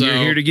help. And you're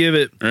here to give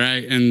it.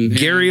 Right. And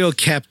Gariel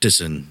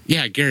Captison.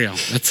 Yeah, Gariel.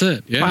 That's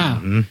it. Yeah. Wow.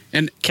 Mm-hmm.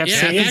 And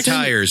Kathy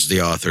Tyers,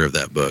 the author of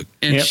that book.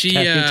 And Kathy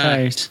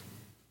Tyers.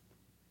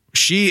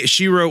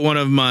 She wrote one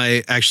of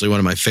my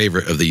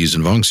favorite of the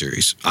Yuuzhan Vong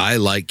series. I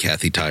like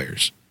Kathy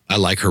Tyers. I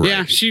like her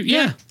writing.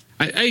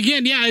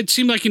 It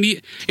seemed like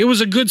it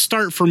was a good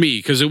start for me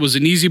because it was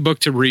an easy book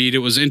to read. It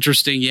was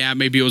interesting. Yeah,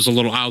 maybe it was a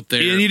little out there.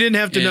 And you didn't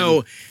have to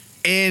know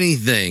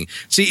anything.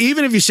 See,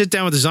 even if you sit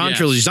down with the Zahn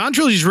trilogy, Zahn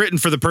trilogy is written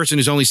for the person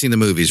who's only seen the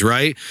movies,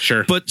 right?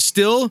 Sure. But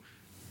still,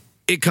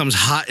 it comes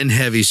hot and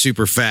heavy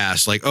super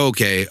fast. Like,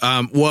 okay,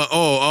 I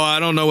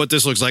don't know what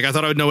this looks like. I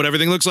thought I would know what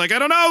everything looks like. I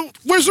don't know.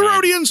 Where's the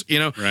Rhodians?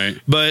 Right.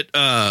 But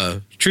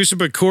Truce of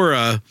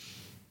Bakura,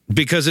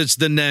 because it's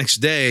the next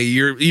day,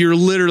 you're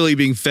literally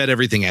being fed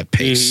everything at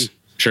pace.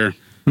 Mm-hmm. Sure.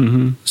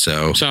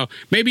 Mm-hmm. So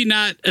maybe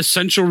not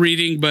essential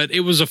reading, but it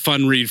was a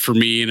fun read for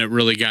me, and it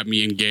really got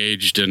me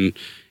engaged, and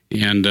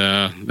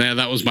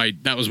that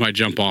was my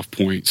jump off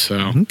point.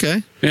 So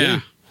okay, yeah,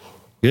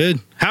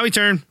 good. Howie,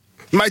 turn.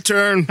 My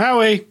turn.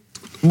 Howie.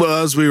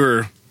 Well, as we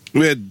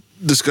had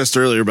discussed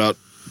earlier about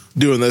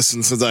doing this,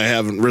 and since I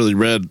haven't really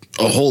read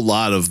a whole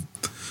lot of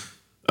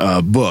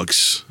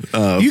books.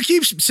 You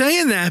keep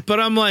saying that, but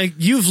I'm like,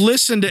 you've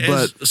listened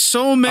to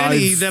so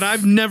many that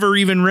I've never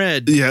even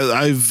read. Yeah,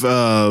 I've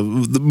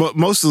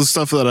most of the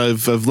stuff that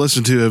I've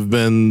listened to have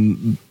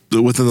been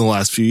within the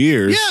last few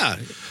years. Yeah,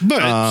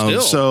 but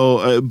still.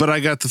 So, but I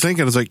got to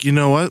thinking, I was like, you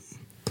know what?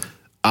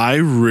 I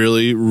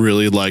really,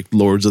 really liked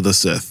Lords of the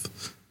Sith.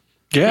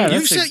 Yeah,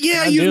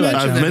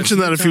 I've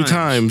mentioned that a few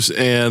times,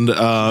 and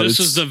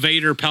this is the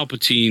Vader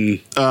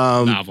Palpatine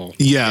novel.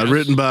 Yeah,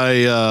 written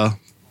by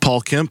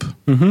Paul Kemp.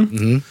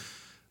 Mm-hmm.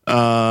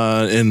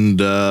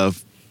 And are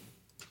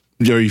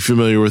you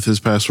familiar with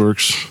his past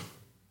works?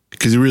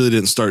 Because he really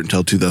didn't start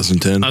until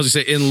 2010. I was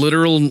going to say, in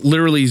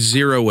literally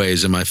zero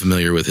ways am I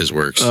familiar with his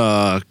works.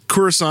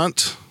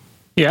 Coruscant.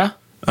 Yeah.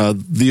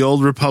 The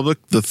Old Republic,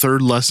 The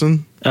Third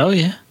Lesson. Oh,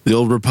 yeah. The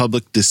Old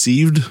Republic,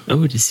 Deceived.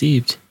 Oh,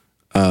 Deceived.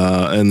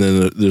 And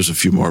then there's a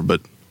few more,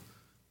 but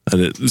I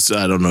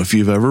don't know if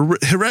you've ever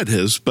read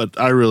his, but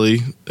I really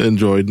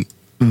enjoyed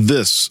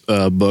this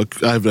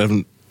book. I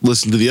haven't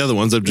listened to the other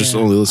ones. I've just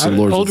only listened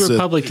to Lords of the Sith. Old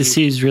Republic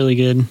Deceived is really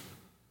good.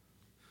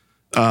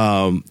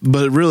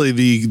 But really,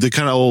 the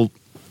kind of old,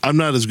 I'm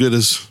not as good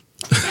as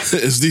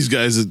these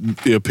guys at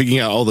picking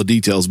out all the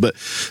details, but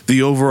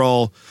the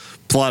overall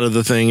plot of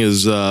the thing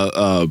is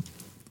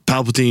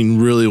Palpatine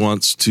really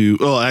wants to.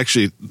 Oh,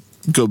 actually,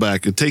 go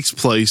back. It takes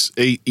place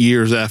 8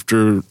 years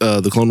after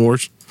the Clone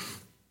Wars,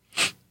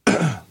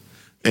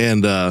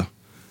 and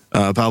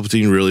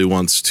Palpatine really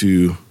wants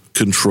to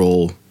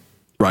control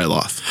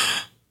Ryloth.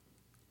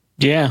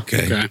 Yeah.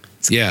 Okay.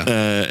 Yeah.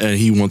 And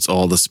he wants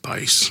all the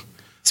spice.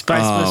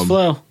 Spice must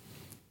flow.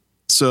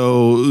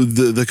 So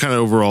the kind of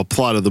overall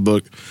plot of the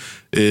book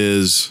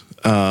is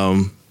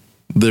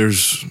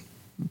there's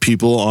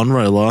people on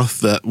Ryloth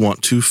that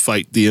want to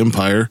fight the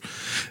Empire,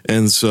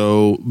 and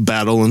so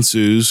battle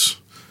ensues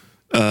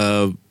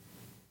with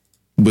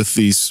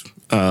these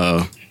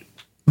one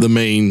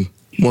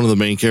of the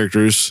main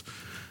characters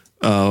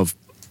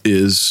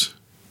is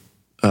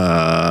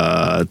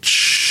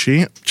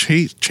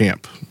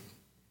Champ.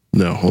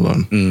 No, hold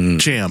on.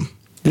 Cham.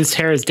 This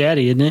Hera's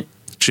daddy, isn't it?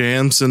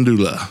 Cham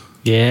Syndulla.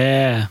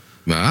 Yeah.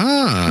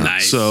 Ah.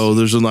 Nice. So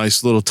there's a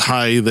nice little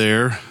tie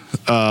there.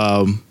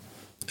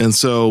 And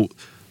so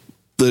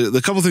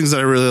the couple things that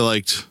I really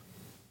liked,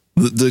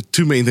 the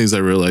two main things I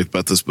really liked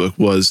about this book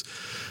was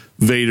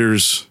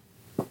Vader's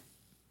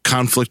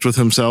conflict with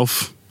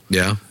himself.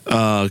 Yeah.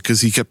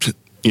 Because he kept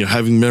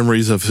having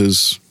memories of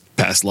his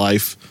past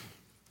life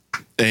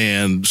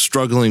and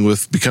struggling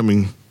with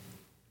becoming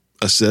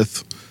a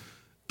Sith.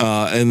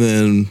 And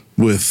then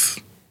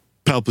with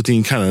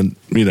Palpatine kind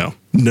of,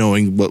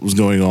 knowing what was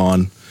going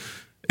on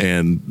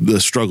and the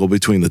struggle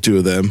between the two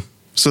of them.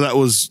 So that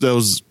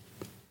was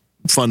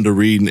fun to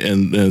read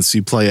and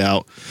see play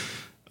out.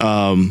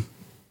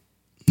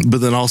 But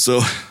then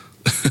also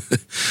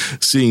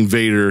seeing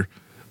Vader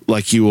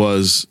like he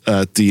was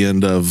at the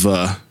end of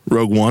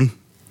Rogue One.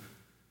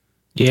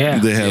 Yeah.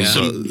 They have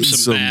Some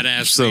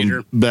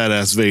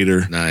badass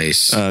Vader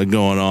Nice.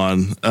 going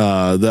on.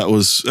 That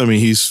was,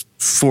 he's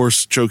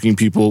force choking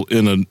people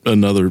in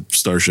another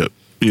starship,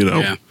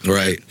 Yeah.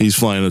 Right. He's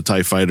flying a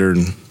TIE fighter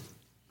and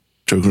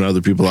choking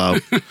other people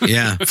out,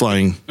 Yeah.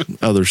 flying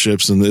other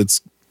ships. And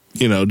it's,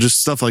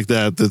 just stuff like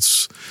that.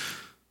 That's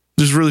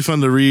just really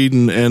fun to read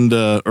and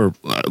or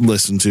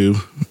listen to.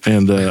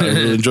 And I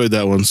really enjoyed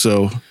that one.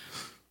 So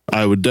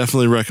I would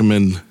definitely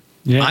recommend.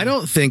 Yeah. I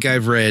don't think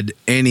I've read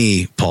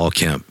any Paul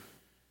Kemp.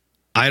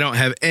 I don't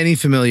have any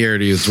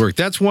familiarity with his work.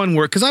 That's one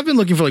word, because I've been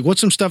looking for what's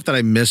some stuff that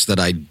I missed that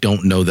I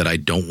don't know that I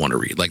don't want to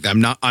read. Like I'm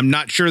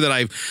not sure that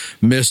I've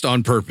missed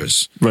on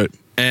purpose. Right.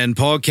 And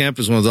Paul Kemp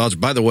is one of those.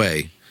 By the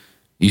way,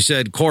 you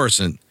said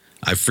Coruscant.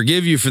 I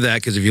forgive you for that,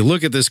 because if you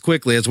look at this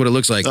quickly, that's what it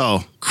looks like.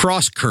 Oh.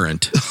 Cross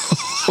Current.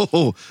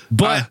 Oh,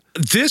 But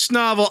this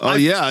novel,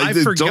 I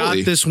forgot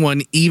totally. this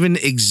one even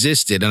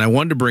existed, and I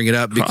wanted to bring it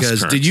up because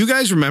Cross-current. did you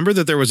guys remember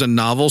that there was a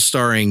novel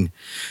starring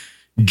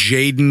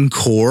Jaden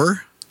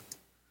Core,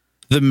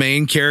 the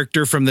main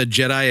character from the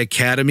Jedi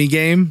Academy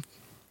game?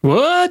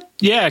 What?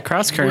 Yeah,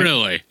 Cross Current.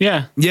 Really?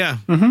 Yeah. Yeah.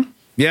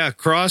 Yeah,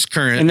 Cross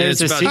Current. And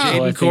there's it's a about sequel, I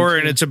Jaden think, Core, too.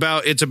 and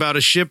it's about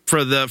a ship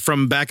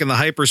from back in the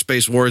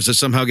hyperspace wars that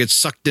somehow gets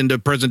sucked into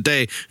present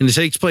day, and it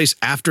takes place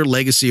after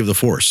Legacy of the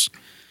Force.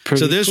 Pretty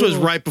So this was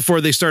cool. right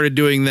before they started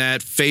doing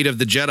that Fate of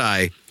the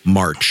Jedi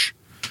march.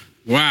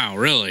 Wow,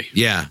 really?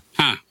 Yeah.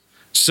 Huh.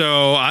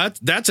 So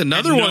that's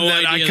another I had no one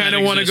that I idea kind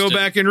of that want to go existed.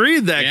 back and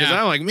read that, because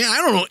Yeah. I'm like, man, I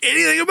don't know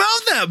anything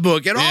about that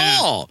book at Yeah,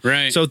 all.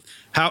 right. So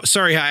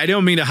sorry, I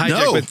don't mean to hijack,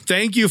 No. but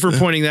thank you for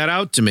pointing that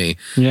out to me.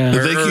 Yeah.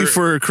 Thank you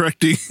for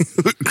correcting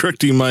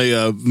my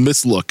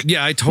mislook.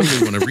 Yeah, I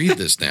totally want to read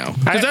this now.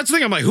 Because that's the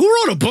thing. I'm like, who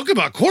wrote a book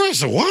about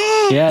Coruscant?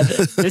 What? Yeah.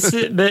 This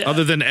is the.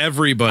 Other than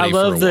everybody. I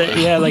love for a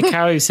the while. like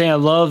how he was saying. I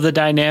love the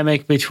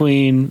dynamic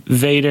between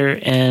Vader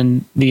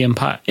and the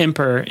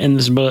Emperor in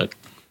this book,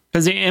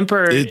 because the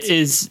Emperor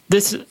is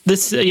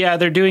this. Yeah,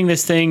 they're doing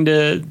this thing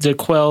to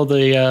quell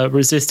the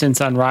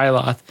resistance on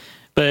Ryloth,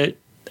 but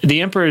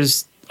the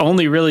Emperor's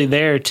only really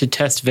there to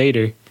test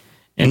Vader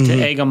and to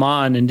egg him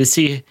on and to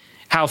see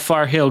how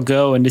far he'll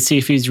go and to see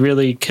if he's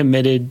really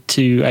committed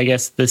to, I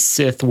guess, the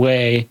Sith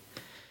way.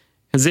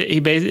 Because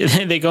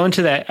they go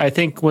into that, I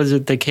think, was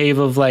it the cave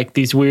of like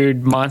these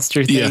weird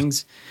monster Yeah.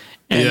 things,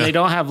 and Yeah. they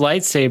don't have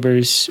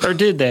lightsabers, or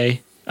did they?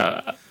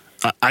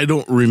 I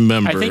don't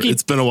remember. I think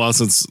It's been a while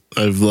since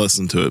I've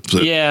listened to it.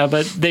 So. Yeah,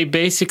 but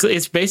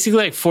it's basically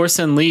like Force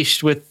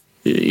Unleashed with,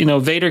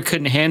 Vader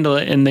couldn't handle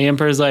it, and the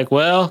Emperor's like,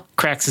 well,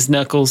 cracks his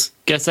knuckles.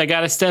 Guess I got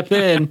to step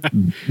in.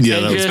 Yeah,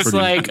 and that was just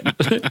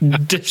pretty.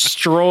 like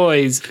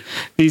destroys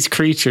these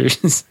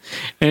creatures,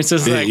 and it's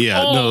just like,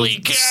 holy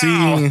cow!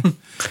 Seeing,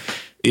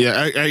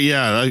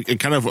 I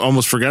kind of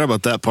almost forgot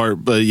about that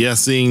part, but yeah,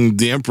 seeing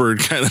the Emperor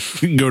kind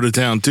of go to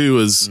town too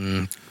was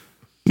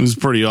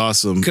pretty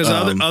awesome. Because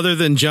other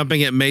than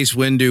jumping at Mace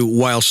Windu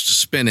whilst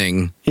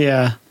spinning,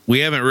 Yeah. we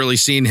haven't really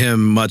seen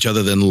him much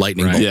other than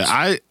lightning bolts.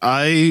 yeah,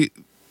 I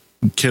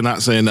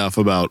cannot say enough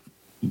about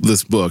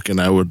this book, and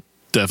I would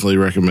definitely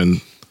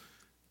recommend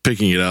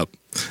picking it up.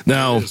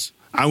 Now,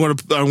 I'm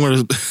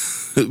gonna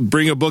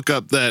bring a book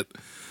up that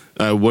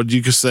what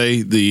did you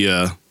say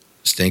the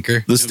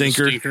Stinker. the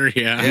stinker.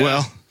 Yeah.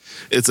 Well,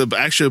 it's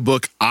actually a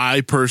book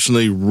I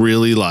personally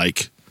really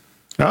like,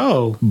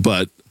 Oh.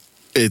 but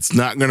it's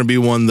not going to be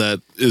one that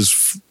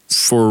is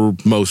for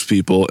most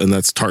people, and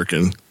that's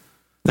Tarkin.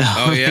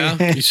 Oh,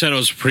 yeah? You said it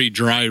was a pretty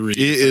dry read.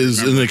 It is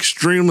an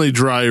extremely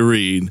dry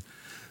read,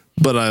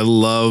 but I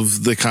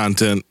love the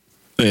content.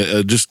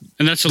 Just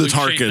And that's a the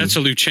Tarkin. That's a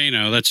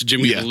Luceno. That's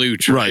Jimmy Yeah, the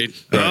Luch, right?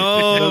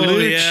 Oh,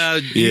 yeah.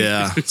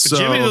 yeah. So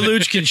Jimmy the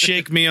Luch can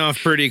shake me off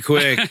pretty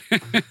quick.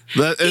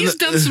 He's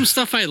done some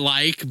stuff I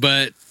like,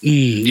 but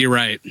you're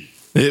right.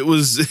 It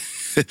was,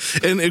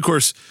 and of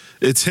course,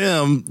 it's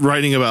him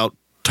writing about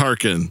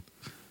Tarkin.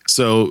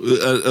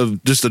 So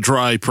just a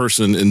dry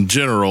person in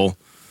general,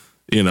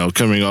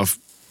 coming off,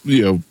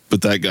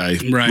 with that guy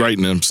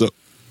writing him. So,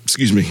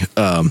 excuse me.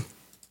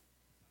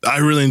 I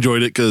really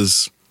enjoyed it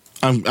because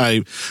I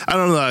don't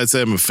know that I'd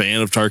say I'm a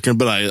fan of Tarkin,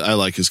 but I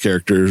like his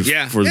character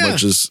for as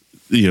much as,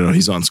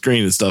 he's on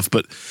screen and stuff.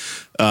 But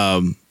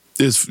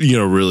it's,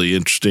 really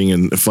interesting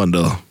and fun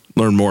to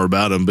learn more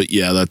about him. But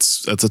yeah,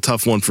 that's a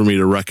tough one for me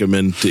to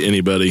recommend to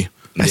anybody.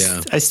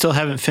 Yeah. I still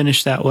haven't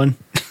finished that one.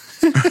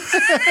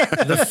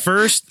 The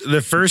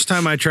first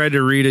time I tried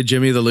to read a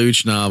Jimmy the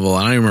Looch novel,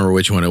 I don't even remember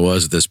which one it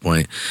was at this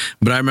point,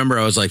 but I remember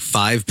I was like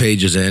 5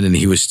 pages in and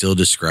he was still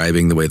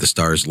describing the way the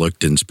stars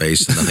looked in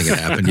space and nothing had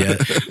happened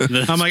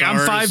yet. I'm like,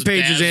 I'm 5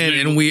 pages in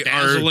and we are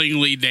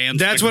dazzlingly dancing.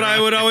 That's what I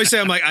would always say.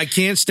 I'm like, I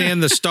can't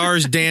stand the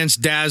stars dance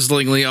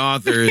dazzlingly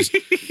authors.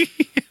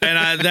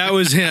 And that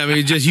was him.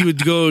 He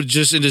would go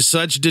just into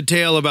such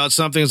detail about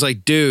something. It's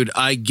like, dude,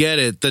 I get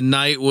it. The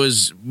night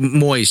was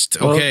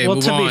moist. Okay, well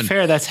move to on. be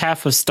fair, that's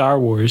half of Star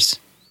Wars.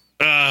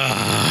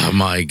 Oh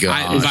my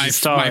god! My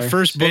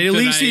first book. At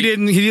least he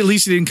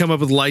didn't come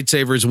up with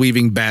lightsabers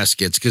weaving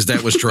baskets because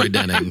that was Troy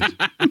Denning.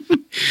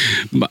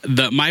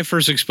 My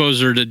first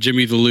exposure to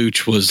Jimmy the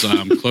Looch was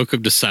Cloak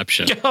of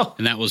Deception,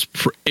 and that was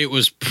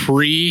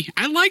pre.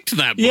 I liked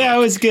that book. Yeah, it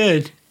was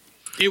good.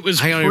 It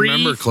was. I don't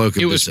remember Cloak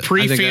of Deception. It was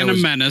pre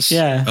Phantom Menace.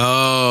 Yeah.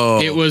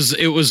 Oh, It was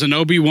an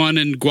Obi-Wan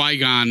and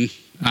Qui-Gon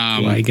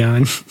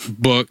Qui-Gon.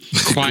 book.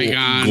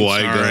 Qui-Gon.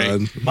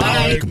 Qui-Gon.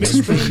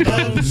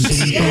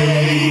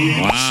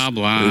 Blah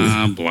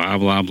blah blah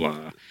blah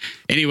blah.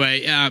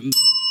 Anyway,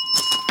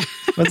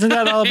 Wasn't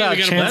that all Hey, about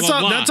we gotta Chancellor? blah,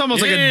 blah. that's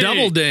almost like a Yay.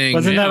 double ding.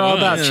 Wasn't that all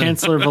about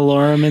Chancellor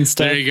Valorum and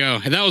stuff? there you go.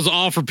 That was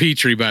all for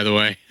Petrie, by the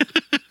way.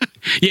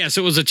 Yes,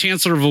 it was a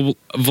Chancellor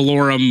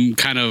Valorum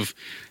kind of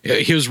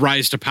his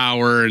rise to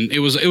power, and it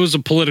was a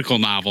political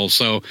novel.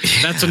 So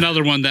that's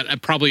another one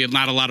that probably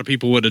not a lot of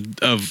people would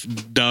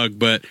have dug,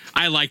 but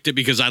I liked it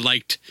because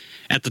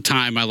at the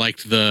time I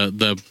liked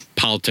the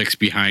politics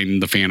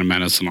behind the Phantom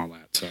Menace and all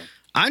that. So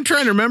I'm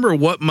trying to remember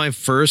what my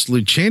first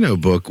Luceno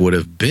book would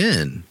have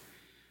been.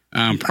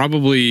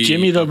 probably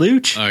Jimmy the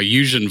Looch.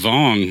 Eugene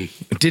Vong.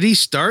 Did he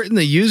start in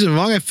the Yuuzhan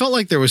Vong? I felt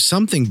like there was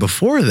something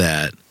before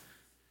that.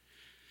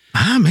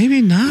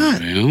 Maybe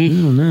not. Well,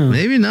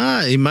 Maybe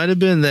not. He might have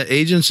been the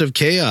Agents of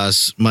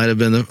Chaos. Might have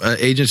been the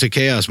Agents of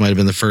Chaos. Might have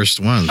been the first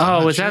one.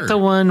 Oh, was that the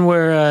one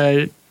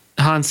where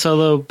Han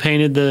Solo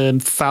painted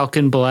the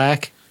Falcon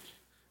black?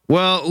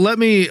 Well, let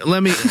me,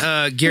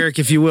 Garrick,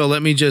 if you will,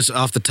 let me just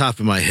off the top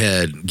of my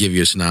head give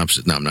you a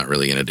synopsis. No, I'm not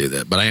really going to do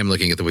that, but I am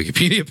looking at the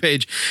Wikipedia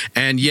page,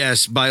 and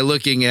yes, by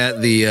looking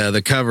at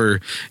the cover,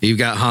 you've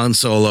got Han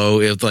Solo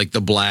with like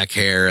the black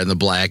hair and the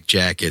black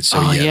jacket. So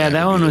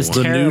that one was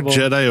The terrible. new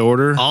Jedi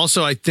Order.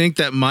 Also, I think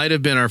that might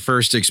have been our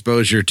first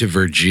exposure to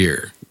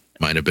Vergier.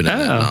 Might have been in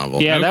that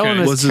novel. Yeah, that Okay. one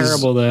was Was his-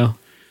 terrible though.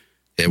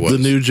 It was. The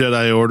new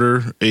Jedi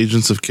Order,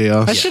 Agents of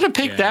Chaos. I should have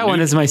picked that one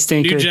as my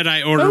stinker. New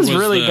Jedi Order that was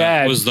really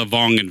bad. was the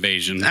Vong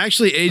invasion.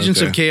 Actually, Agents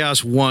of Okay.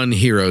 Chaos 1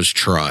 Heroes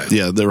Trial.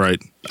 Yeah, they're right.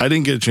 I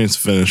didn't get a chance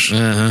to finish. We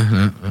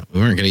weren't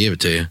going to give it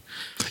to you.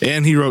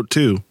 And he wrote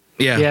 2.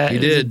 Yeah, yeah, he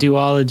it was a did.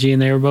 duology,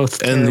 and they were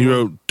both And he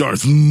terrible. wrote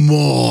Darth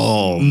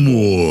Maul.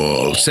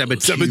 Whoa,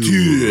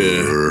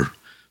 Saboteur.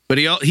 But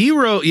he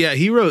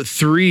wrote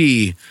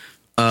 3.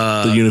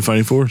 The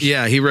Unifying Force.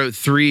 Yeah, he wrote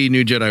 3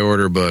 New Jedi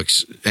Order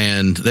books,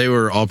 and they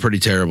were all pretty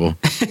terrible,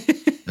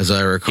 as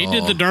I recall. He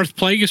did the Darth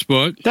Plagueis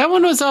book. That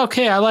one was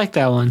okay. I like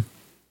that one.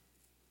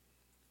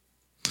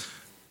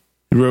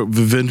 He wrote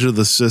Revenge of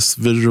the Sith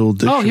Visual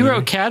Dictionary. Oh, he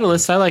wrote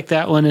Catalyst. I like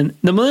that one. And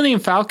the Millennium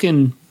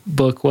Falcon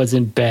book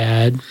wasn't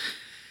bad.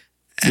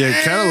 Yeah,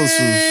 Catalyst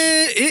was...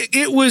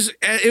 It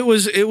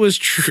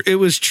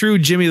was true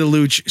Jimmy the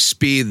Looch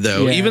speed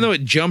though. Yeah. Even though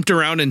it jumped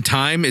around in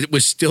time, it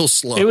was still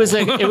slow. It was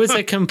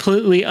a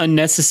completely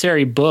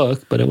unnecessary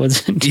book, but it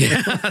wasn't.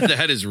 Yeah,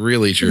 that is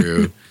really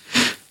true.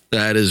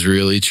 That is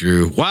really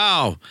true.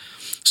 Wow.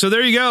 So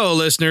there you go,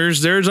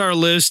 listeners. There's our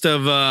list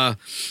of our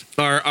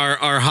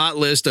hot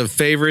list of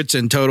favorites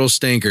and total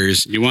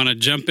stinkers. You want to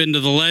jump into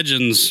the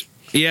legends?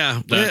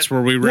 Yeah, That's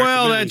where we Well,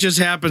 recommend. that just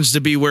happens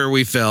to be where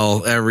we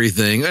fell.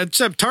 Everything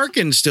except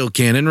Tarkin's still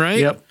canon, right?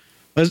 Yep.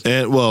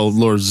 And, well,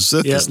 Lords of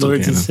Sith Yeah, is still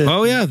Lords of canon. Sith.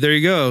 Oh yeah, there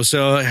you go.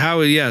 So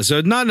so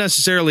not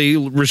necessarily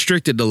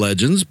restricted to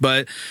legends,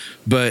 but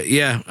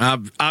yeah,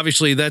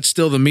 obviously that's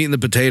still the meat and the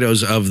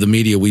potatoes of the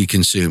media we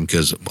consume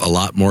because a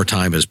lot more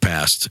time has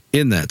passed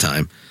in that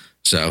time.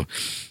 So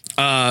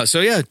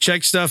yeah,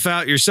 check stuff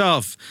out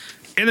yourself.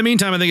 In the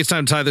meantime, I think it's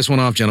time to tie this one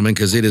off, gentlemen,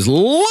 because it is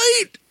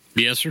late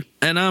Yes, sir.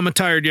 and I'm a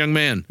tired young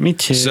man. Me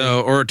too.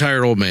 So or a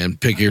tired old man.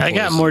 Pick your. I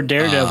got poison. more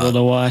Daredevil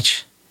to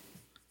watch.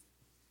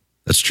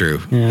 That's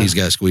true. Yeah. He's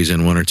got to squeeze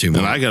in 1 or 2 more.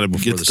 And I got to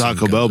before get the to sun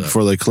Taco Bell comes up.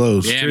 before they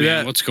close. Yeah, True man.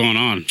 that. What's going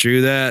on?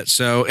 True that.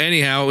 So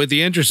anyhow, with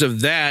the interest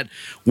of that,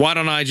 why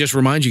don't I just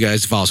remind you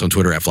guys to follow us on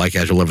Twitter at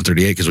FlyCasual1138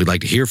 because we'd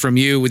like to hear from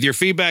you with your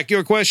feedback,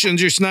 your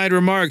questions, your snide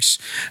remarks,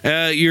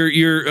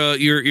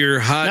 your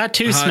hot. Not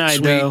too hot, snide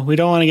sweet- though. We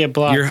don't want to get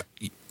blocked.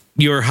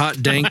 Your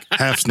hot dank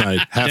Half snide.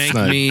 Half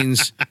dank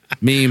snide.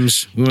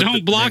 memes. We want the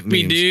Don't block dank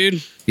me, memes.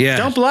 dude. Yeah.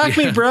 Don't block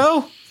me,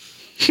 bro.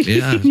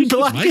 Yeah. You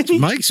blocking me?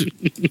 Mike's.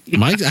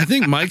 I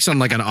think Mike's on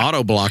like an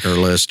auto blocker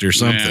list or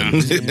something.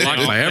 Yeah.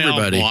 Blocked by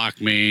everybody. Don't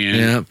block me.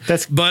 Yeah.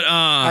 That's But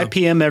I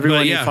PM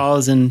everyone but yeah. he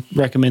follows and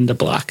recommend to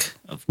block.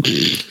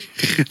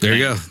 There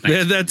you go.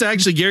 That's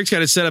actually Garrick's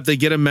got it set up. They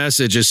get a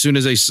message as soon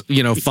as they,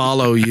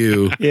 follow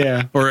you.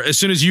 Yeah. Or as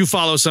soon as you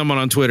follow someone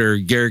on Twitter,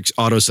 Garrick's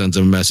auto sends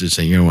them a message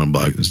saying, "You don't want to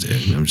block this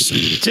dude." I'm just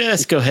saying.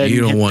 Just go ahead You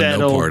and don't hit want that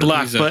no old part of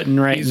block button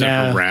right He's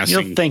now. a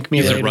harassing. You'll thank me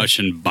He's later. a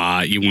Russian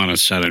bot. You want to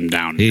shut him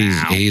down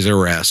now. He's a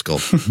rascal.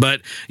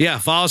 But yeah,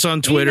 follow us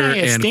on Twitter Ain't I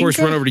a and of course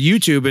stinker? run over to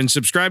YouTube and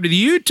subscribe to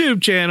the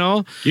YouTube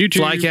channel, YouTube.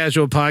 Fly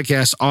Casual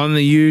Podcast on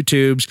the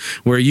YouTubes,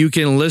 where you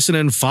can listen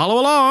and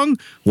follow along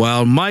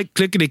while Mike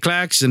clickety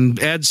clacks and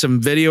adds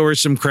some video or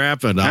some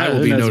crap, and I will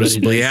who be knows what he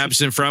noticeably does.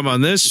 absent from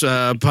on this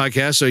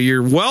podcast. So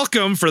you're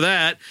welcome for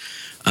that.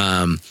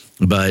 And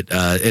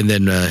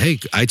then hey,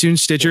 iTunes,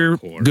 Stitcher,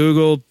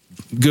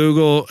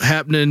 Google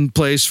happening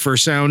place for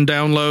sound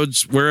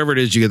downloads, wherever it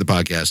is you get the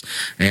podcast.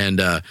 And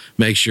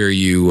make sure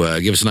you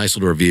give us a nice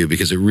little review,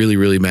 because it really,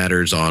 really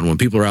matters on when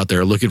people are out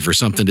there looking for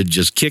something to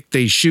just kick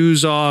their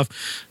shoes off,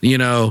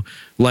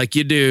 like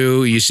you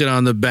do. You sit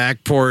on the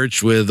back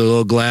porch with a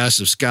little glass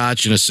of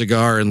scotch and a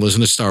cigar and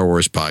listen to Star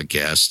Wars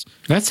podcasts.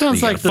 That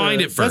sounds You like gotta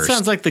find it first. That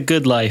sounds like the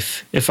good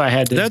life. If I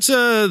had to, That's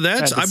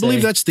to I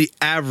believe say. that's the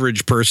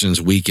average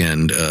person's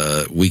weekend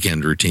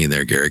routine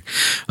there, Garrick.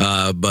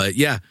 But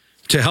yeah,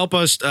 to help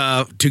us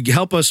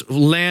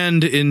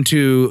land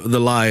into the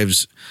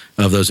lives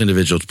of those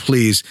individuals,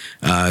 please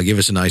give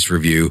us a nice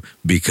review,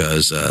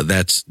 because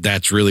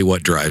that's really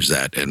what drives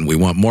that, and we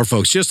want more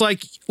folks just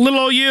like little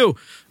old you.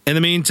 In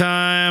the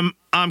meantime,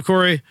 I'm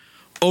Corey.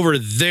 Over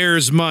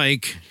there's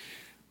Mike.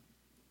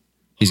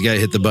 He's got to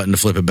hit the button to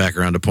flip it back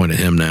around to point at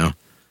him now.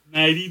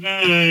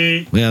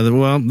 99. Yeah,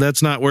 well,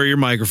 that's not where your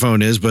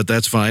microphone is, but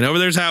that's fine. Over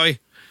there's Howie.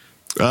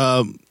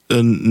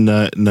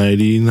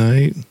 Nighty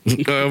night.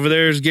 Over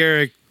there's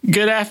Garrick.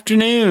 good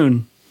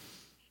afternoon.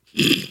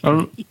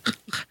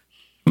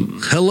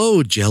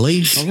 Hello,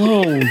 Jelly.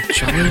 Hello,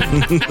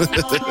 John.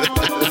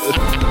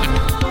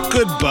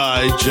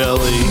 Goodbye,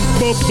 Jelly.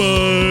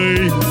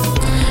 Bye-bye.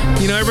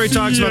 Everybody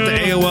talks about the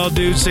AOL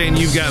dude saying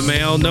you've got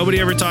mail. Nobody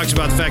ever talks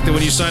about the fact that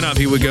when you sign up,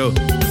 he would go,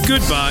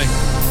 goodbye.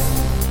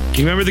 You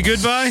remember the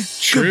goodbye?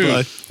 Goodbye.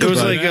 It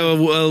was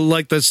Goodbye.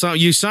 like the song.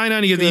 You sign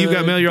on, you get the "You've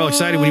Got Mail." You're all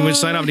excited when you went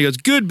to sign up, and he goes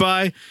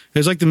 "Goodbye." It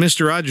was like the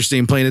Mr. Rogers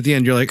theme playing at the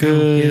end. You're like,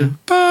 "Oh, yeah,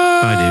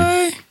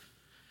 bye,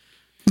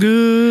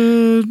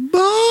 dude." Goodbye.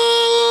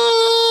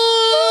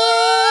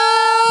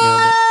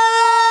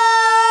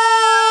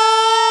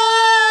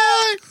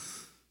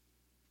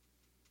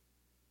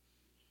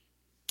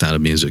 It's out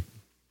of music.